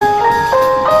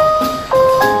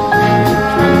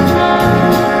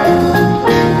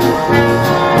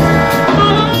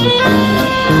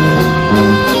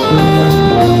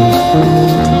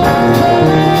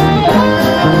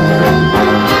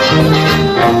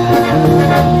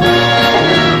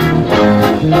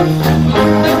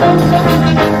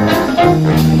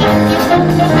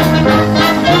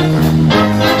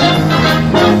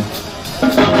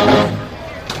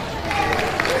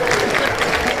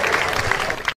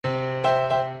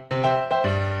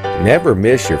 Never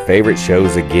miss your favorite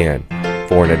shows again.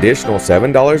 For an additional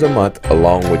 $7 a month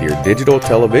along with your digital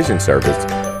television service,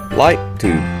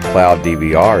 LightTube Cloud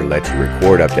DVR lets you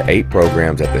record up to 8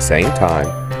 programs at the same time,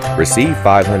 receive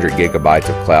 500 gigabytes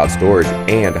of cloud storage,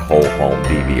 and whole home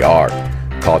DVR.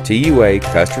 Call TUA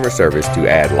Customer Service to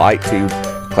add LightTube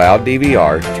Cloud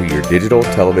DVR to your digital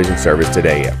television service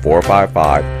today at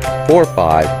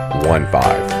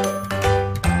 455-4515.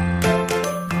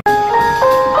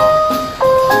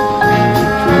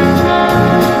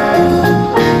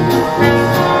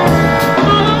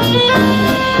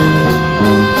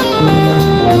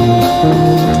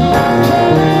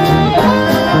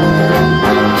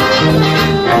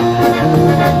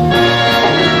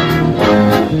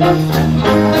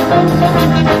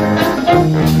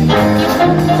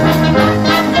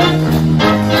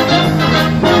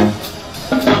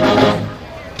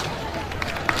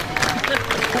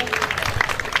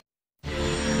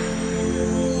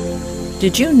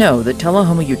 Did you know that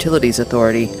Tullahoma Utilities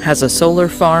Authority has a solar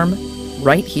farm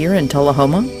right here in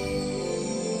Tullahoma?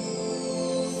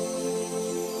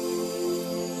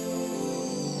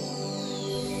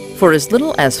 For as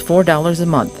little as $4 a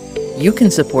month, you can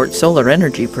support solar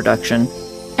energy production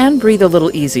and breathe a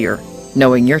little easier,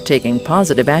 knowing you're taking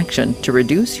positive action to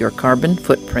reduce your carbon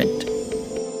footprint.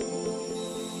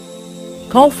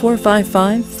 Call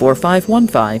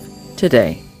 455-4515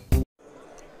 today.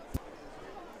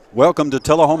 Welcome to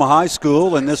Tullahoma High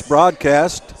School and this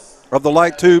broadcast of the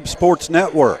LightTube Sports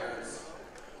Network.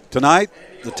 Tonight,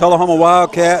 the Tullahoma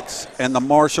Wildcats and the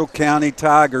Marshall County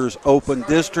Tigers open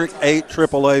District 8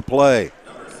 AAA play.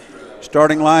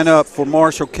 Starting lineup for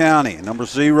Marshall County, number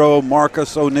 0,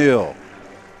 Marcus O'Neill.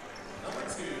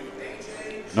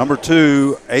 Number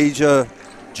 2, Asia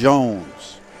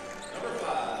Jones.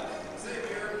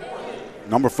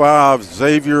 Number 5,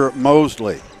 Xavier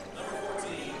Mosley.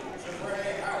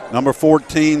 Number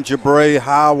 14, Jabray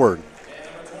Howard.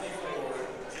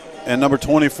 And number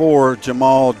 24,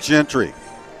 Jamal Gentry.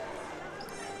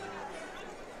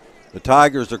 The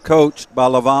Tigers are coached by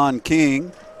LaVon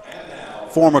King,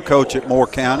 former coach at Moore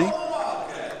County.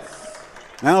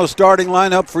 Now the starting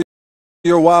lineup for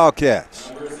your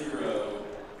Wildcats.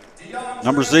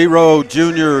 Number 0,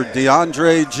 junior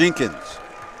DeAndre Jenkins.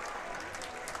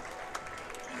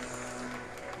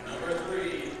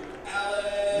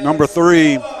 Number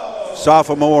 3,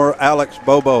 sophomore Alex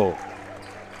Bobo.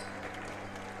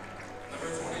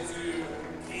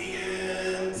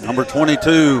 Number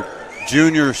 22,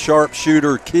 junior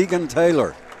sharpshooter Keegan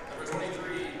Taylor.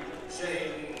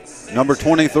 Number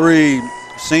 23,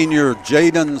 senior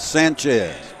Jaden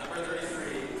Sanchez.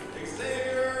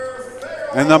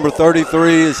 And number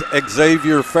 33 is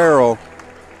Xavier Farrell,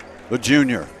 the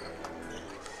junior.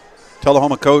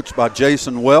 Tullahoma coached by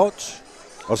Jason Welch,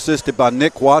 assisted by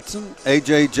Nick Watson,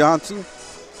 A.J. Johnson,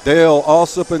 Dale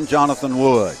Alsop, and Jonathan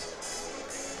Wood.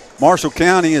 Marshall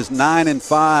County is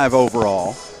 9-5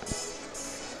 overall.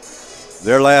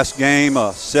 Their last game,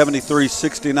 a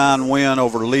 73-69 win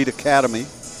over Lead Academy.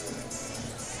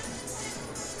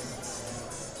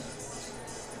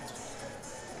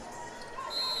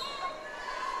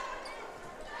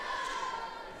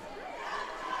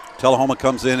 Tullahoma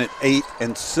comes in at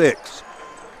 8-6.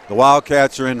 The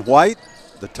Wildcats are in white.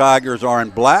 The Tigers are in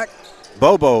black.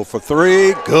 Bobo for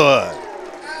 3, good.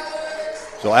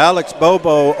 So Alex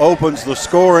Bobo opens the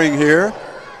scoring here.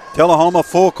 Tullahoma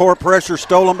full court pressure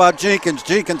stolen by Jenkins.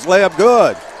 Jenkins layup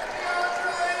good.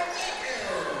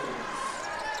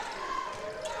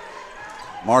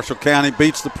 Marshall County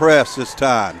beats the press this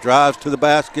time. Drives to the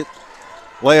basket.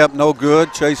 Layup no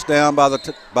good. Chased down by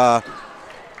the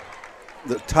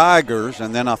Tigers,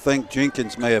 and then I think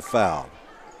Jenkins may have fouled.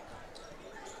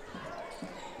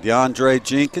 DeAndre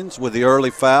Jenkins with the early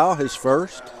foul, his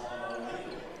first.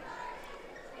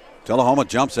 Tullahoma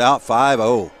jumps out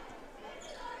 5-0.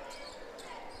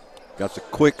 Got the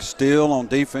quick steal on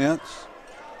defense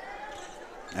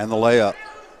and the layup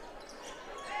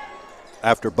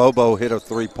after Bobo hit a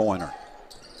three-pointer.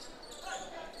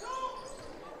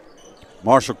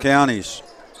 Marshall County's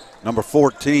number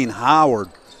 14, Howard,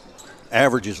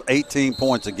 averages 18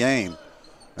 points a game.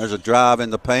 There's a drive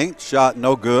in the paint, shot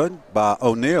no good by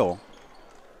O'Neill,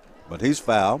 but he's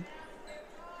fouled.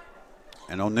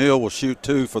 And O'Neill will shoot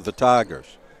 2 for the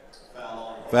Tigers.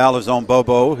 Foul is on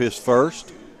Bobo, his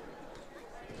first.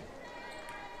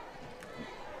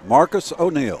 Marcus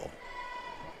O'Neill.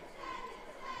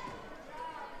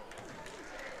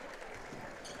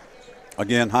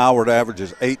 Again, Howard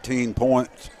averages 18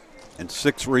 points and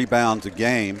 6 rebounds a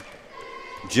game.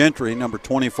 Gentry, number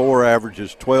 24,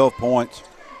 averages 12 points,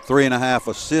 3.5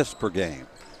 assists per game.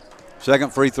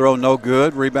 Second free throw, no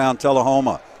good. Rebound,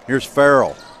 Tullahoma. Here's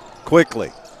Farrell,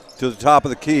 quickly to the top of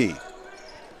the key.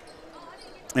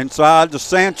 Inside to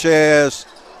Sanchez.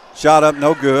 Shot up,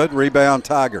 no good. Rebound,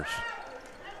 Tigers.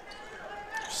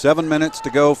 7 minutes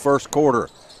to go, first quarter.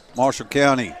 Marshall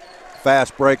County,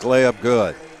 fast break layup,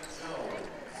 good.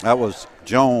 That was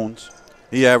Jones.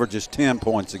 He averages 10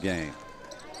 points a game.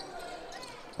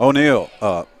 O'Neill.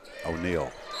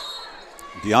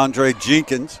 DeAndre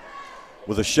Jenkins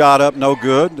with a shot up, no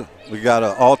good. We got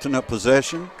an alternate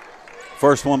possession.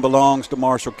 First one belongs to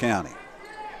Marshall County.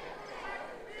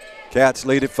 Cats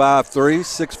lead at 5-3,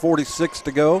 6:46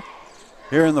 to go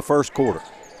here in the first quarter.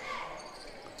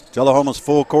 Tullahoma's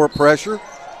full court pressure.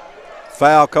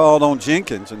 Foul called on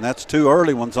Jenkins, and that's 2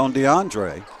 early ones on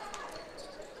DeAndre.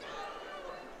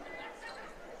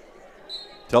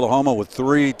 Tullahoma with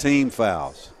 3 team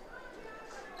fouls.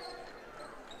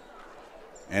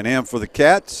 And in for the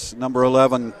Cats, number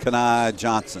 11, Kenai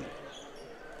Johnson.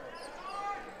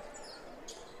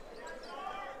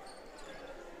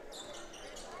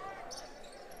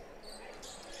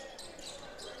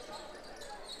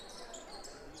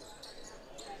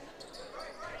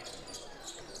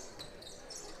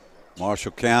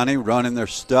 Marshall County running their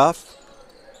stuff.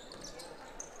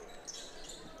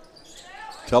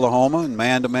 Tullahoma in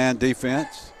man-to-man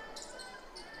defense.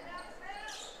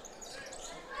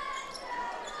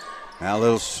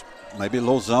 Now maybe a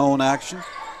little zone action.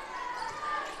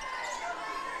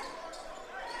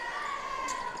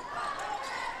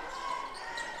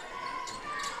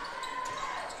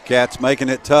 Cats making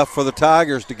it tough for the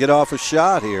Tigers to get off a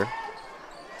shot here.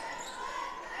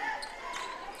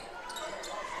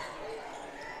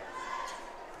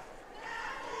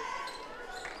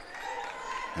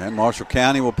 And Marshall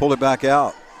County will pull it back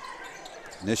out.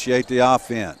 Initiate the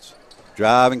offense.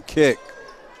 Drive and kick.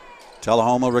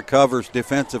 Tullahoma recovers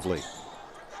defensively.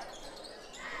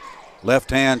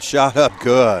 Left hand shot up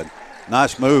good.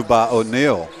 Nice move by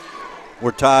O'Neal.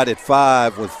 We're tied at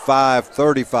 5 with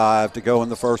 5:35 to go in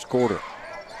the first quarter.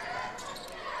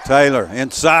 Taylor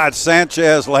inside.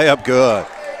 Sanchez layup good.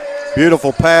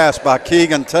 Beautiful pass by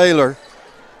Keegan Taylor.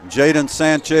 Jaden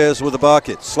Sanchez with a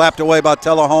bucket. Slapped away by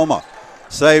Tullahoma.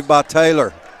 Saved by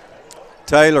Taylor.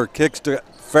 Taylor kicks to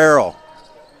Farrell.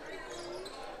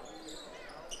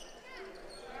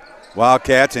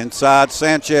 Wildcats inside.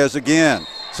 Sanchez again.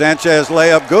 Sanchez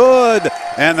layup good,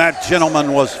 and that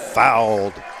gentleman was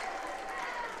fouled.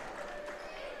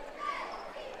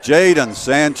 Jaden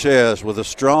Sanchez with a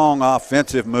strong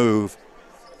offensive move.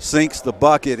 Sinks the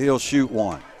bucket. He'll shoot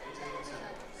one.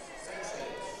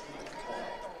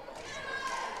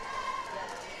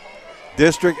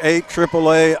 District 8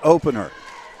 AAA opener.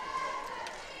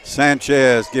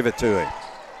 Sanchez give it to him.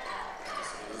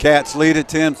 Cats lead at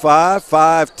 10-5,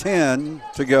 5:10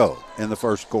 to go in the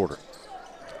first quarter.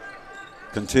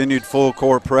 Continued full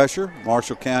court pressure.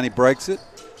 Marshall County breaks it.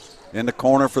 In the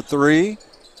corner for three.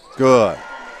 Good.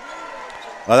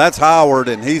 Well, that's Howard,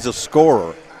 and he's a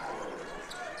scorer.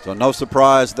 So no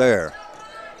surprise there.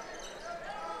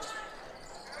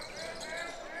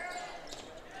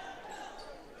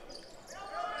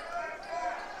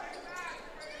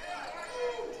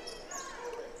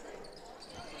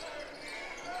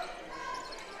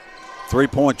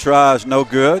 Three-point try is no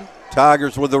good.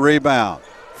 Tigers with the rebound.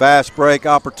 Fast break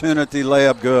opportunity,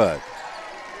 layup good.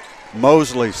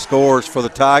 Mosley scores for the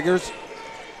Tigers.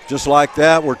 Just like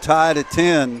that, we're tied at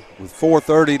 10 with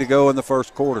 4:30 to go in the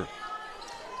first quarter.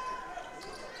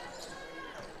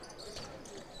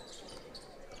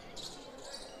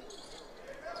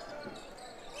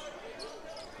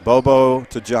 Bobo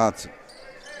to Johnson.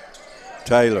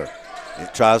 Taylor.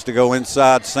 It tries to go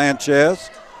inside Sanchez.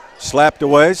 Slapped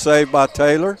away, saved by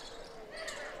Taylor.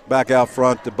 Back out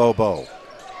front to Bobo.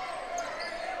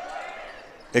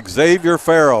 Xavier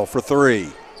Farrell for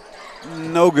three.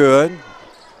 No good.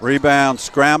 Rebound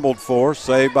scrambled for,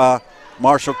 saved by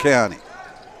Marshall County.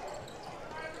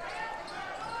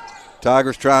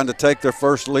 Tigers trying to take their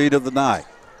first lead of the night.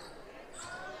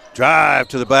 Drive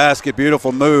to the basket,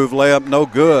 beautiful move, layup no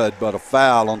good, but a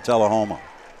foul on Tullahoma.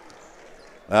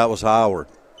 That was Howard.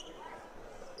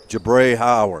 Jabray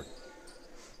Howard.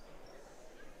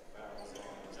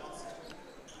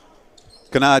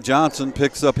 Kenai Johnson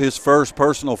picks up his first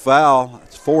personal foul.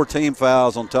 It's 4 team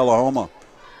fouls on Tullahoma.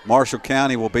 Marshall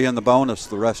County will be in the bonus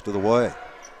the rest of the way.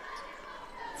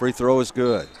 Free throw is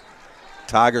good.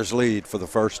 Tigers lead for the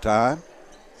first time.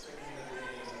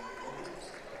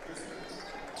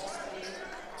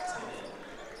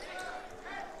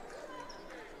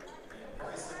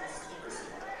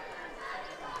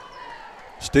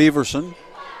 Steverson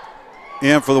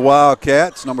in for the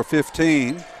Wildcats, number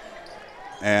 15.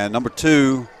 And number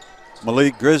 2,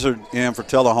 Malik Grizzard in for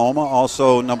Tullahoma.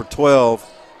 Also number 12,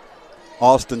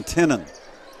 Austin Tennant.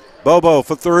 Bobo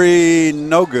for three,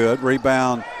 no good.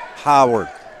 Rebound, Howard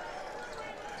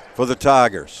for the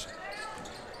Tigers.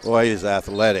 Boy, he's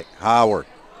athletic. Howard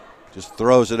just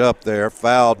throws it up there,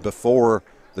 fouled before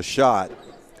the shot.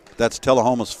 That's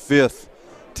Tullahoma's 5th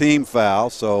team foul,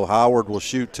 so Howard will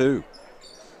shoot 2.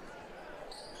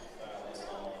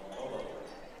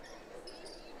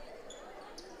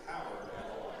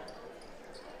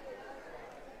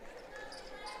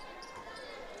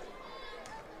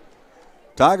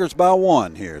 Tigers by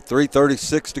 1 here.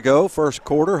 3:36 to go. First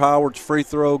quarter. Howard's free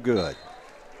throw good.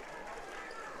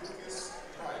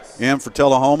 In for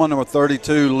Tullahoma, number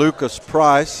 32, Lucas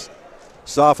Price,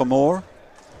 sophomore.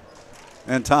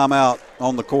 And timeout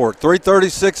on the court.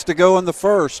 3:36 to go in the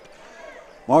first.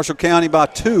 Marshall County by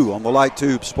 2 on the Light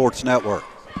Tube Sports Network.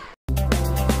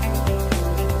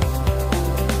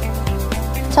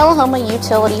 Tullahoma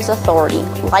Utilities Authority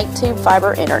Light Tube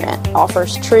Fiber Internet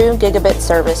offers true gigabit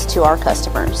service to our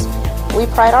customers. We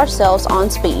pride ourselves on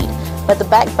speed, but the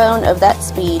backbone of that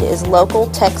speed is local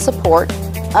tech support,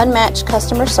 unmatched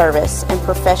customer service, and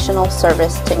professional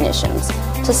service technicians.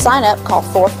 To sign up, call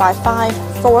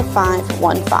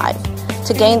 455-4515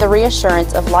 to gain the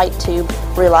reassurance of Light Tube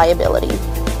reliability.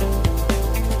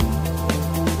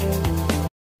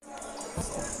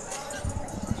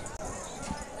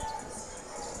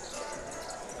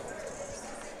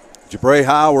 Jabray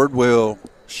Howard will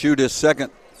shoot his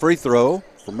second free throw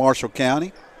for Marshall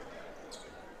County.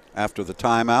 after the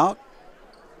timeout.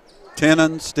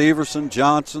 Tennant, Steverson,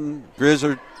 Johnson,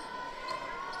 Grizzard,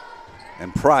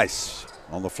 and Price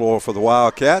on the floor for the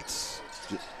Wildcats.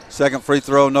 Second free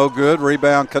throw, no good.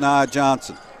 Rebound, Kenai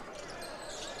Johnson.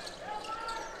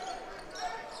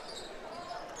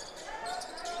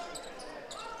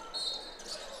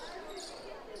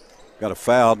 Got a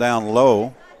foul down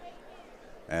low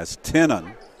as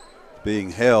Tennant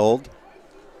being held.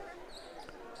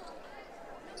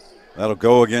 That'll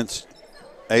go against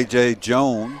A.J.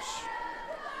 Jones,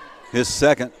 his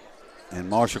second, and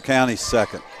Marshall County's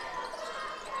second.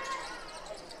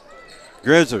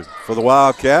 Grizzard for the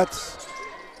Wildcats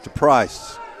to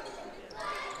Price.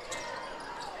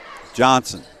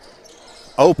 Johnson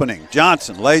opening.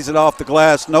 Johnson lays it off the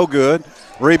glass, no good.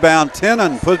 Rebound,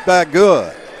 Tennant, put back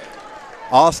good.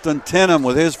 Austin Tennant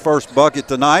with his first bucket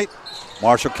tonight.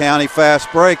 Marshall County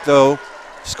fast break, though,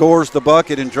 scores the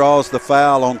bucket and draws the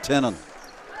foul on Tennant.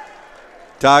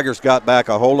 Tigers got back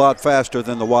a whole lot faster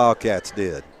than the Wildcats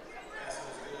did.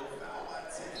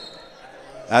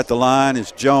 At the line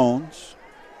is Jones.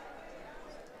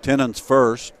 Tennant's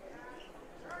first.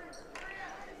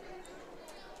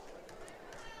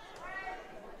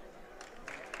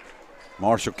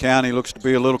 Marshall County looks to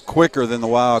be a little quicker than the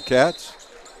Wildcats.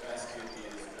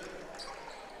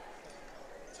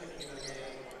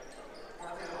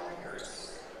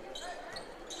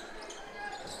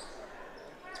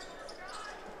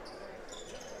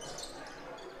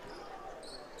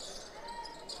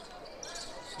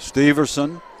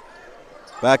 Steverson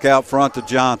back out front to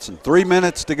Johnson. 3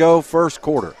 minutes to go, first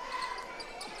quarter.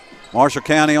 Marshall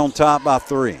County on top by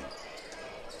 3.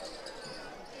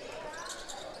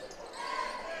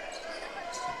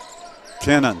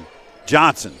 Tennant,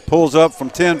 Johnson pulls up from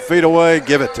 10 feet away,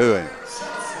 give it to him.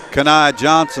 Kenai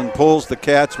Johnson pulls the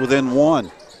Cats within 1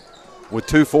 with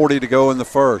 2:40 to go in the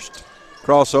first.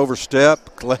 Crossover step,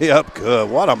 layup, good.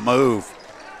 What a move.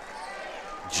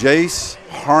 Jace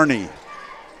Harney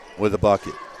with a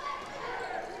bucket.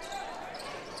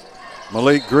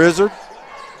 Malik Grizzard.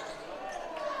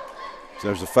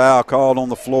 There's a foul called on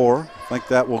the floor. I think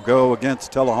that will go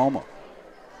against Tullahoma.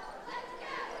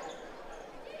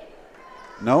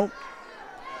 Nope.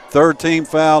 Third team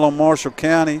foul on Marshall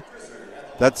County.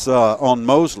 That's on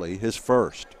Mosley, his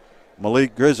first.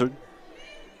 Malik Grizzard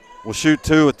will shoot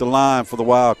 2 at the line for the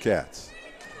Wildcats.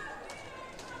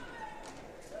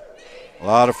 A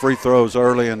lot of free throws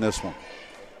early in this one.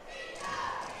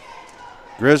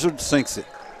 Grizzard sinks it.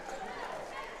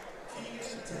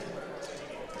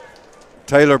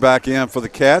 Taylor back in for the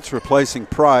Cats, replacing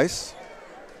Price.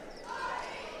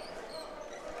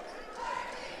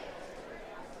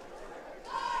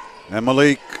 And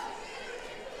Malik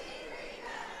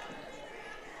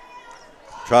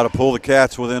try to pull the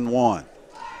Cats within 1.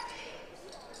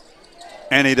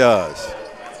 And he does.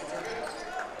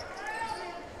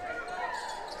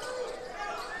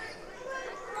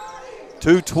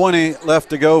 .220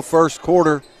 left to go, first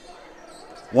quarter.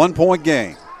 1 point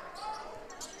game.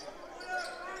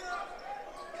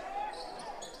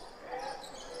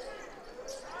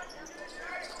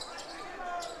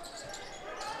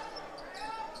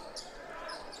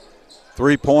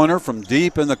 Three-pointer from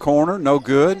deep in the corner, no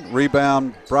good.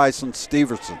 Rebound, Bryson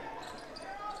Steverson.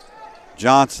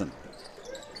 Johnson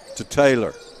to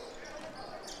Taylor.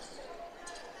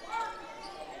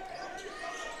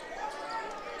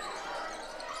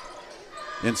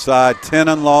 Inside,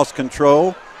 Tennant lost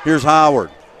control. Here's Howard.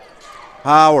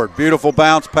 Howard, beautiful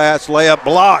bounce pass, layup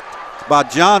blocked by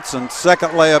Johnson. Second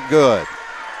layup good.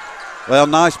 Well,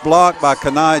 nice block by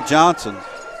Kenai Johnson,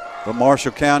 but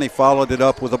Marshall County followed it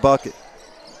up with a bucket.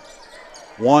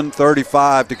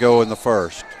 1:35 to go in the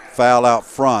first. Foul out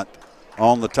front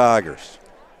on the Tigers.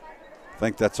 I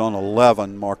think that's on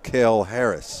 11, Markel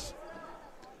Harris.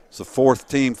 It's the fourth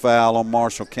team foul on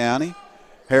Marshall County.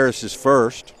 Harris is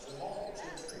first.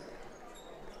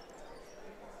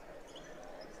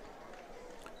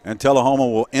 And Tullahoma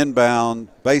will inbound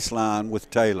baseline with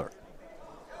Taylor.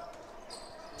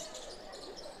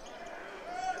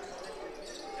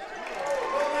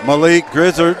 Malik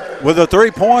Grizzard with a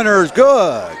three-pointer is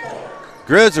good.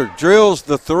 Grizzard drills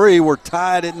the 3. We're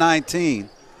tied at 19.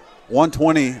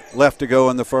 1:20 left to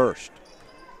go in the first.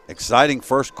 Exciting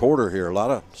first quarter here. A lot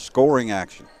of scoring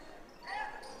action.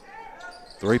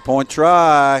 Three-point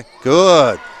try.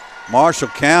 Good. Marshall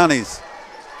County's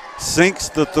sinks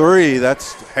the 3.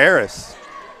 That's Harris.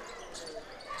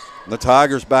 The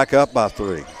Tigers back up by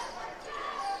 3.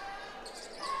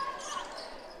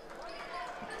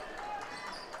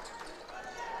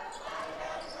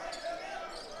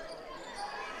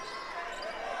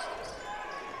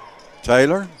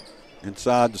 Taylor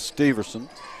inside to Steverson.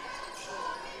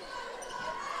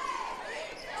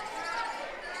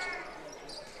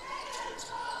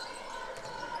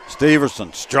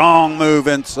 Steverson, strong move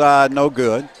inside, no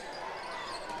good.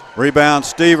 Rebound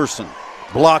Steverson,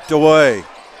 blocked away.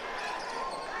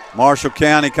 Marshall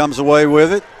County comes away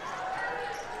with it.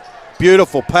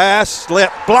 Beautiful pass,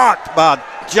 slip, blocked by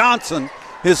Johnson,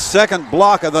 his second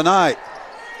block of the night.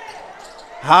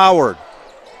 Howard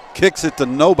kicks it to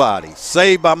nobody.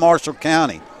 Saved by Marshall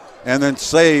County, and then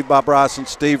saved by Bryson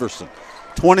Steverson.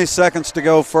 20 seconds to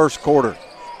go, first quarter.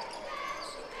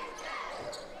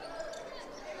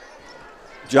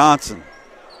 Johnson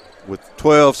with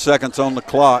 12 seconds on the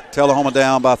clock. Tullahoma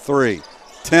down by 3.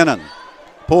 Tennant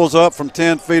pulls up from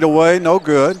 10 feet away, no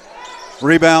good.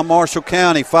 Rebound Marshall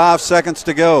County, 5 seconds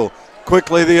to go.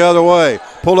 Quickly the other way.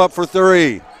 Pull up for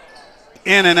 3.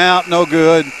 In and out, no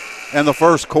good. And the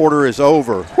first quarter is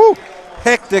over. Whew.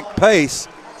 Hectic pace.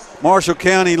 Marshall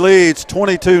County leads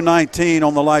 22-19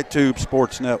 on the Light Tube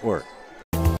Sports Network.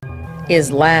 Is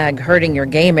lag hurting your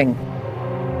gaming?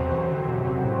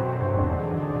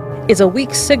 Is a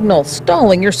weak signal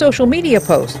stalling your social media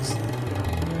posts?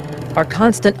 Are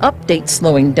constant updates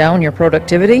slowing down your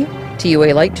productivity?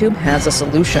 TUA LightTube has a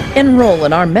solution. Enroll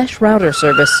in our mesh router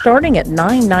service starting at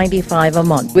 $9.95 a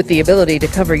month. With the ability to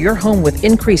cover your home with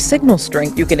increased signal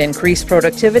strength, you can increase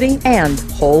productivity and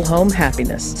whole home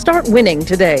happiness. Start winning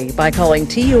today by calling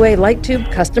TUA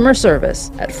LightTube customer service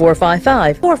at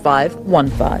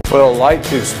 455-4515. Well,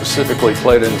 LightTube specifically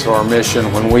played into our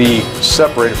mission when we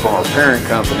separated from our parent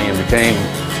company and became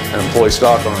an employee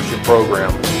stock ownership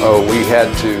program. We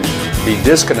had to be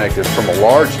disconnected from a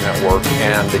large network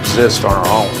and exist on our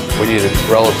own. We needed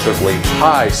relatively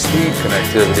high speed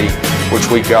connectivity, which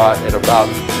we got at about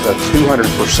a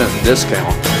 200%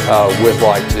 discount with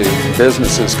LightTube.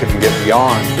 Businesses can get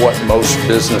beyond what most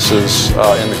businesses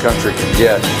in the country can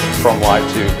get from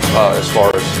LightTube as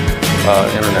far as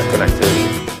internet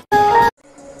connectivity.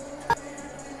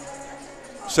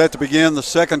 Set to begin the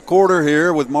second quarter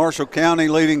here with Marshall County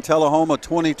leading Tullahoma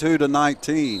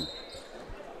 22-19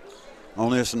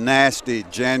 on this nasty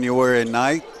January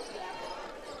night.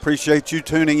 Appreciate you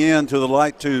tuning in to the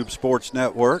Light Tube Sports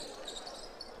Network.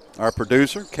 Our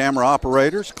producer, camera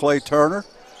operators, Clay Turner.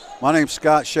 My name's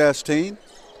Scott Shastine.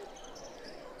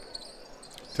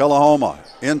 Tullahoma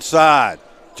inside.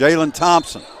 Jalen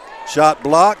Thompson. Shot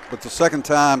blocked, but the second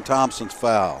time Thompson's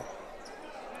foul.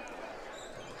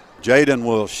 Jaden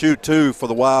will shoot 2 for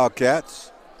the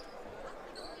Wildcats.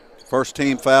 First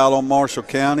team foul on Marshall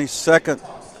County. Second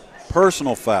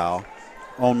personal foul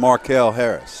on Markel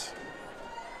Harris.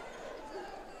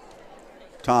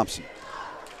 Thompson.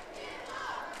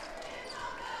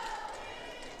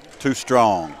 Too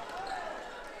strong.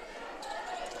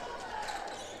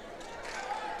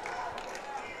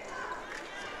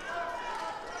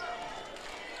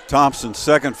 Thompson's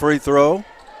second free throw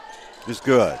is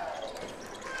good.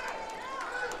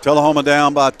 Tullahoma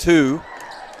down by 2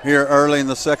 here early in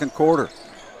the second quarter.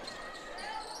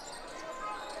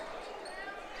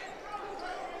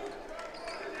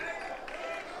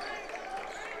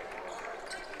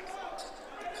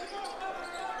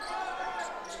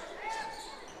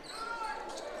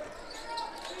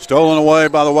 Stolen away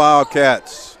by the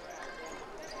Wildcats.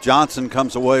 Johnson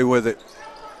comes away with it.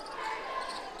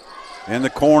 In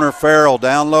the corner, Farrell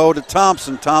down low to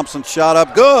Thompson. Thompson shot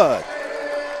up good.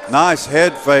 Nice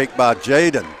head fake by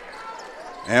Jaden.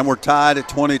 And we're tied at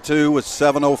 22 with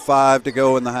 7:05 to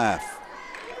go in the half.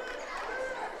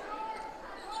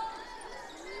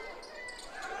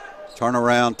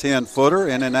 Turnaround 10-footer,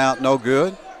 in and out, no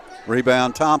good.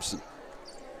 Rebound Thompson.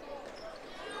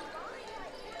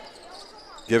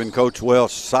 Giving Coach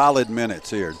Welsh solid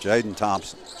minutes here, Jaden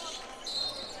Thompson.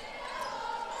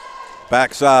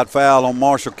 Backside foul on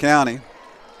Marshall County.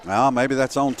 Well, maybe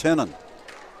that's on Tennant.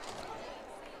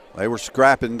 They were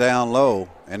scrapping down low,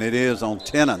 and it is on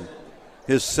Tennant,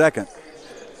 his second.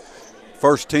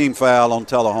 First team foul on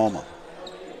Tullahoma.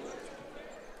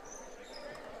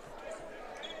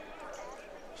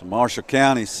 So Marshall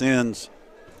County sends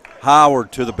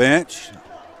Howard to the bench.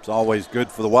 It's always good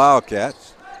for the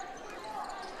Wildcats.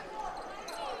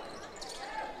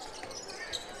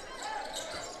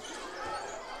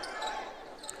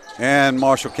 And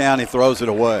Marshall County throws it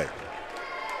away.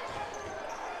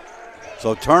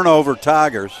 So turnover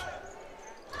Tigers.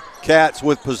 Cats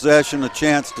with possession, a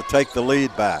chance to take the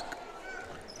lead back.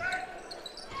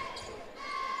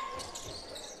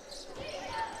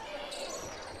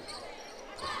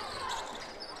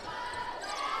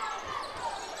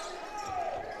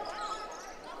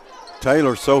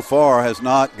 Taylor so far has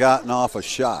not gotten off a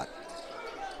shot.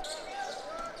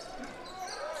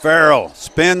 Farrell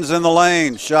spins in the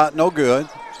lane, shot no good.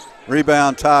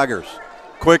 Rebound Tigers.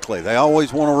 Quickly, they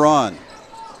always want to run.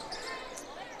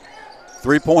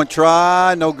 Three-point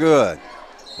try, no good.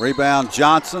 Rebound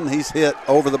Johnson, he's hit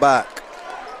over the back.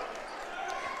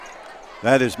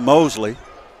 That is Mosley.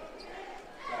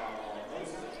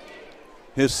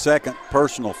 His second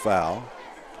personal foul.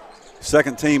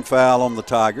 Second team foul on the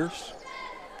Tigers.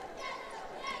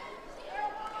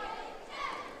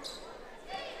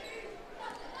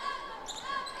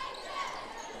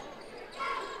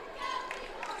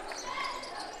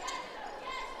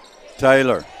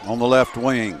 Taylor on the left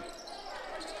wing.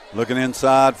 Looking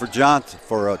inside for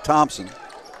Thompson.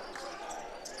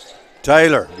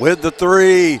 Taylor with the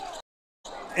three.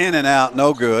 In and out,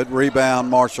 no good. Rebound,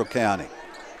 Marshall County.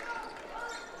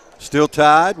 Still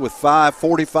tied with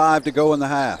 5:45 to go in the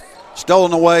half.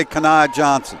 Stolen away, Kenai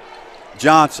Johnson.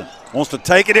 Johnson wants to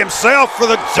take it himself for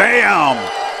the jam.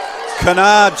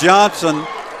 Kenai Johnson,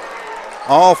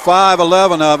 all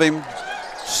 5'11" of him,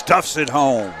 stuffs it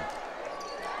home.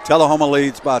 Tullahoma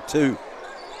leads by 2.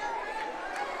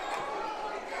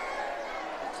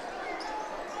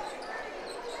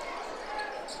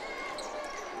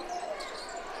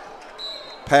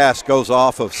 Pass goes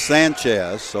off of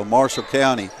Sanchez, so Marshall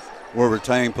County will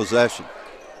retain possession.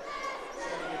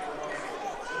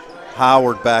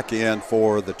 Howard back in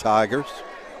for the Tigers,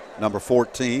 number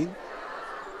 14,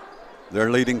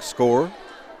 their leading scorer.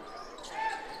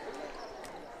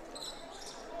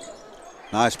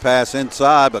 Nice pass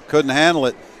inside, but couldn't handle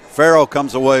it. Farrell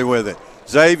comes away with it.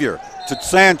 Xavier to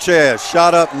Sanchez,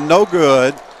 shot up, no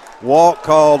good. Walk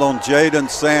called on Jaden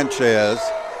Sanchez.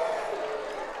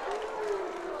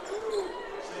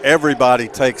 Everybody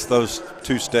takes those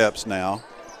 2 steps now.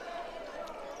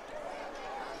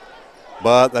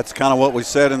 But that's kind of what we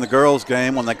said in the girls'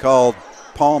 game when they called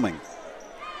palming.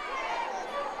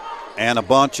 And a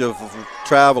bunch of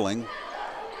traveling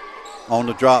on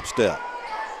the drop step.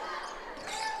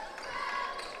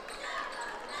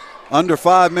 Under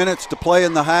 5 minutes to play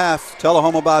in the half.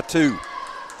 Tullahoma by 2.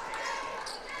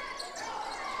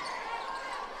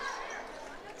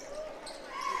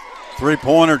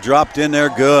 Three-pointer dropped in there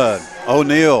good.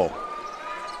 O'Neal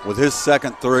with his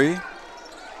second 3.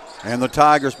 And the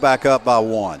Tigers back up by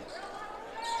 1.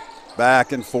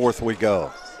 Back and forth we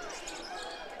go.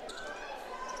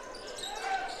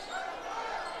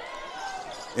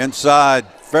 Inside,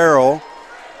 Farrell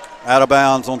out of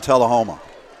bounds on Tullahoma.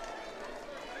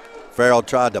 Farrell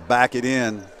tried to back it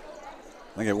in.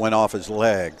 I think it went off his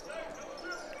leg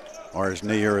or his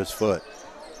knee or his foot.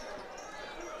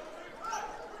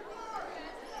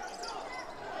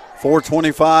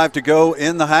 4:25 to go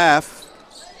in the half.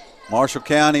 Marshall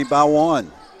County by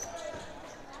 1.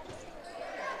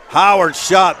 Howard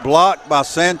shot blocked by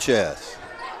Sanchez.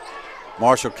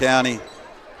 Marshall County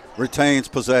retains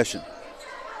possession.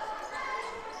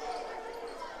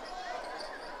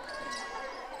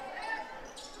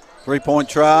 Three-point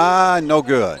try, no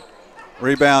good.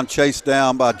 Rebound chased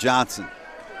down by Johnson.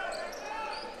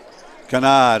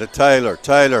 Kenai to Taylor.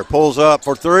 Taylor pulls up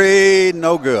for 3,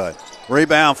 no good.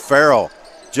 Rebound Farrell.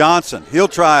 Johnson, he'll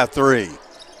try a 3.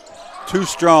 Too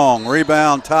strong.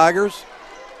 Rebound Tigers.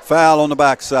 Foul on the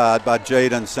backside by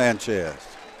Jaden Sanchez.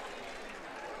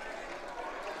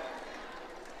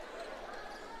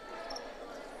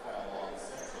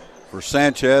 For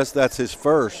Sanchez, that's his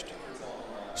first.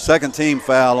 Second team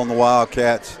foul on the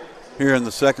Wildcats here in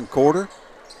the second quarter.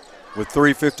 With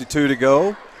 3:52 to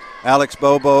go, Alex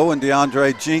Bobo and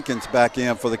DeAndre Jenkins back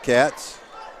in for the Cats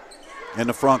in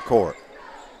the front court.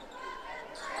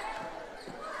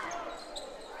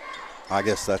 I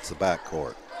guess that's the back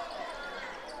court.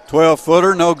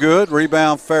 12-footer, no good.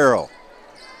 Rebound Farrell.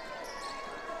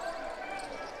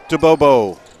 To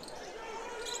Bobo.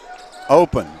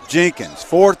 Open. Jenkins,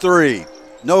 4-3.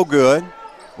 No good.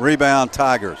 Rebound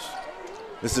Tigers.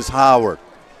 This is Howard.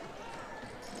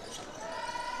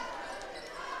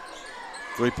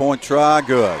 Three-point try,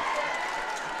 good.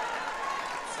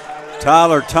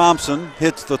 Tyler Thompson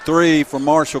hits the 3 for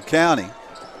Marshall County.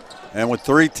 And with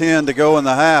 3:10 to go in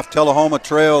the half, Tullahoma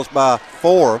trails by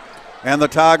 4, and the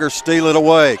Tigers steal it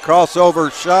away.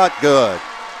 Crossover shot, good.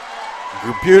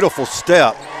 Beautiful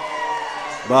step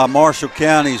by Marshall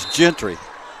County's Gentry.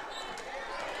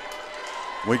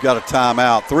 We got a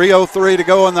timeout. 3:03 to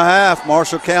go in the half.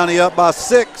 Marshall County up by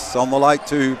 6 on the Light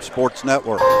Tube Sports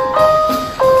Network.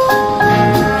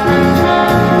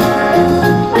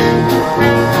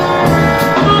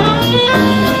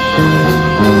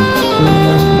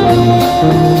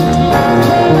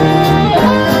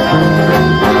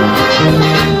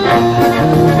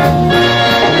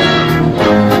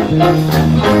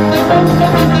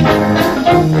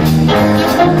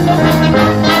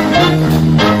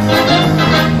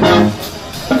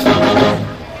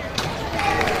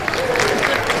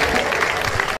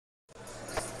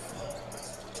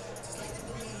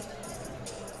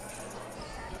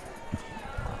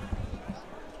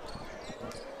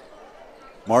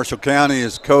 Marshall County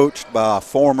is coached by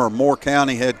former Moore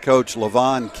County head coach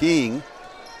Levon King.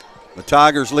 The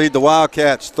Tigers lead the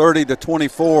Wildcats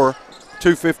 30-24,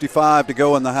 2:55 to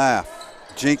go in the half.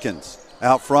 Jenkins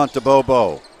out front to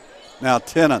Bobo. Now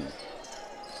Tennant.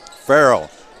 Farrell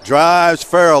drives.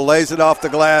 Farrell lays it off the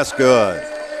glass. Good.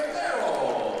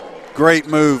 Great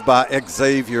move by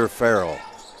Xavier Farrell.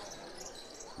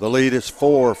 The lead is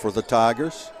 4 for the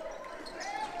Tigers.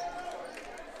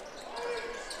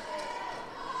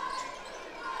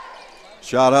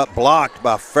 Shot up blocked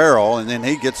by Farrell, and then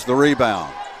he gets the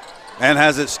rebound and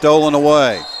has it stolen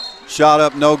away. Shot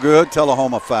up no good.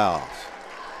 Tullahoma fouls.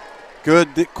 Good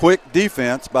quick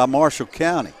defense by Marshall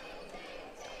County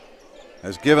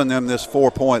has given them this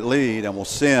 4-point lead and will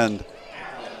send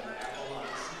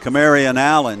Camarion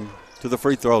Allen to the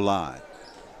free throw line.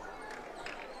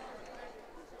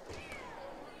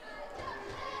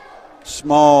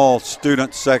 Small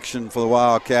student section for the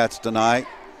Wildcats tonight.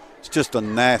 It's just a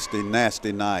nasty,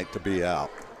 nasty night to be out.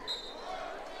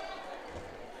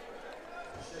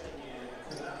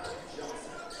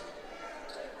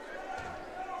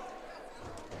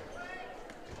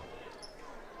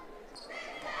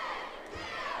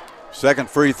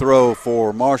 Second free throw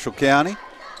for Marshall County.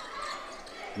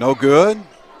 No good.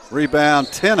 Rebound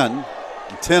Tennant.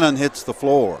 And Tennant hits the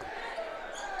floor.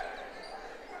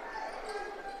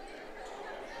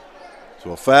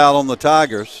 So a foul on the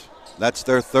Tigers. That's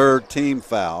their third team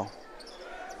foul.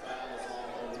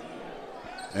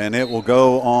 And it will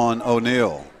go on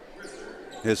O'Neal,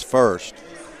 his first.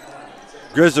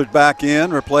 Grizzard back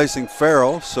in, replacing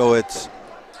Farrell. So it's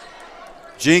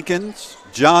Jenkins,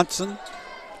 Johnson,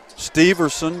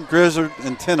 Steverson, Grizzard,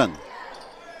 and Tennant.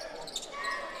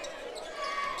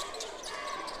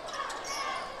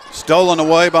 Stolen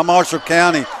away by Marshall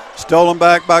County. Stolen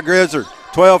back by Grizzard.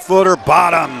 12-footer,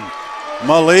 bottom.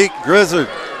 Malik Grizzard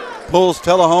pulls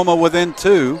Tullahoma within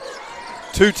 2.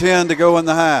 2:10 to go in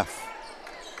the half.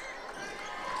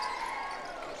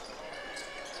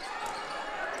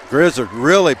 Grizzard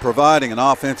really providing an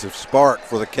offensive spark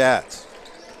for the Cats.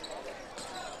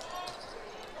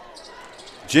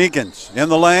 Jenkins in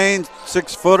the lane,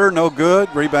 6-footer, no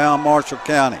good. Rebound Marshall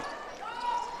County.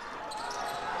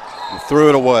 He threw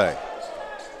it away.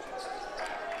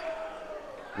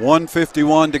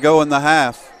 1:51 to go in the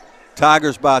half.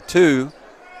 Tigers by 2.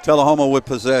 Tullahoma with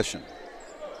possession.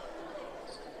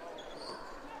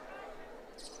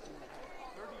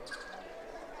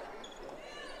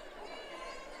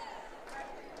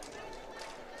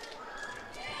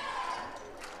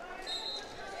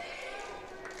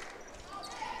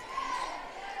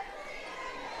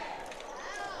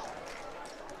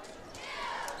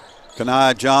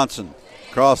 Kenai Johnson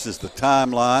crosses the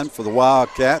timeline for the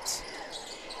Wildcats.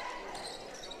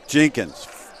 Jenkins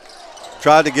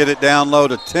tried to get it down low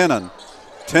to Tennant.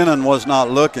 Tennant was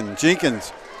not looking.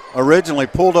 Jenkins originally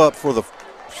pulled up for the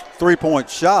three-point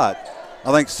shot.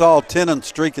 I think saw Tennant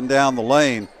streaking down the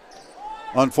lane.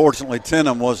 Unfortunately,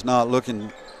 Tennant was not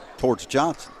looking towards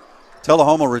Johnson.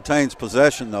 Tullahoma retains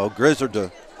possession, though. Grizzard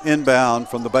to inbound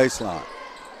from the baseline.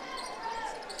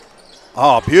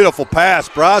 Oh, beautiful pass.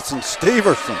 Bryson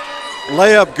Steverson.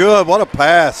 Layup good. What a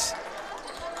pass.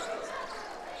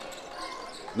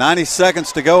 90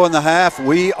 seconds to go in the half.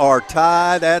 We are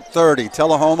tied at 30.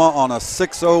 Tullahoma on a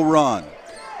 6-0 run.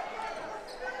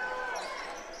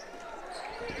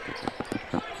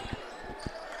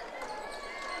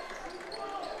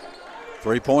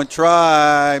 Three-point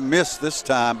try. Missed this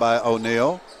time by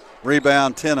O'Neal.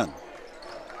 Rebound Tennant.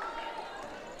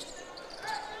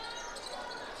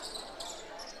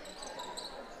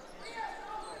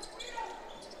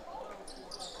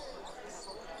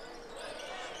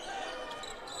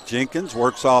 Jenkins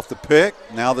works off the pick.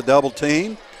 Now the double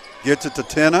team. Gets it to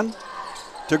Tennant.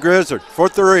 To Grizzard for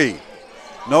 3.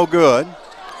 No good.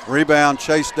 Rebound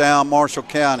chased down Marshall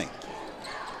County.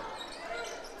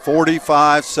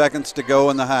 45 seconds to go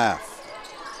in the half.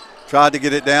 Tried to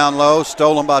get it down low.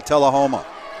 Stolen by Tullahoma.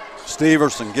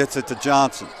 Steverson gets it to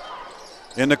Johnson.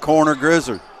 In the corner,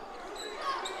 Grizzard.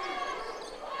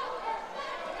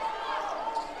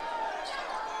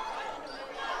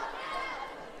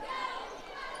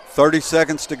 .30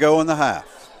 seconds to go in the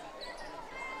half.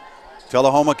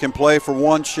 Tullahoma can play for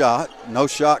one shot. No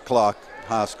shot clock,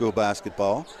 high school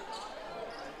basketball.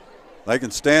 They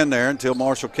can stand there until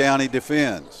Marshall County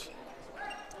defends,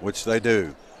 which they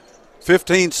do.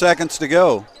 15 seconds to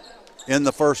go in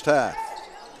the first half.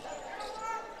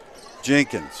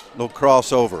 Jenkins, little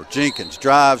crossover. Jenkins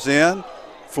drives in.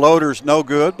 Floater's no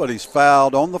good, but he's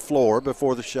fouled on the floor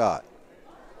before the shot.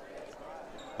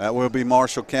 That will be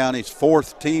Marshall County's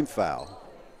 4th team foul.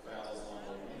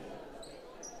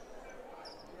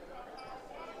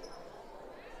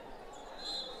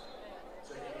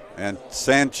 And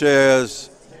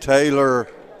Sanchez, Taylor,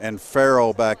 and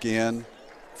Farrell back in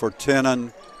for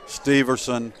Tennant,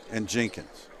 Steverson, and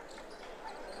Jenkins.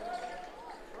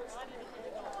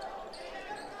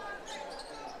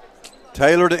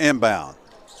 Taylor to inbound.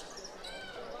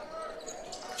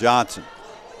 Johnson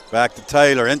back to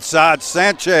Taylor. Inside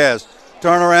Sanchez.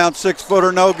 Turnaround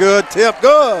 6-footer, no good. Tip,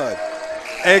 good.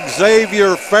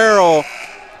 Xavier Farrell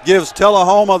gives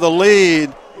Tullahoma the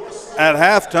lead at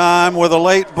halftime with a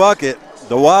late bucket.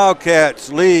 The Wildcats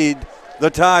lead the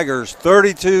Tigers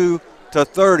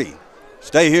 32-30.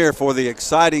 Stay here for the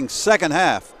exciting second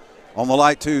half on the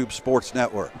Light Tube Sports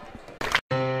Network.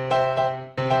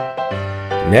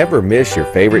 Never miss your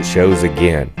favorite shows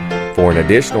again. For an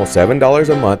additional $7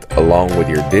 a month along with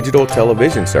your digital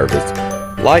television service,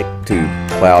 LightTube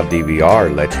Cloud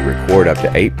DVR lets you record up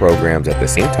to 8 programs at the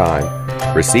same time,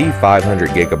 receive 500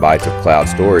 gigabytes of cloud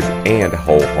storage, and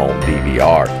whole home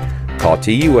DVR. Call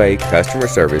TUA Customer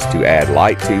Service to add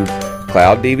LightTube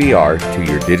Cloud DVR to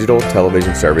your digital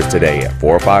television service today at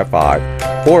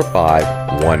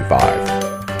 455-4515.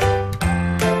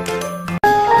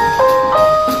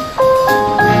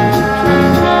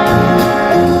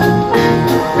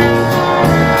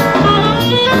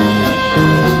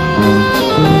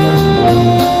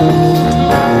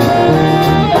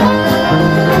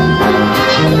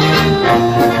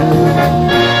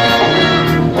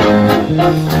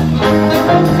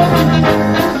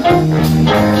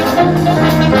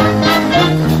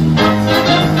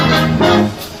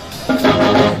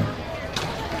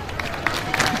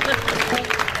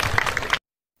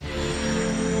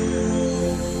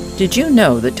 Did you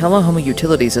know that Tullahoma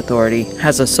Utilities Authority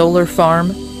has a solar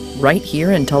farm right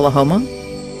here in Tullahoma?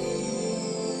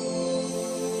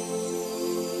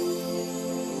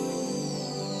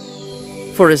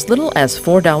 For as little as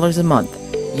 $4 a month,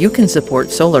 you can support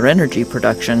solar energy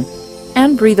production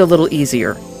and breathe a little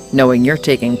easier, knowing you're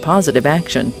taking positive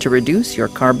action to reduce your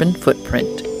carbon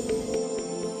footprint.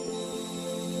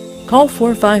 Call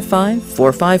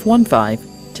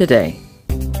 455-4515 today.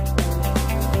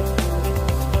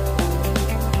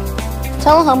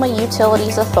 Tullahoma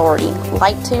Utilities Authority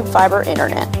LightTube Fiber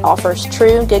Internet offers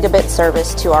true gigabit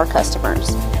service to our customers.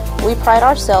 We pride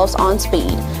ourselves on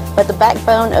speed, but the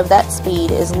backbone of that speed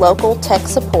is local tech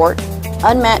support,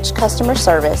 unmatched customer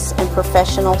service, and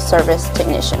professional service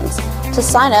technicians. To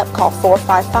sign up, call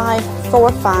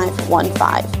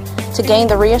 455-4515 to gain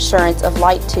the reassurance of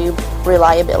LightTube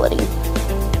reliability.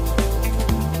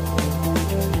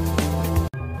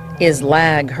 Is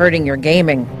lag hurting your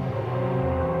gaming?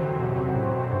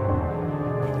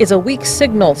 Is a weak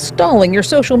signal stalling your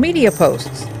social media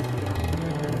posts?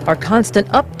 Are constant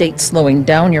updates slowing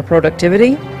down your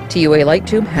productivity? TUA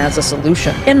LightTube has a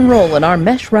solution. Enroll in our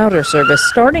mesh router service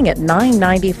starting at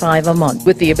 $9.95 a month.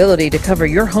 With the ability to cover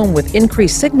your home with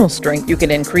increased signal strength, you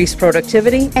can increase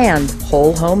productivity and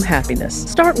whole home happiness.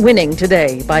 Start winning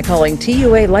today by calling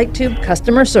TUA LightTube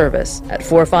customer service at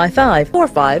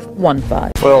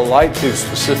 455-4515. Well, LightTube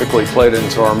specifically played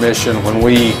into our mission when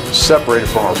we separated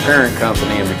from our parent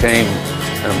company and became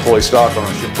an employee stock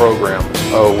ownership program.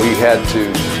 We had to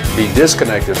be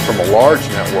disconnected from a large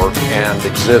network and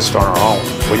exist on our own.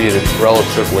 We needed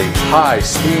relatively high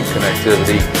speed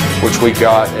connectivity, which we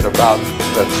got at about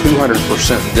a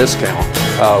 200% discount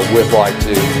with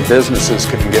LightTube. Businesses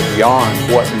can get beyond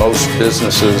what most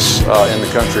businesses in the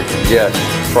country can get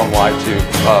from LightTube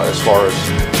as far as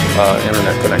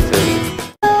internet connectivity.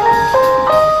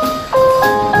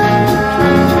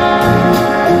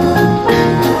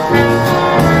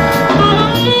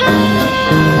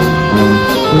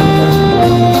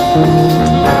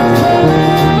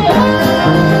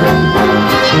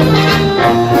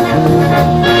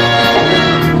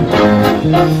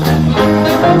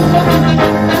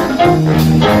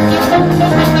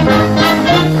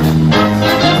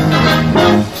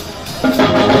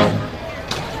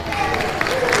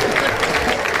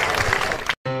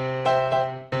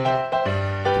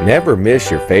 Never miss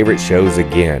your favorite shows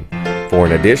again. For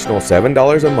an additional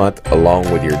 $7 a month along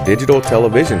with your digital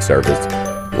television service,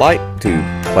 LightTube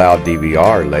Cloud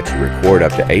DVR lets you record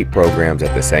up to 8 programs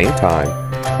at the same time,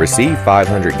 receive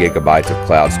 500 gigabytes of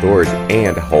cloud storage,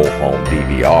 and whole home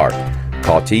DVR.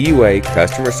 Call TUA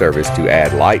Customer Service to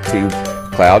add LightTube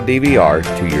Cloud DVR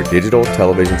to your digital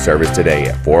television service today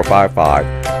at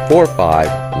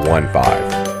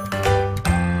 455-4515.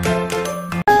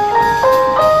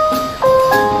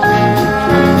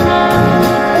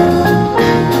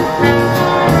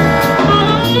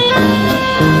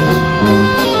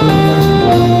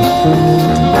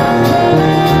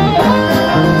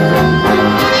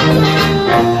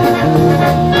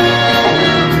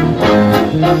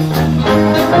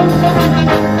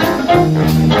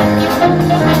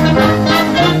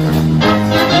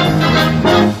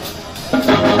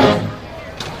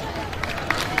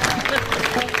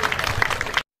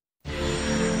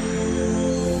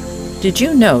 Did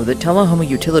you know that Tullahoma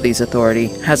Utilities Authority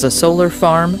has a solar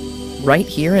farm right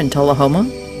here in Tullahoma?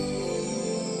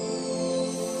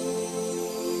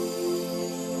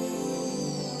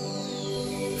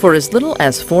 For as little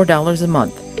as $4 a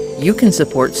month, you can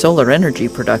support solar energy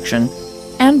production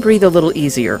and breathe a little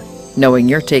easier, knowing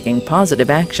you're taking positive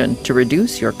action to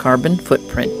reduce your carbon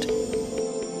footprint.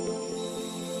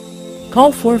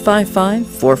 Call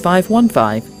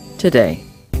 455-4515 today.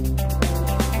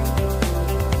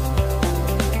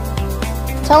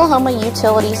 Tullahoma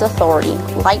Utilities Authority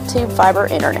Light Tube Fiber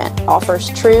Internet offers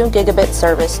true gigabit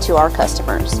service to our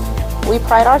customers. We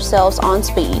pride ourselves on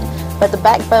speed, but the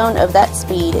backbone of that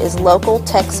speed is local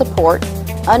tech support,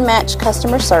 unmatched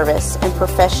customer service, and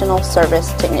professional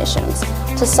service technicians.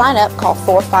 To sign up, call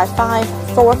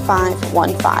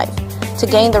 455-4515 to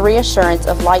gain the reassurance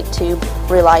of light tube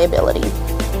reliability.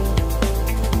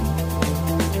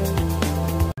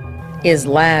 Is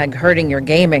lag hurting your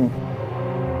gaming?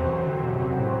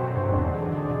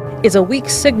 Is a weak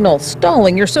signal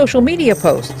stalling your social media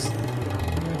posts?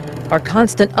 Are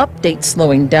constant updates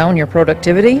slowing down your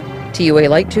productivity? TUA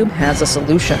Lighttube has a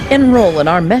solution. Enroll in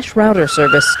our mesh router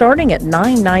service starting at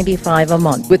 $9.95 a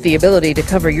month. With the ability to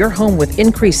cover your home with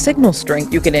increased signal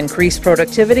strength, you can increase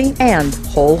productivity and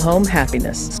whole home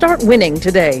happiness. Start winning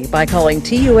today by calling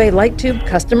TUA Lighttube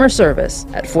customer service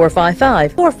at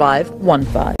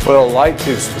 455-4515. Well,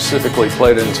 Lighttube specifically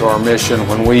played into our mission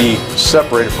when we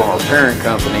separated from our parent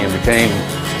company and became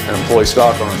an employee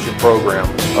stock ownership program.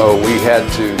 We had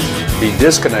to be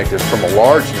disconnected from a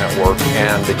large network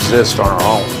and exist on our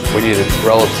own. We needed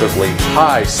relatively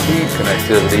high speed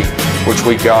connectivity, which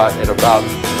we got at about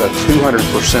a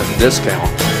 200%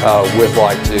 discount with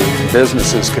Lighttube.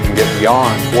 Businesses can get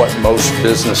beyond what most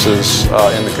businesses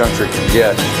in the country can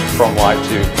get from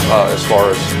Lighttube as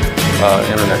far as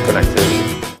internet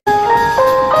connectivity.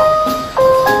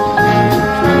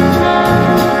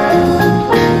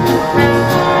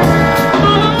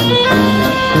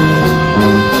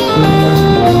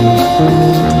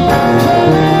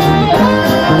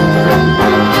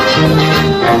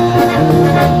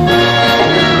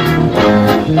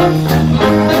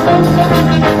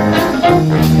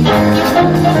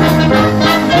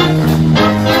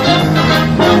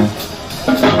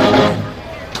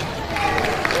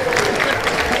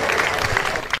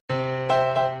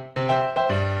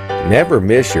 Never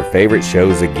miss your favorite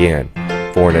shows again.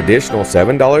 For an additional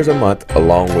 $7 a month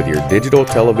along with your digital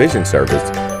television service,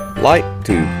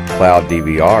 Lighttube Cloud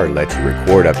DVR lets you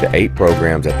record up to 8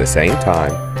 programs at the same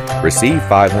time, receive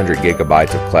 500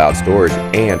 gigabytes of cloud storage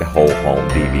and whole home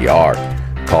DVR.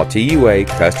 Call TUA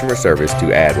customer service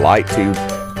to add Lighttube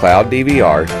Cloud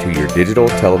DVR to your digital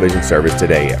television service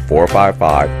today at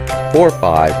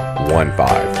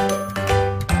 455-4515.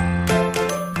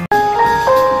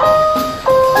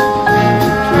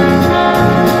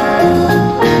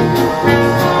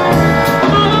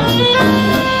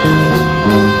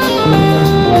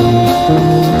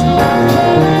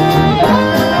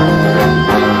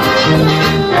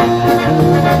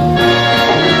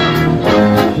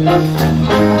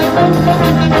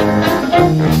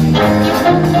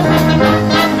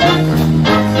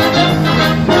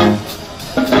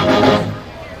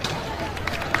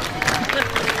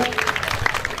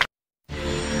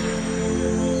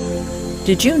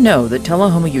 Did you know that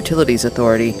Tullahoma Utilities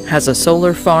Authority has a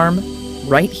solar farm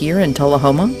right here in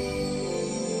Tullahoma?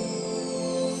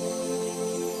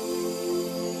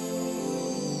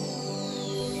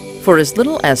 For as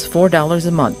little as $4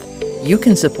 a month, you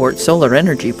can support solar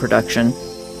energy production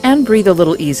and breathe a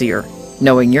little easier,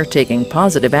 knowing you're taking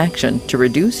positive action to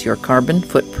reduce your carbon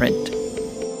footprint.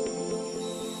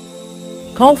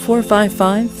 Call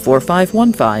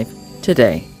 455-4515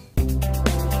 today.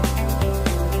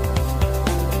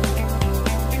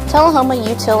 Tullahoma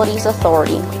Utilities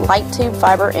Authority Light Tube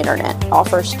Fiber Internet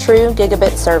offers true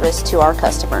gigabit service to our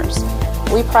customers.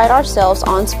 We pride ourselves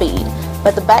on speed,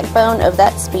 but the backbone of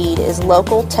that speed is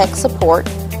local tech support,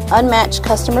 unmatched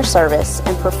customer service,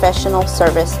 and professional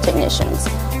service technicians.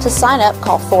 To sign up,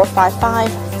 call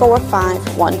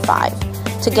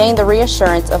 455-4515 to gain the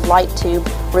reassurance of Lighttube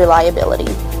reliability.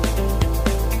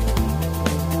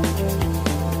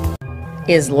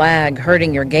 Is lag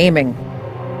hurting your gaming?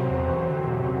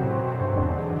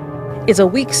 Is a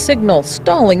weak signal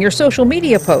stalling your social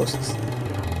media posts?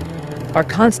 Are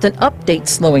constant updates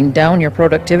slowing down your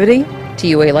productivity?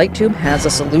 TUA Lighttube has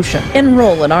a solution.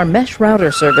 Enroll in our mesh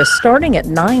router service starting at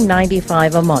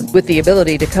 $9.95 a month. With the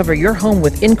ability to cover your home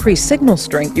with increased signal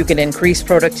strength, you can increase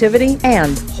productivity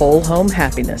and whole home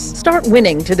happiness. Start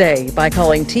winning today by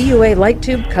calling TUA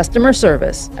Lighttube customer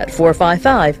service at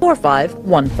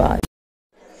 455-4515.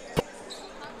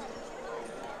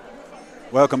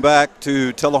 Welcome back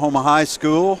to Tullahoma High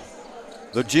School,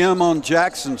 the gym on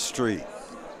Jackson Street,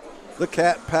 the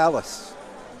Cat Palace.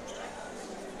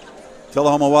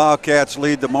 Tullahoma Wildcats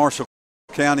lead the Marshall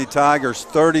County Tigers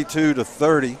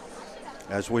 32-30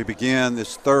 as we begin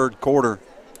this third quarter.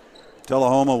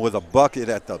 Tullahoma with a bucket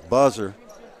at the buzzer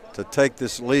to take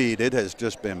this lead. It has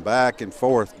just been back and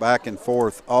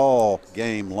forth all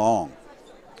game long.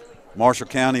 Marshall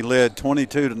County led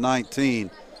 22-19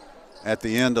 at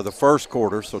the end of the first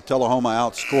quarter, so Tullahoma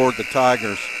outscored the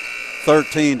Tigers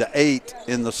 13-8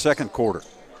 in the second quarter.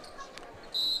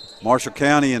 Marshall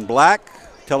County in black,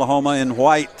 Tullahoma in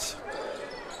white,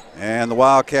 and the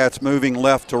Wildcats moving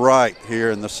left to right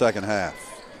here in the second half.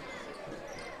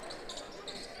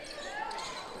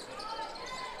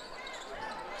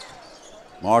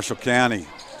 Marshall County,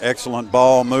 excellent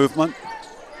ball movement.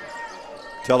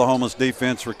 Tullahoma's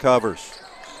defense recovers.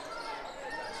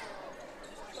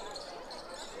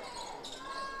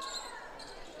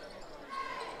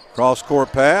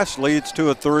 Cross-court pass leads to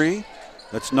a three.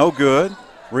 That's no good.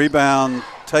 Rebound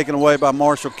taken away by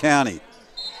Marshall County.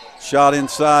 Shot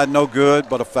inside, no good,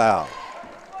 but a foul.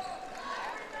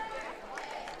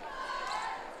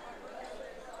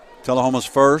 Tullahoma's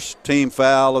first team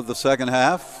foul of the second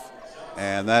half,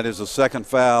 and that is a second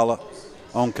foul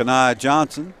on Kenai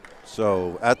Johnson.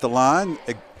 So at the line,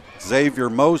 Xavier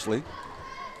Mosley.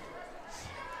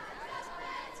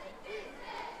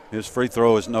 His free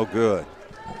throw is no good.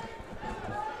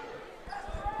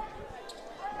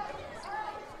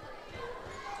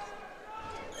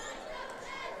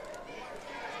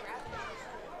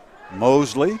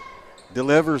 Mosley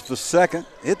delivers the second.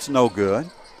 It's no good.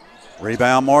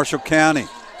 Rebound Marshall County.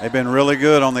 They've been really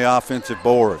good on the offensive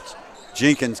boards.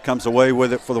 Jenkins comes away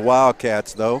with it for the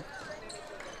Wildcats, though.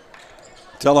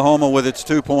 Tullahoma with its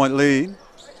 2-point lead.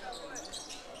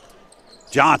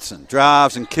 Johnson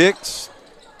drives and kicks.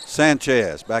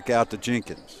 Sanchez back out to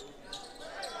Jenkins.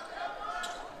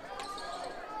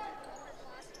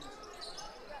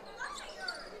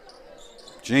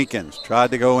 Jenkins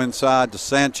tried to go inside to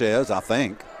Sanchez, I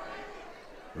think.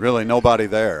 Really nobody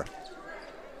there.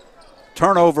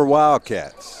 Turnover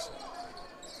Wildcats.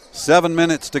 7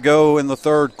 minutes to go in the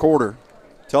third quarter.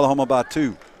 Tullahoma by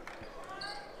 2.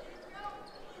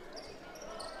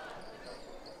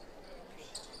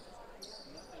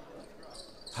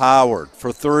 Howard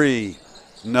for three.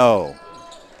 No.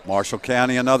 Marshall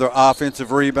County another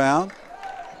offensive rebound.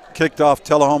 Kicked off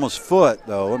Tullahoma's foot,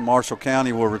 though, and Marshall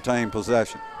County will retain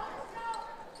possession.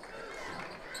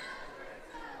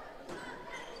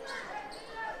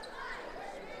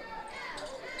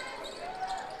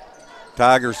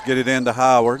 Tigers get it into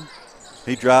Howard.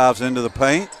 He drives into the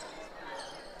paint.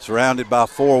 Surrounded by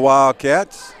 4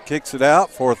 Wildcats. Kicks it out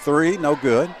for a three, no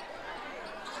good.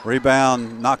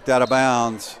 Rebound knocked out of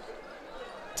bounds.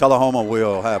 Tullahoma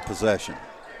will have possession.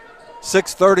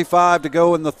 6:35 to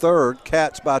go in the third.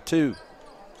 Cats by 2.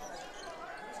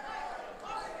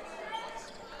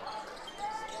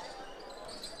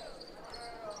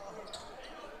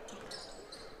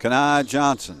 Kenai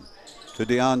Johnson to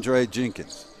DeAndre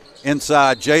Jenkins.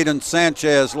 Inside, Jaden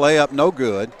Sanchez layup no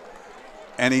good,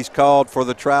 and he's called for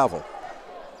the travel.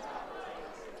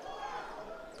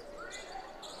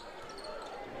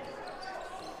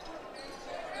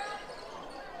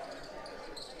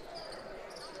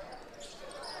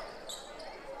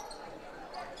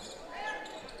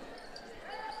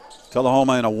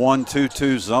 Tullahoma in a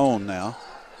 1-2-2 zone now.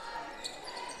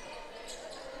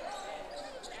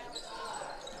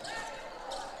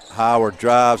 Howard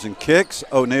drives and kicks.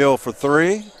 O'Neal for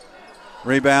three.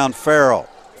 Rebound Farrell.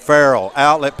 Farrell,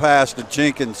 outlet pass to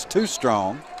Jenkins, too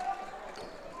strong.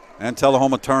 And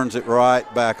Tullahoma turns it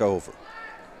right back over.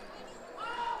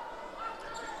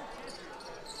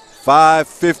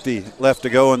 5:50 left to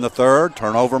go in the third.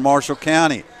 Turnover Marshall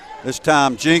County. This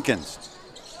time Jenkins.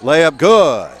 Layup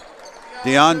good.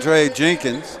 DeAndre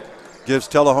Jenkins gives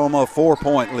Tullahoma a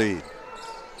 4-point lead.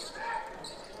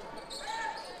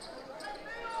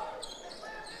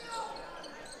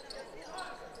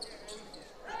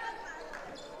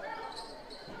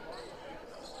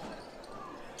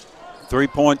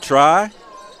 Three-point try,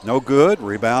 no good.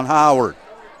 Rebound Howard.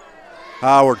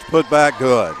 Howard's put back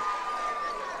good.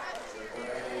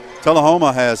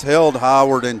 Tullahoma has held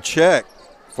Howard in check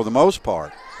for the most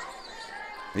part.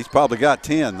 He's probably got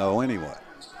 10, though, anyway.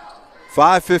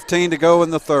 5:15 to go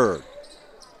in the third.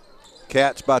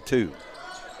 Cats by 2.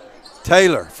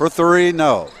 Taylor for three,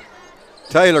 no.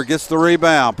 Taylor gets the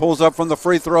rebound, pulls up from the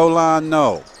free throw line,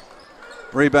 no.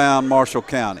 Rebound Marshall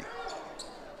County.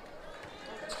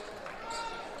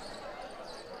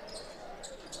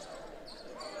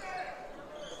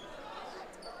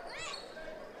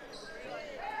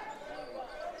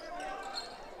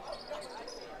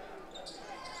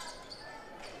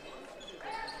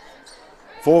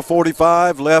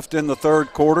 4:45 left in the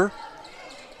third quarter.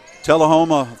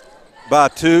 Tullahoma by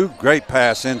 2. Great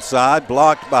pass inside,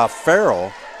 blocked by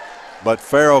Farrell, but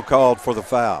Farrell called for the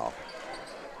foul.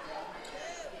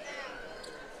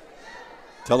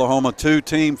 Tullahoma 2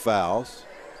 team fouls,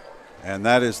 and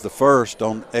that is the first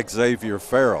on Xavier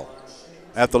Farrell.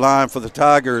 At the line for the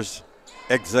Tigers,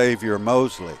 Xavier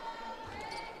Mosley.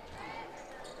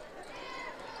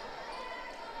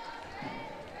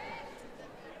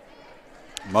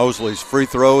 Mosley's free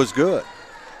throw is good.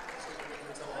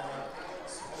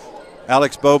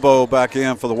 Alex Bobo back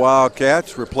in for the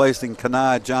Wildcats, replacing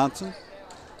Kenai Johnson.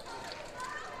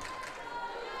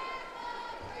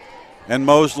 And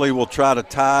Mosley will try to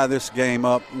tie this game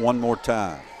up one more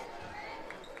time.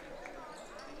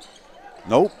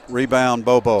 Nope, rebound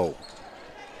Bobo.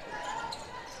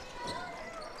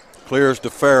 Clears to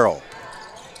Farrell.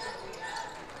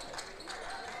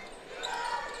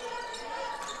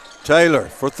 Taylor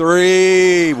for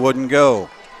 3, wouldn't go.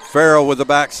 Farrell with the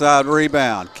backside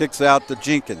rebound, kicks out to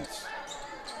Jenkins.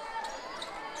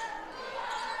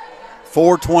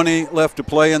 4:20 left to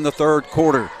play in the third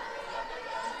quarter.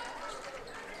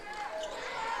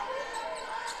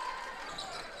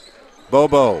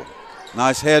 Bobo,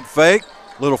 nice head fake,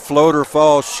 little floater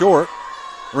falls short.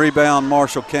 Rebound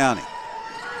Marshall County.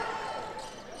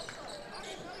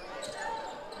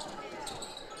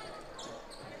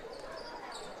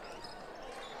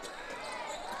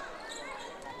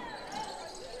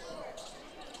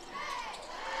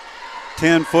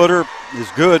 Ten-footer is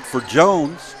good for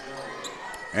Jones.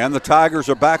 And the Tigers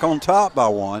are back on top by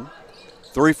 1.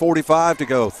 3:45 to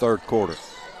go, third quarter.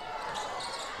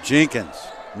 Jenkins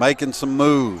making some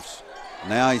moves.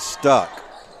 Now he's stuck.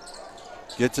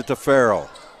 Gets it to Farrell.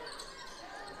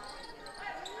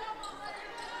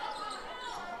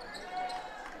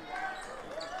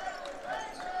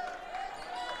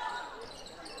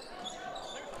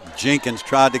 Jenkins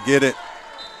tried to get it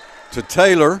to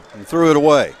Taylor and threw it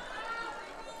away.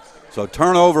 So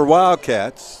turnover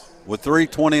Wildcats with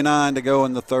 3:29 to go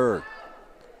in the third.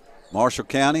 Marshall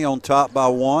County on top by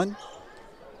 1.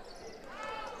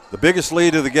 The biggest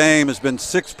lead of the game has been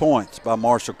 6 points by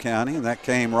Marshall County, and that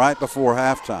came right before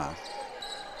halftime.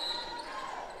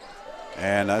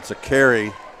 And that's a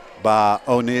carry by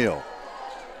O'Neal.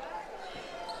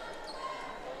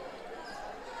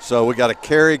 So we got a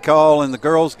carry call in the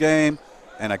girls' game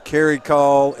and a carry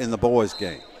call in the boys'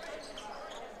 game.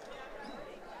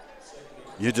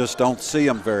 You just don't see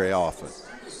them very often.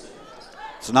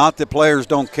 It's not that players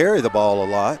don't carry the ball a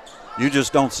lot. You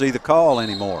just don't see the call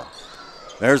anymore.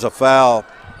 There's a foul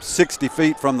 60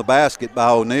 feet from the basket by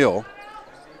O'Neal.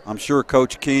 I'm sure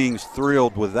Coach King's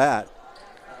thrilled with that.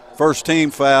 First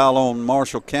team foul on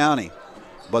Marshall County,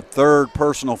 but third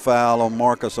personal foul on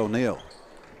Marcus O'Neal.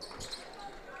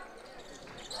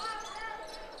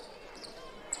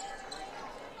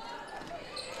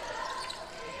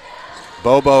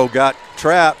 Bobo got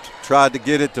trapped, tried to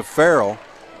get it to Farrell,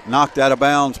 knocked out of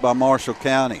bounds by Marshall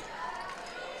County.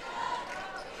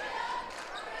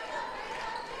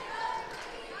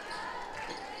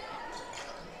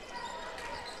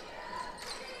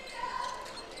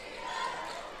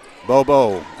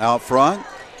 Bobo out front.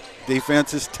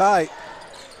 Defense is tight.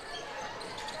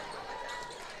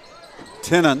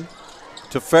 Tennant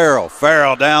to Farrell.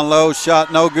 Farrell down low,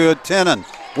 shot no good. Tennant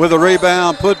with a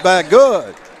rebound, put back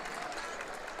good.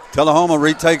 Tullahoma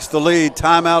retakes the lead.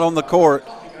 Timeout on the court.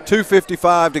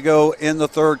 2:55 to go in the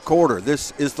third quarter.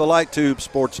 This is the Light Tube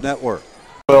Sports Network.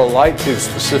 Well, Light Tube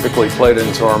specifically played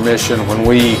into our mission when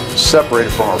we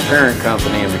separated from our parent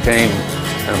company and became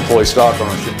an employee stock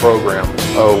ownership program.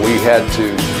 We had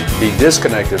to be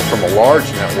disconnected from a large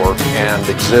network and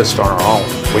exist on our own.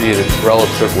 We needed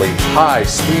relatively high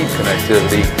speed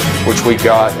connectivity, which we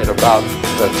got at about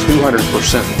a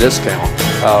 200% discount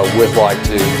with Light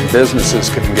Tube. Businesses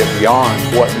can get beyond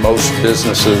what most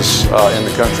businesses in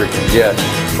the country can get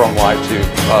from Light Tube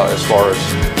as far as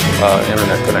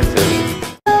internet connectivity.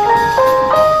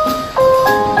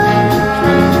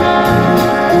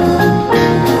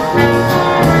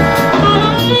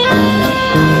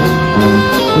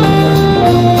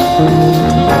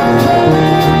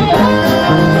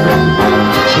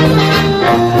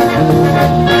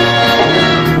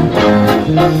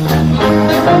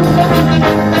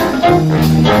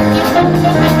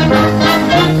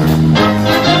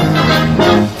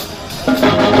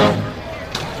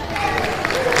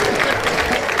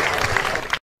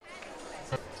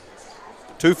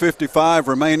 .255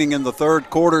 remaining in the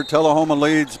third quarter. Tullahoma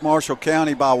leads Marshall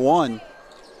County by 1,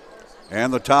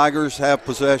 and the Tigers have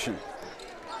possession.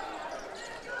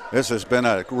 This has been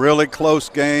a really close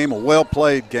game, a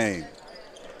well-played game.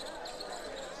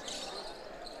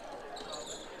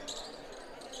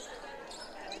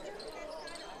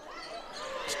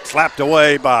 Slapped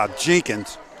away by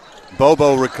Jenkins.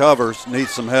 Bobo recovers,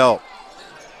 needs some help.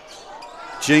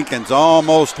 Jenkins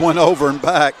almost went over and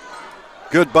back.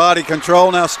 Good body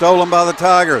control, now stolen by the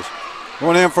Tigers.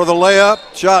 Went in for the layup,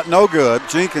 shot no good.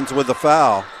 Jenkins with the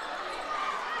foul.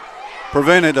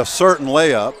 Prevented a certain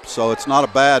layup, so it's not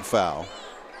a bad foul.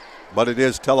 But it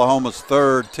is Tullahoma's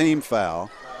third team foul,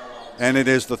 and it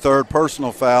is the third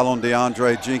personal foul on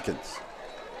DeAndre Jenkins.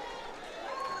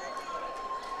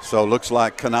 So it looks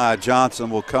like Kanai Johnson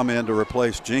will come in to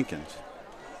replace Jenkins.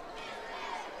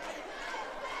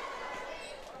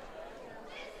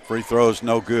 Free throw's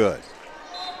no good.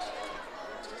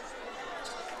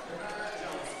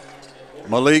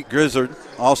 Malik Grizzard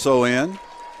also in.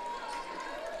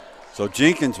 So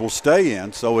Jenkins will stay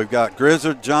in. So we've got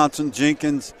Grizzard, Johnson,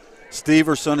 Jenkins,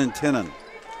 Steverson, and Tennant.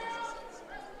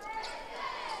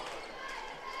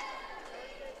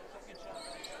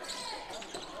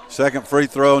 Second free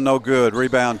throw, no good.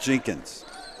 Rebound, Jenkins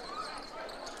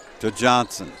to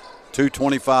Johnson.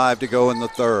 2:25 to go in the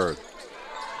third.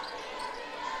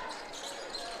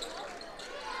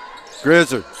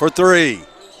 Grizzard for three,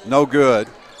 no good.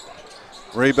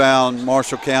 Rebound,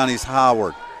 Marshall County's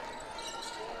Howard.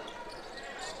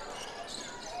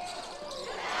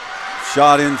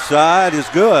 Shot inside is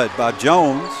good by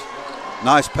Jones.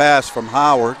 Nice pass from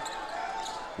Howard.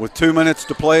 With 2 minutes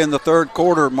to play in the third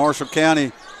quarter, Marshall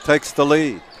County takes the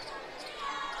lead.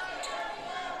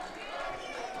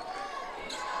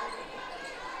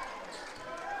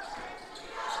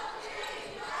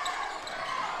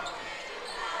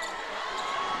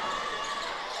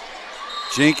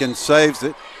 Jenkins saves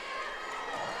it.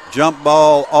 Jump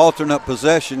ball, alternate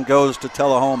possession goes to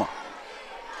Tullahoma.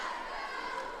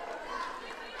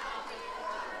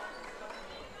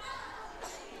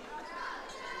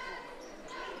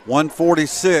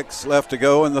 .146 left to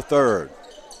go in the third.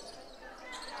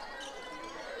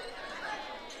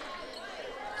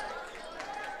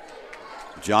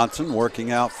 Johnson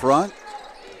working out front.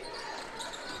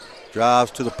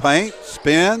 Drives to the paint,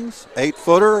 spins,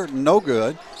 8-footer, no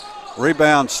good.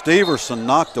 Rebound, Steverson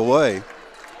knocked away.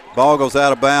 Ball goes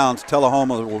out of bounds.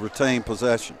 Tullahoma will retain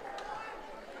possession.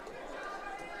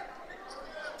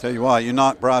 Tell you why, you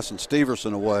knock Bryson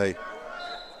Steverson away.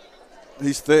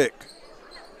 He's thick.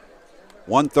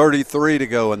 1:33 to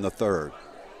go in the third.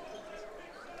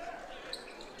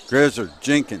 Grizzard,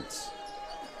 Jenkins.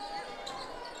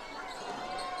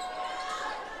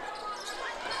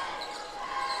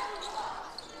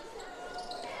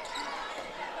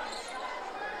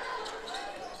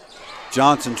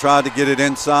 Johnson tried to get it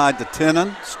inside to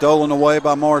Tennant, stolen away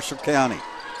by Marshall County.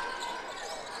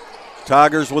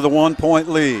 Tigers with a 1-point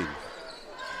lead.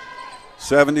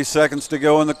 70 seconds to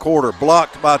go in the quarter.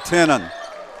 Blocked by Tennant.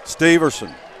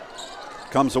 Steverson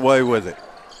comes away with it.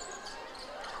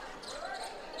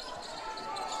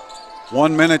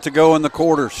 1 minute to go in the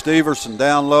quarter. Steverson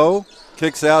down low,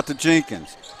 kicks out to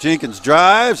Jenkins. Jenkins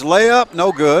drives, layup,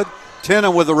 no good.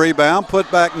 Tennant with the rebound,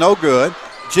 put back, no good.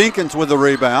 Jenkins with the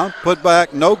rebound, put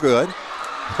back, no good.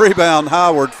 Rebound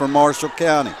Howard from Marshall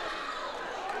County.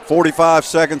 45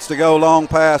 seconds to go, long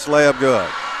pass, layup good.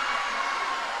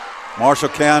 Marshall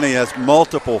County has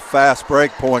multiple fast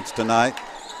break points tonight.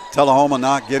 Tullahoma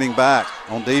not getting back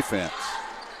on defense.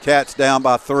 Cats down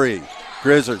by 3.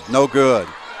 Grizzard, no good.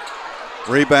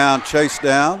 Rebound chased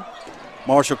down.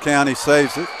 Marshall County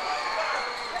saves it.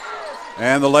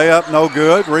 And the layup, no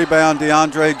good. Rebound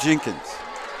DeAndre Jenkins.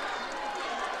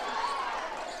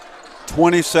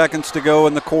 20 seconds to go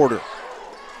in the quarter.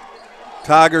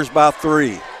 Tigers by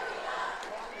 3.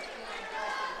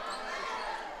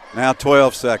 Now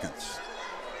 12 seconds.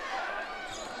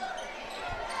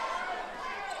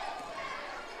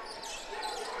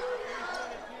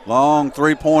 Long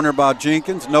three-pointer by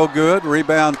Jenkins, no good.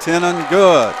 Rebound Tennant,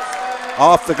 good.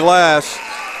 Off the glass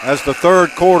as the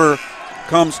third quarter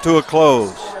comes to a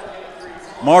close.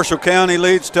 Marshall County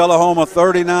leads Tullahoma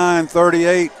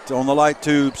 39-38 on the Light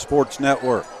Tube Sports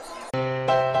Network.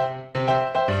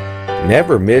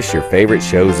 Never miss your favorite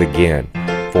shows again.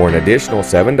 For an additional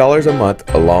 $7 a month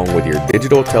along with your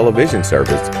digital television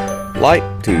service, Light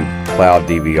Tube Cloud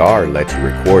DVR lets you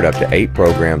record up to 8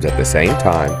 programs at the same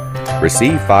time,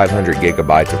 receive 500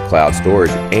 gigabytes of cloud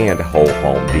storage, and whole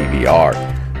home DVR.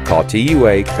 Call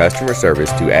TUA Customer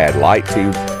Service to add Light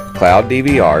Tube Cloud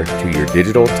DVR to your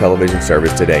digital television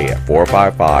service today at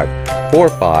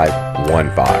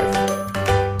 455-4515.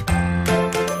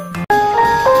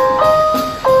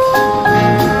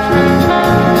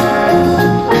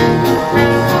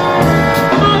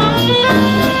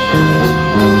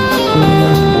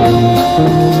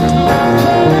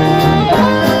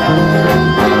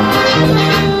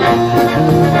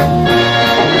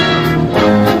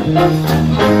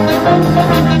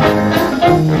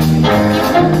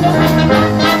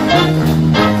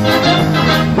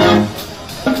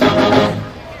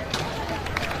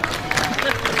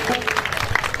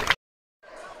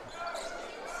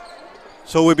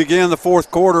 So we begin the fourth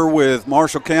quarter with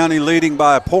Marshall County leading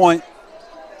by a point.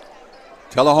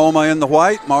 Tullahoma in the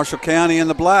white, Marshall County in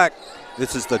the black.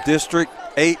 This is the District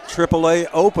 8 AAA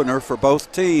opener for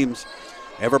both teams.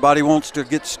 Everybody wants to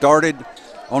get started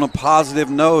on a positive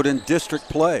note in district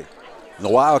play. And the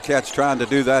Wildcats trying to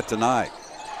do that tonight.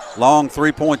 Long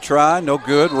three-point try, no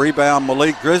good. Rebound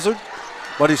Malik Grizzard,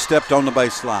 but he stepped on the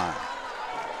baseline.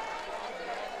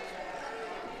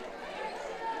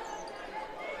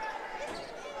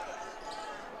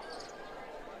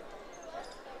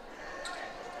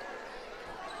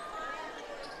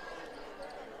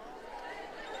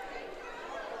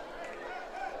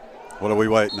 What are we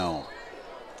waiting on?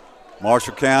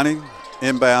 Marshall County,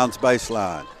 inbounds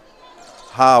baseline.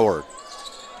 Howard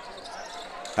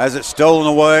has it stolen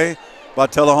away by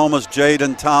Tullahoma's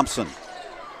Jaden Thompson.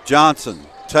 Johnson,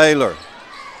 Taylor.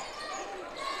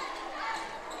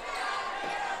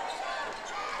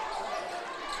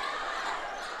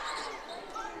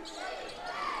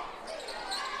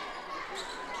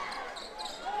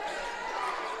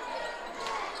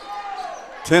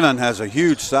 Tennant has a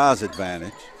huge size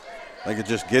advantage. They could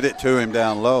just get it to him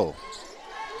down low.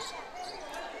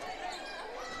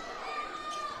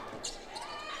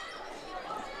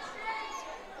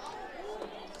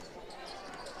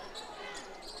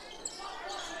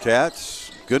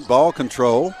 Cats, good ball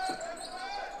control.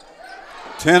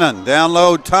 Tennant, down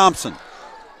low, Thompson.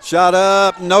 Shot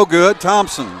up, no good.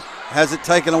 Thompson has it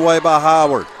taken away by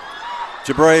Howard.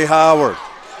 Jabray Howard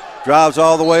drives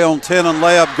all the way on Tennant,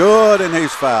 layup good, and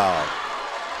he's fouled.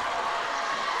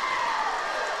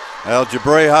 Well,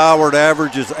 Jabray Howard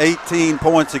averages 18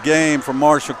 points a game for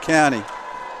Marshall County.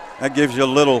 That gives you a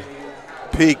little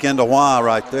peek into why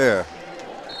right there.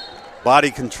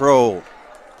 Body control.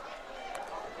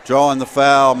 Drawing the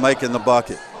foul, making the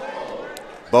bucket.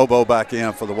 Bobo back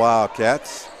in for the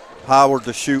Wildcats. Howard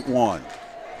to shoot one.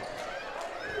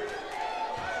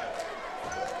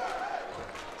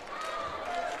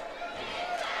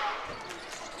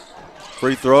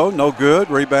 Free throw, no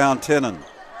good. Rebound Tennant.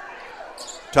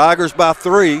 Tigers by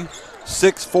 3,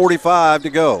 6:45 to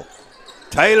go.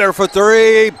 Taylor for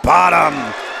three,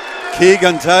 bottom.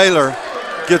 Keegan Taylor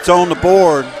gets on the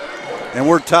board, and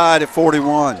we're tied at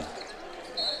 41.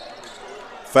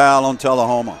 Foul on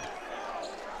Tullahoma.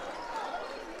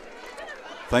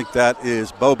 I think that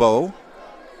is Bobo.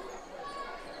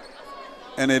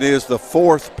 And it is the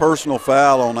fourth personal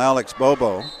foul on Alex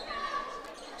Bobo.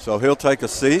 So he'll take a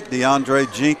seat.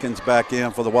 DeAndre Jenkins back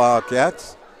in for the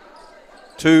Wildcats.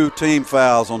 2 team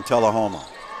fouls on Tullahoma.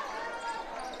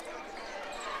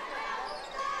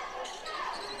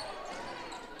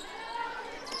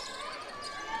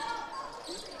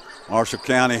 Marshall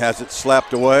County has it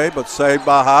slapped away, but saved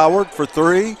by Howard for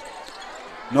 3.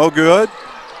 No good.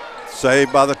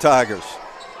 Saved by the Tigers.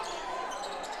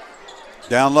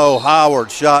 Down low,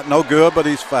 Howard shot no good, but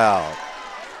he's fouled.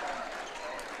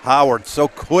 Howard so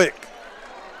quick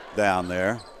down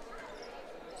there.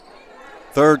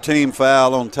 Third team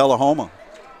foul on Tullahoma.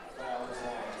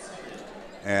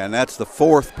 And that's the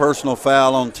 4th personal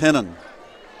foul on Tennant.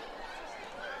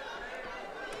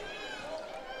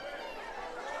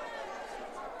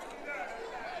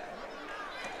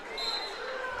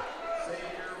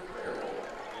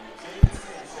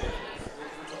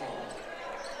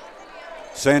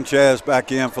 Sanchez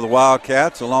back in for the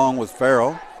Wildcats along with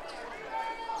Farrell.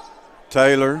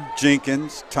 Taylor,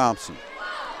 Jenkins, Thompson.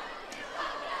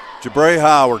 Jabray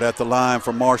Howard at the line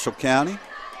for Marshall County.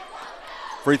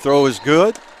 Free throw is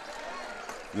good.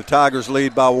 The Tigers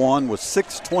lead by 1 with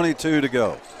 6:22 to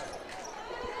go.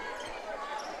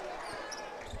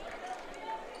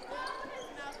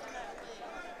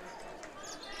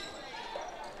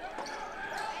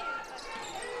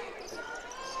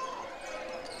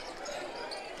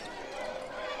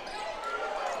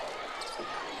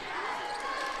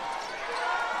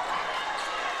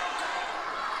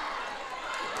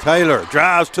 Taylor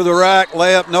drives to the rack,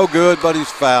 layup no good, but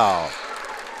he's fouled.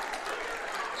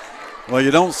 Well, you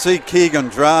don't see Keegan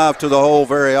drive to the hole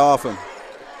very often,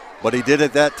 but he did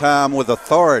it that time with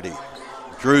authority.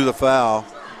 Drew the foul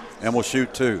and will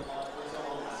shoot 2.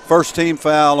 First team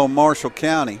foul on Marshall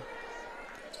County.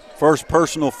 First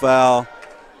personal foul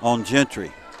on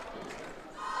Gentry.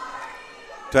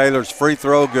 Taylor's free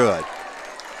throw good.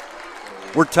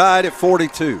 We're tied at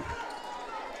 42.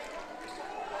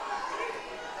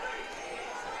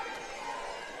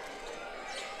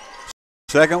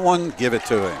 Second one, give it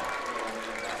to him.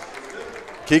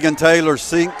 Keegan Taylor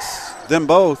sinks them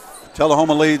both.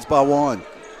 Tullahoma leads by 1.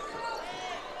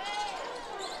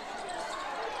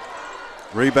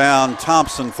 Rebound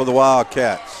Thompson for the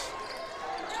Wildcats.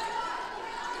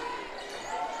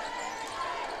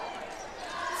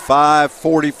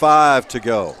 5:45 to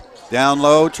go. Down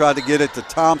low, tried to get it to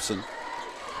Thompson.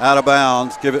 Out of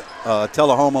bounds. Give it.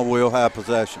 Tullahoma will have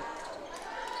possession.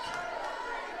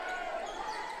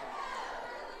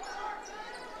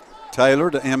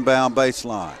 Taylor to inbound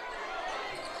baseline.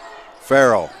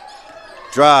 Farrell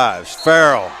drives.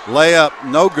 Farrell layup,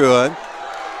 no good.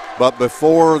 But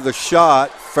before the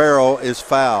shot, Farrell is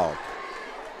fouled.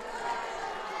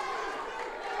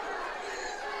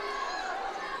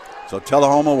 So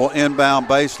Tullahoma will inbound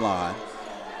baseline.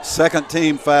 Second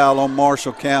team foul on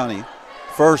Marshall County.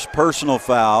 First personal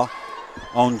foul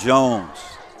on Jones.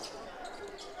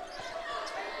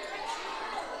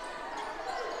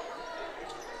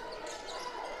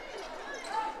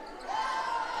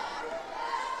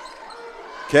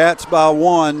 Cats by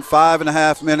 1,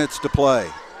 5.5 minutes to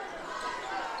play.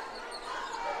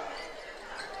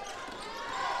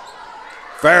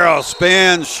 Farrell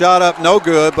spins, shot up, no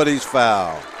good, but he's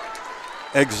fouled.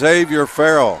 Xavier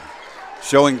Farrell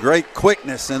showing great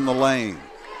quickness in the lane.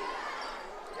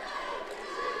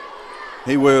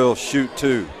 He will shoot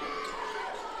 2.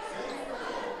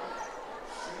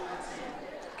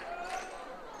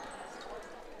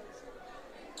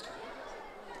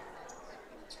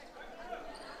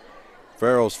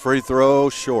 Farrell's free throw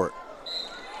short.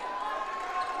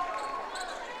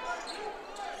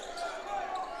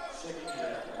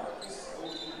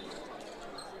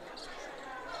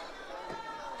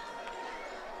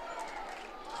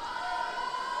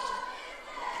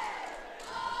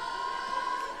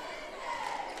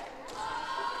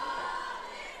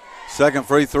 Second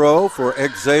free throw for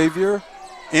Xavier.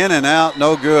 In and out,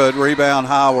 no good. Rebound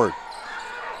Howard.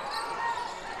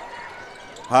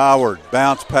 Howard,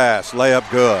 bounce pass, layup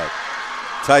good.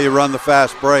 That's how you run the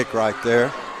fast break right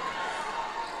there.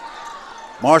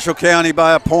 Marshall County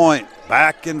by a point.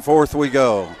 Back and forth we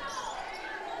go.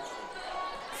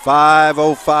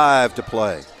 5:05 to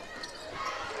play.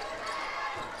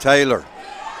 Taylor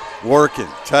working.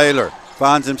 Taylor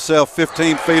finds himself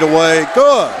 15 feet away.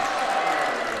 Good.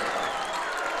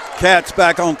 Cats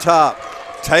back on top.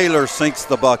 Taylor sinks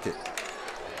the bucket.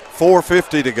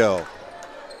 4:50 to go.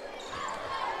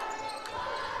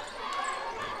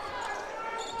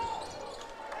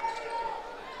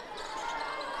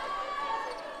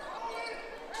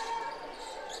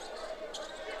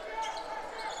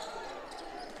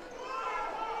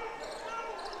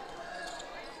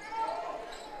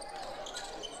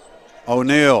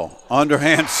 O'Neal,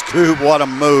 underhand scoop. What a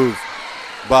move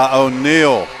by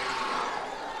O'Neal.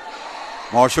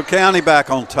 Marshall County back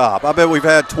on top. I bet we've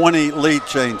had 20 lead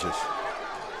changes.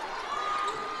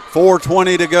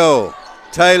 4:20 to go.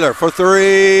 Taylor for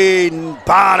 3,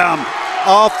 bottom,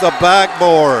 off the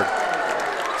backboard.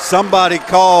 Somebody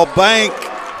call bank.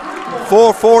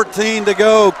 4:14 to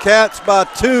go. Cats by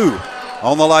 2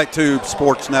 on the Light Tube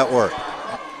Sports Network.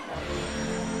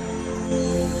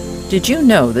 Did you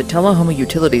know that Tullahoma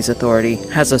Utilities Authority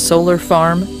has a solar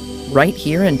farm right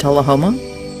here in Tullahoma?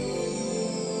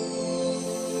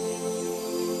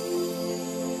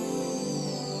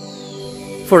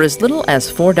 For as little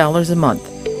as $4 a month,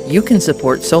 you can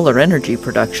support solar energy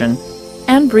production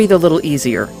and breathe a little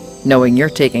easier, knowing you're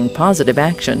taking positive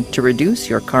action to reduce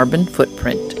your carbon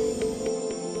footprint.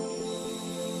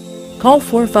 Call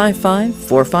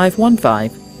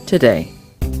 455-4515 today.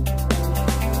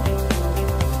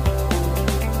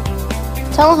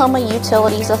 Tullahoma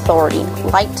Utilities Authority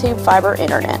Light Tube Fiber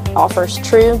Internet offers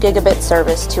true gigabit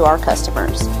service to our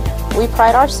customers. We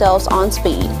pride ourselves on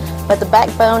speed, but the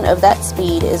backbone of that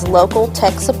speed is local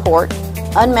tech support,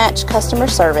 unmatched customer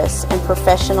service, and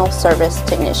professional service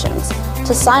technicians.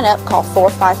 To sign up, call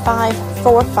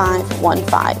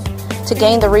 455-4515 to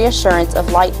gain the reassurance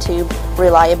of Light Tube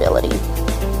reliability.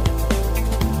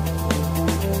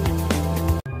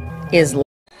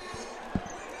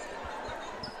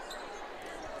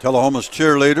 Tullahoma's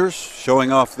cheerleaders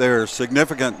showing off their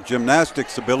significant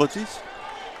gymnastics abilities.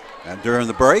 And during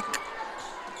the break,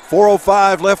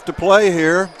 4:05 left to play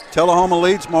here. Tullahoma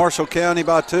leads Marshall County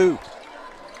by 2.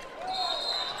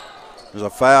 There's a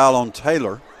foul on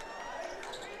Taylor.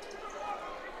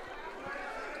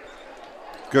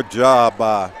 Good job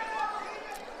by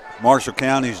Marshall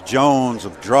County's Jones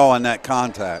of drawing that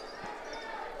contact.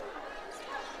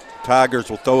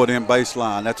 Tigers will throw it in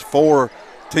baseline. That's 4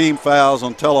 team fouls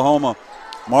on Tullahoma.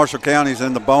 Marshall County's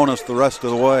in the bonus the rest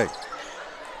of the way.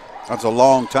 That's a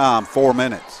long time, 4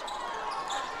 minutes.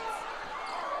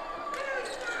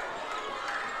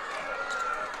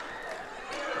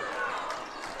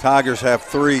 Tigers have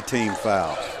 3 team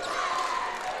fouls.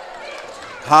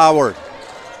 Howard,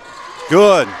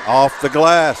 good, off the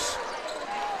glass.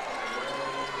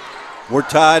 We're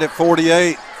tied at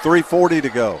 48, 3:40 to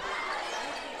go.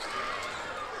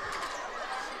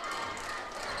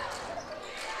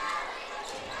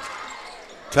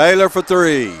 Taylor for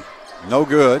 3, no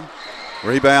good.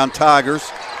 Rebound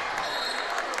Tigers.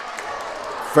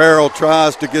 Farrell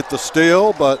tries to get the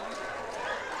steal, but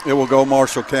it will go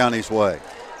Marshall County's way.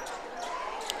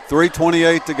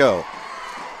 3:28 to go.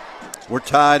 We're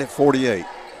tied at 48.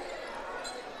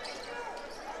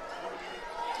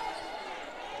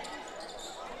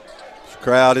 This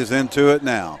crowd is into it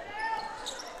now.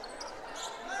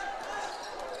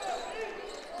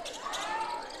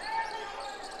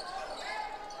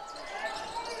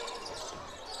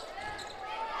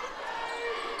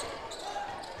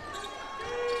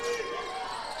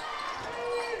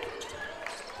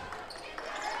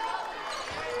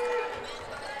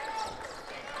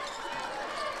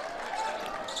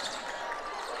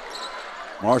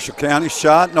 Marshall County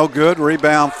shot, no good.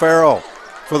 Rebound Farrell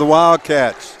for the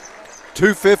Wildcats.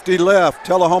 2:50 left.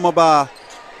 Tullahoma by,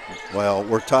 well,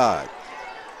 we're tied.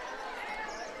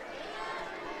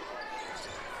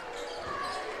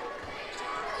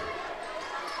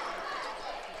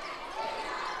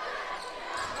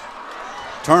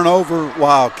 Turnover,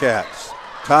 Wildcats.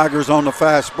 Tigers on the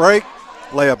fast break.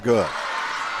 Layup good.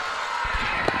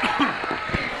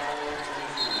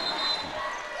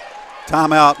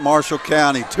 Timeout, Marshall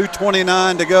County.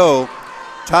 2:29 to go.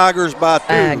 Tigers by 2.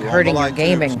 Ag hurting your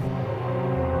gaming.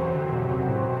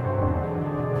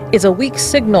 Is a weak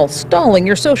signal stalling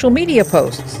your social media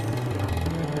posts?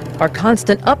 Are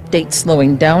constant updates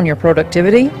slowing down your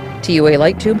productivity? TUA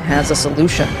LightTube has a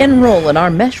solution. Enroll in our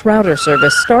mesh router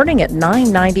service starting at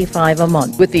 $9.95 a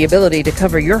month. With the ability to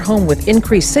cover your home with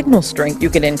increased signal strength, you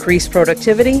can increase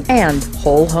productivity and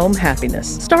whole home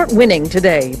happiness. Start winning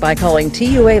today by calling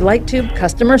TUA LightTube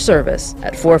customer service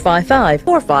at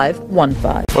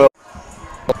 455-4515. Well,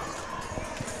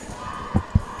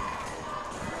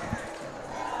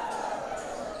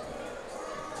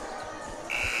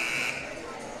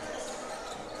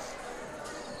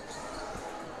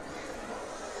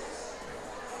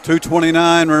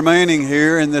 2:29 remaining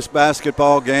here in this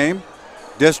basketball game.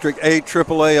 District 8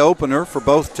 AAA opener for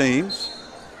both teams.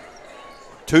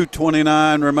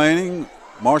 2:29 remaining.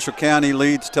 Marshall County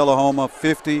leads Tullahoma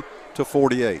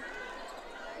 50-48.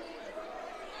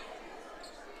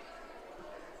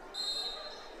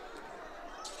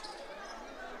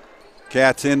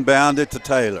 Cats inbound it to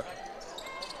Taylor.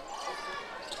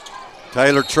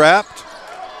 Taylor trapped.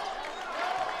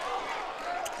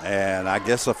 And I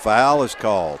guess a foul is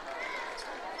called.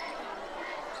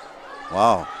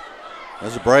 Wow.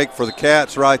 There's a break for the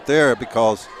Cats right there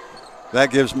because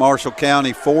that gives Marshall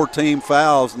County 4 team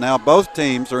fouls. Now both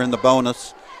teams are in the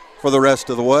bonus for the rest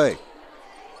of the way.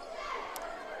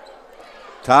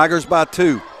 Tigers by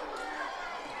 2.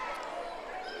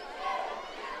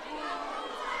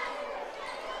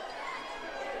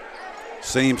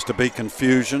 Seems to be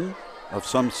confusion of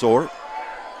some sort.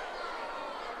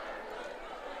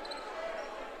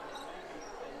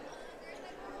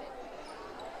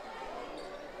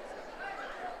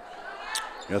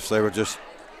 Guess they were just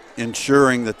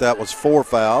ensuring that that was 4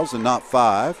 fouls and not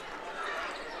 5.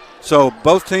 So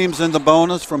both teams in the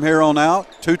bonus from here on out.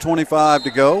 2:25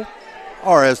 to go,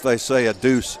 or as they say, a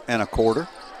deuce and a quarter.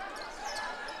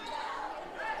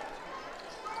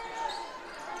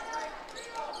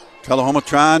 Tullahoma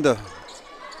trying to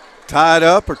tie it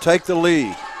up or take the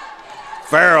lead.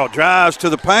 Farrell drives to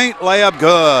the paint, layup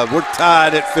good. We're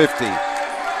tied at 50.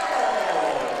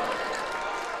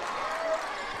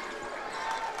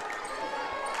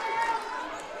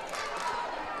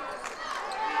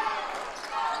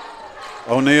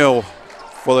 O'Neal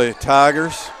for the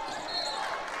Tigers.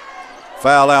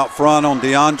 Foul out front on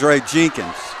DeAndre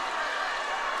Jenkins.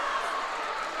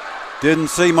 Didn't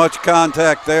see much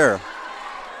contact there.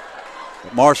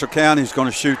 But Marshall County's going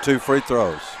to shoot 2 free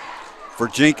throws. For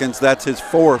Jenkins, that's his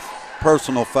 4th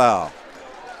personal foul.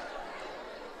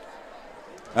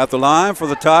 At the line for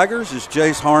the Tigers is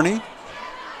Jace Harney.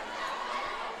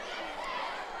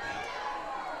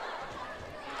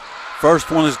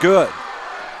 First one is good.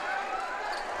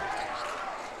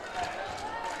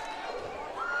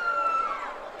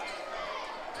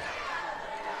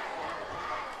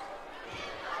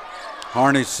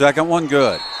 Harney's second one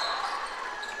good.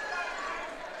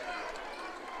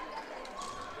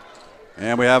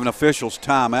 And we have an official's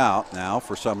timeout now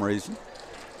for some reason.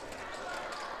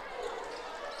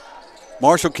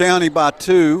 Marshall County by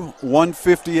 2,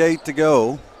 1:58 to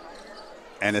go.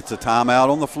 And it's a timeout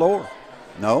on the floor.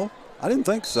 No, I didn't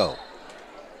think so.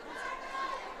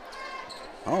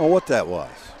 I don't know what that was.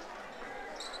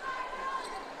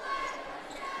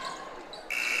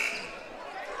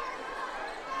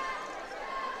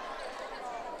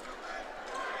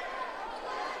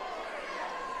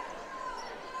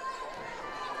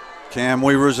 Can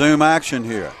we resume action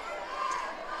here?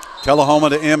 Tullahoma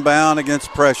to inbound against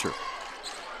pressure.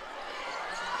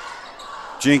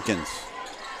 Jenkins,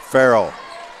 Farrell,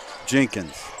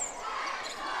 Jenkins.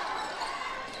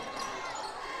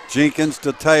 Jenkins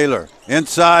to Taylor,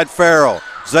 inside Farrell.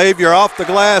 Xavier off the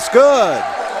glass, good.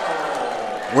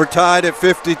 We're tied at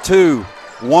 52,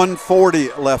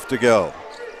 1:40 left to go.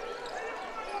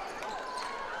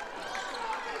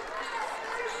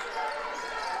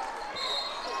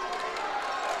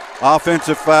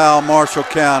 Offensive foul, Marshall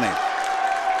County.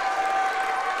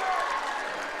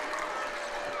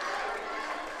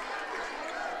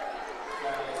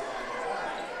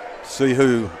 See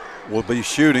who will be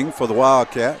shooting for the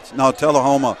Wildcats. No,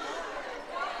 Tullahoma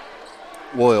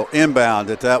will inbound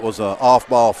it. That was an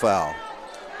off-ball foul.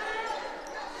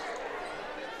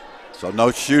 So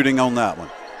no shooting on that one.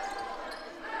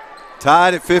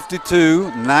 Tied at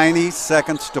 52, 90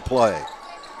 seconds to play.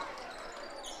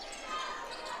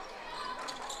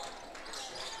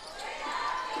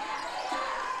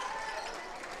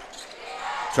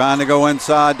 Trying to go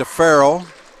inside to Farrell.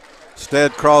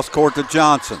 Instead, cross court to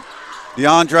Johnson.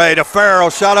 DeAndre to Farrell,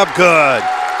 shot up good.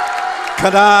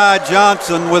 Kanai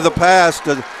Johnson with a pass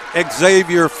to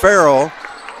Xavier Farrell.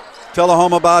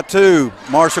 Tullahoma by 2.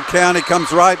 Marshall County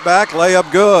comes right back, layup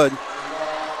good.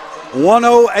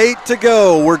 1:08 to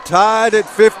go. We're tied at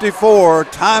 54.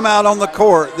 Timeout on the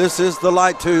court. This is the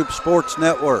Light Tube Sports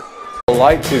Network.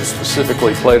 Light Tube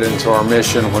specifically played into our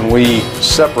mission when we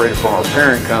separated from our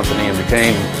parent company and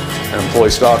became an employee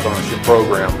stock ownership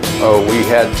program. We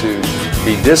had to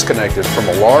be disconnected from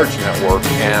a large network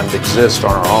and exist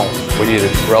on our own. We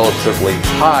needed relatively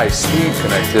high speed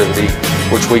connectivity,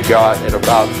 which we got at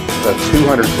about a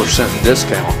 200%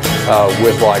 discount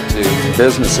with Light Tube.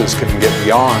 Businesses can get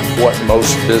beyond what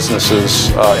most businesses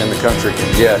in the country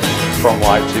can get from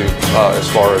Light Tube as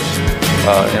far as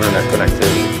internet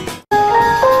connectivity.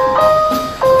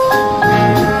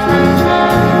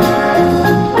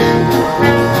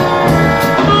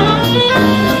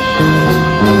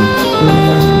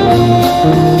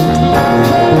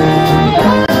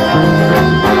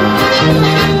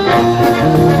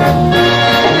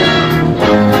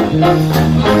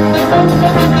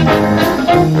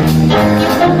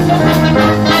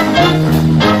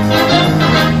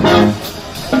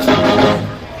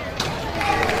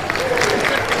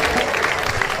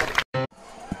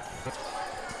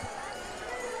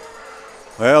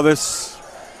 Well, this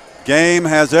game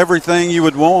has everything you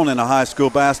would want in a high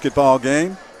school basketball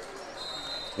game.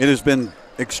 It has been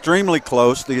extremely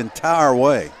close the entire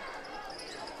way.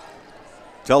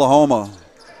 Tullahoma,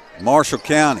 Marshall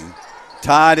County,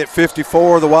 tied at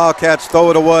 54. The Wildcats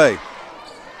throw it away.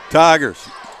 Tigers,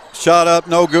 shot up,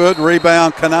 no good.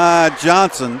 Rebound, Kanai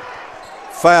Johnson.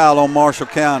 Foul on Marshall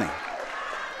County.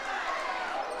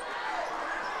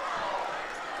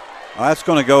 Well, that's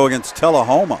going to go against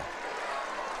Tullahoma.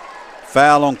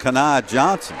 Foul on Kanai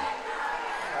Johnson.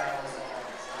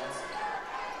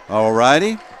 All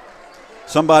righty.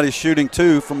 Somebody's shooting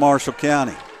 2 from Marshall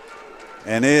County.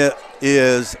 And it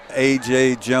is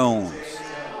A.J. Jones.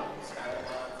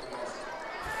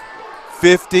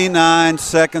 59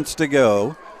 seconds to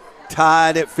go.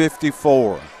 Tied at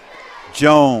 54.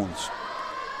 Jones.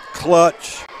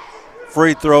 Clutch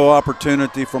free throw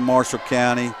opportunity from Marshall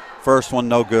County. First one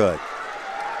no good.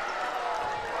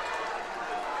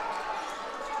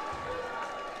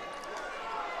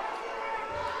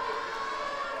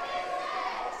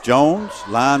 Jones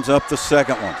lines up the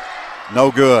second one.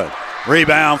 No good.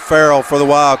 Rebound Farrell for the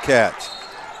Wildcats.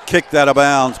 Kicked out of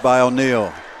bounds by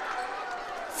O'Neal.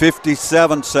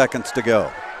 57 seconds to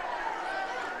go.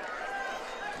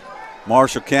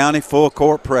 Marshall County full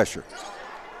court pressure.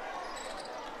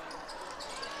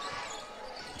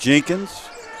 Jenkins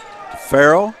to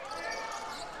Farrell.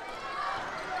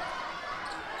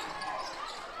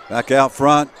 Back out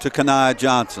front to Kanai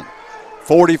Johnson.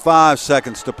 45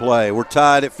 seconds to play. We're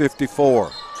tied at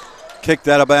 54. Kicked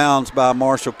out of bounds by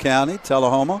Marshall County.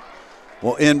 Tullahoma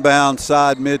will inbound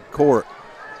side mid-court.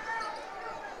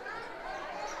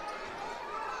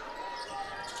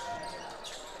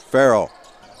 Farrell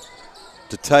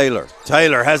to Taylor.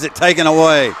 Taylor has it taken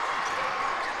away.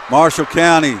 Marshall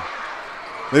County.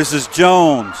 This is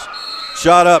Jones.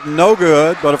 Shot up, no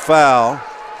good, but a foul.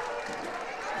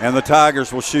 And the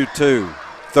Tigers will shoot 2.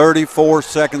 34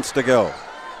 seconds to go.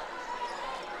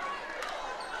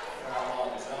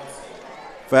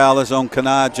 Foul is on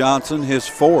Kenai Johnson, his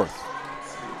fourth.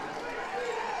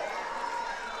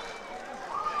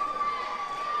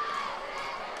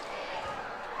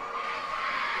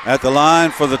 At the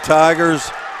line for the Tigers,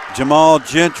 Jamal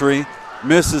Gentry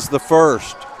misses the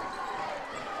first.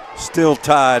 Still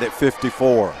tied at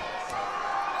 54.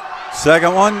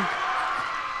 Second one,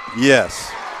 yes.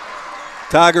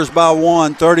 Tigers by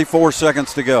 1, 34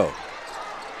 seconds to go.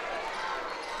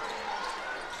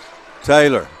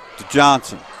 Taylor to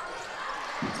Johnson.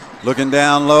 Looking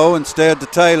down low instead to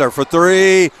Taylor for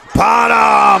three.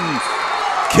 Bottom!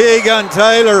 Keegan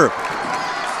Taylor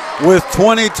with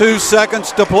 22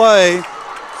 seconds to play.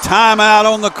 Timeout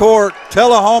on the court.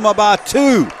 Tullahoma by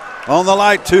 2 on the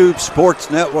Light Tube Sports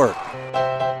Network.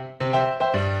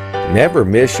 Never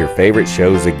miss your favorite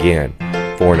shows again.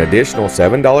 For an additional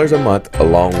 $7 a month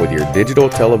along with your digital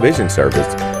television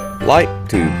service,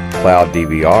 LightTube Cloud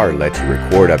DVR lets you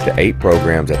record up to 8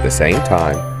 programs at the same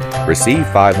time, receive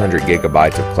 500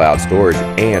 gigabytes of cloud storage,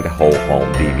 and whole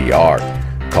home DVR.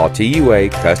 Call TUA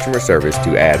Customer Service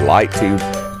to add LightTube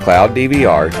Cloud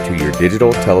DVR to your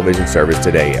digital television service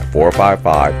today at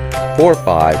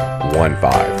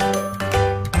 455-4515.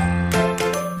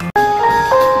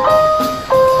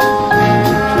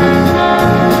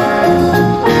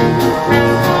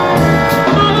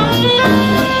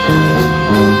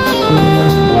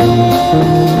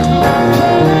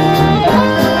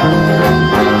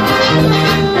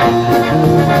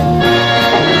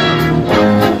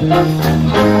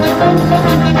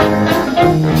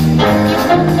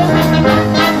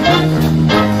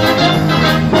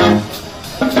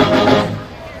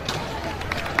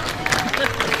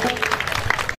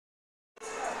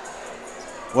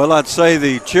 Well, I'd say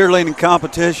the cheerleading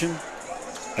competition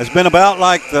has been about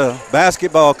like the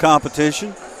basketball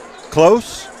competition.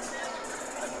 Close.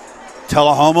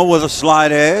 Tullahoma with a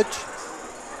slight edge.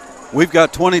 We've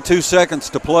got 22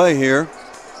 seconds to play here.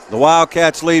 The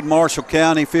Wildcats lead Marshall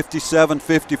County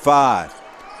 57-55.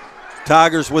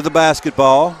 Tigers with the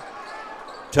basketball.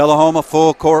 Tullahoma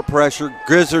full court pressure.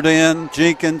 Grizzard in,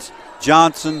 Jenkins,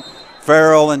 Johnson,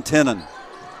 Farrell, and Tennant.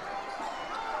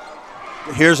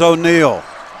 Here's O'Neal.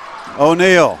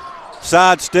 O'Neal,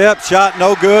 sidestep, shot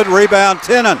no good, rebound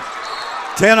Tennant.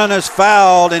 Tennant is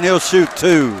fouled and he'll shoot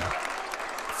 2.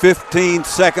 15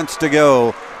 seconds to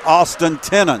go. Austin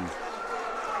Tennant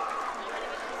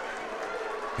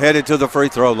headed to the free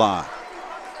throw line.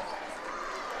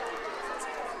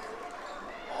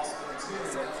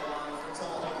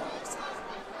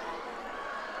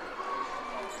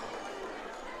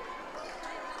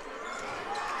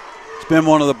 Been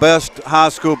one of the best high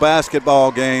school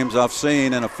basketball games I've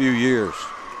seen in a few years.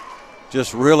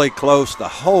 Just really close the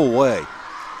whole way.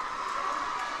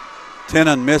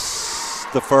 Tennant missed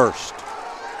the first.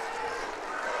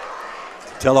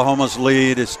 Tullahoma's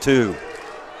lead is 2.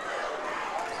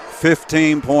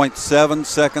 15.7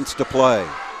 seconds to play.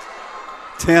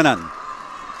 Tennant,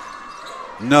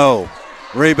 no.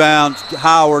 Rebound,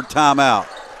 Howard, timeout.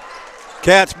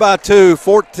 Cats by 2,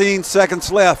 14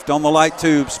 seconds left on the Light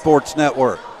Tube Sports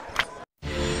Network.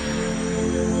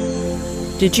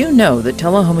 Did you know that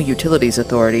Tullahoma Utilities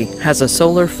Authority has a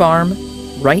solar farm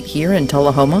right here in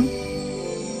Tullahoma?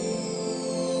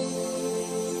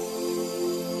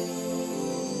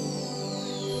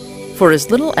 For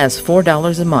as little as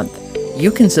 $4 a month,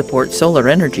 you can support solar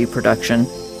energy production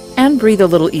and breathe a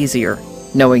little easier,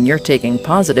 knowing you're taking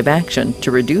positive action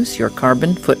to reduce your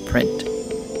carbon footprint.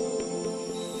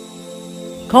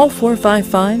 Call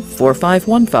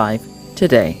 455-4515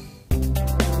 today.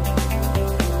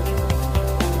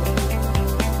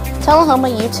 Tullahoma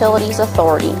Utilities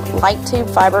Authority Light Tube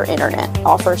Fiber Internet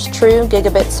offers true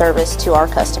gigabit service to our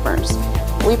customers.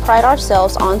 We pride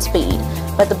ourselves on speed,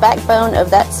 but the backbone of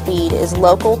that speed is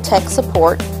local tech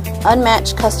support,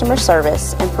 unmatched customer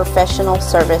service, and professional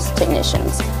service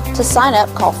technicians. To sign up,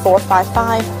 call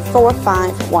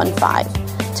 455-4515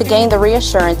 to gain the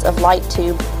reassurance of Light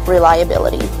Tube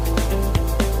reliability.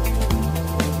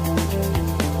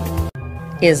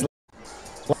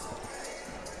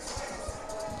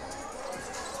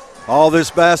 All this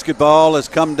basketball has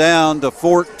come down to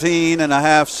 14 and a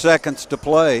half seconds to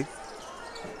play.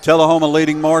 Tullahoma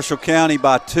leading Marshall County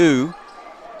by 2.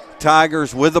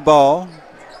 Tigers with the ball.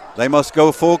 They must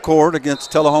go full court against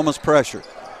Tullahoma's pressure.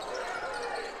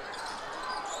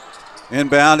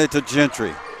 Inbounded to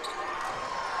Gentry.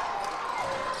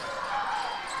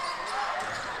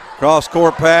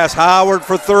 Cross-court pass, Howard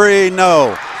for 3,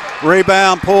 no.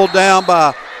 Rebound pulled down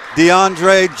by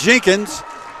DeAndre Jenkins.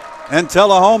 And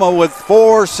Tullahoma, with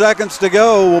 4 seconds to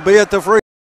go, will be at the free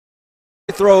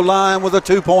throw line with a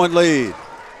 2-point lead.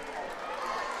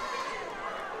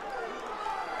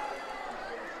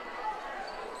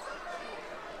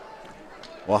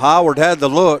 Well, Howard had the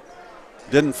look,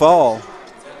 didn't fall.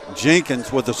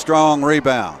 Jenkins with a strong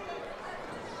rebound.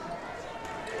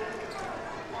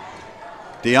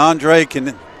 DeAndre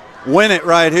can win it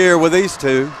right here with these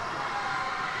two.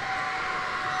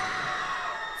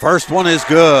 First one is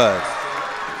good.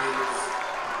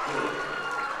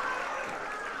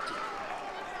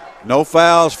 No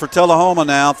fouls for Tullahoma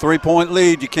now. 3-point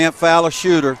lead. You can't foul a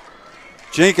shooter.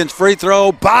 Jenkins free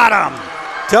throw, bottom.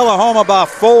 Tullahoma by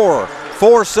 4.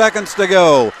 4 seconds to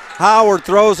go. Howard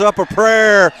throws up a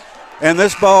prayer, and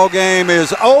this ball game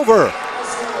is over.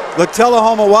 The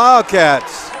Tullahoma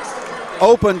Wildcats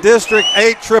open District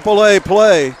 8 AAA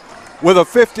play with a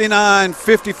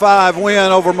 59-55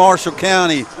 win over Marshall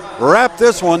County. Wrap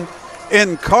this one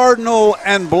in cardinal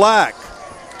and black.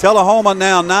 Tullahoma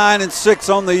now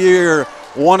 9-6 on the year,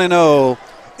 1-0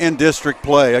 in district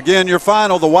play. Again, your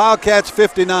final, the Wildcats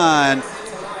 59,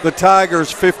 the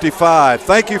Tigers 55.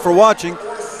 Thank you for watching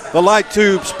the Light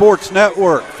Tube Sports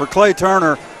Network. For Clay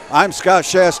Turner, I'm Scott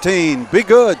Chastain. Be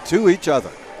good to each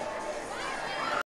other.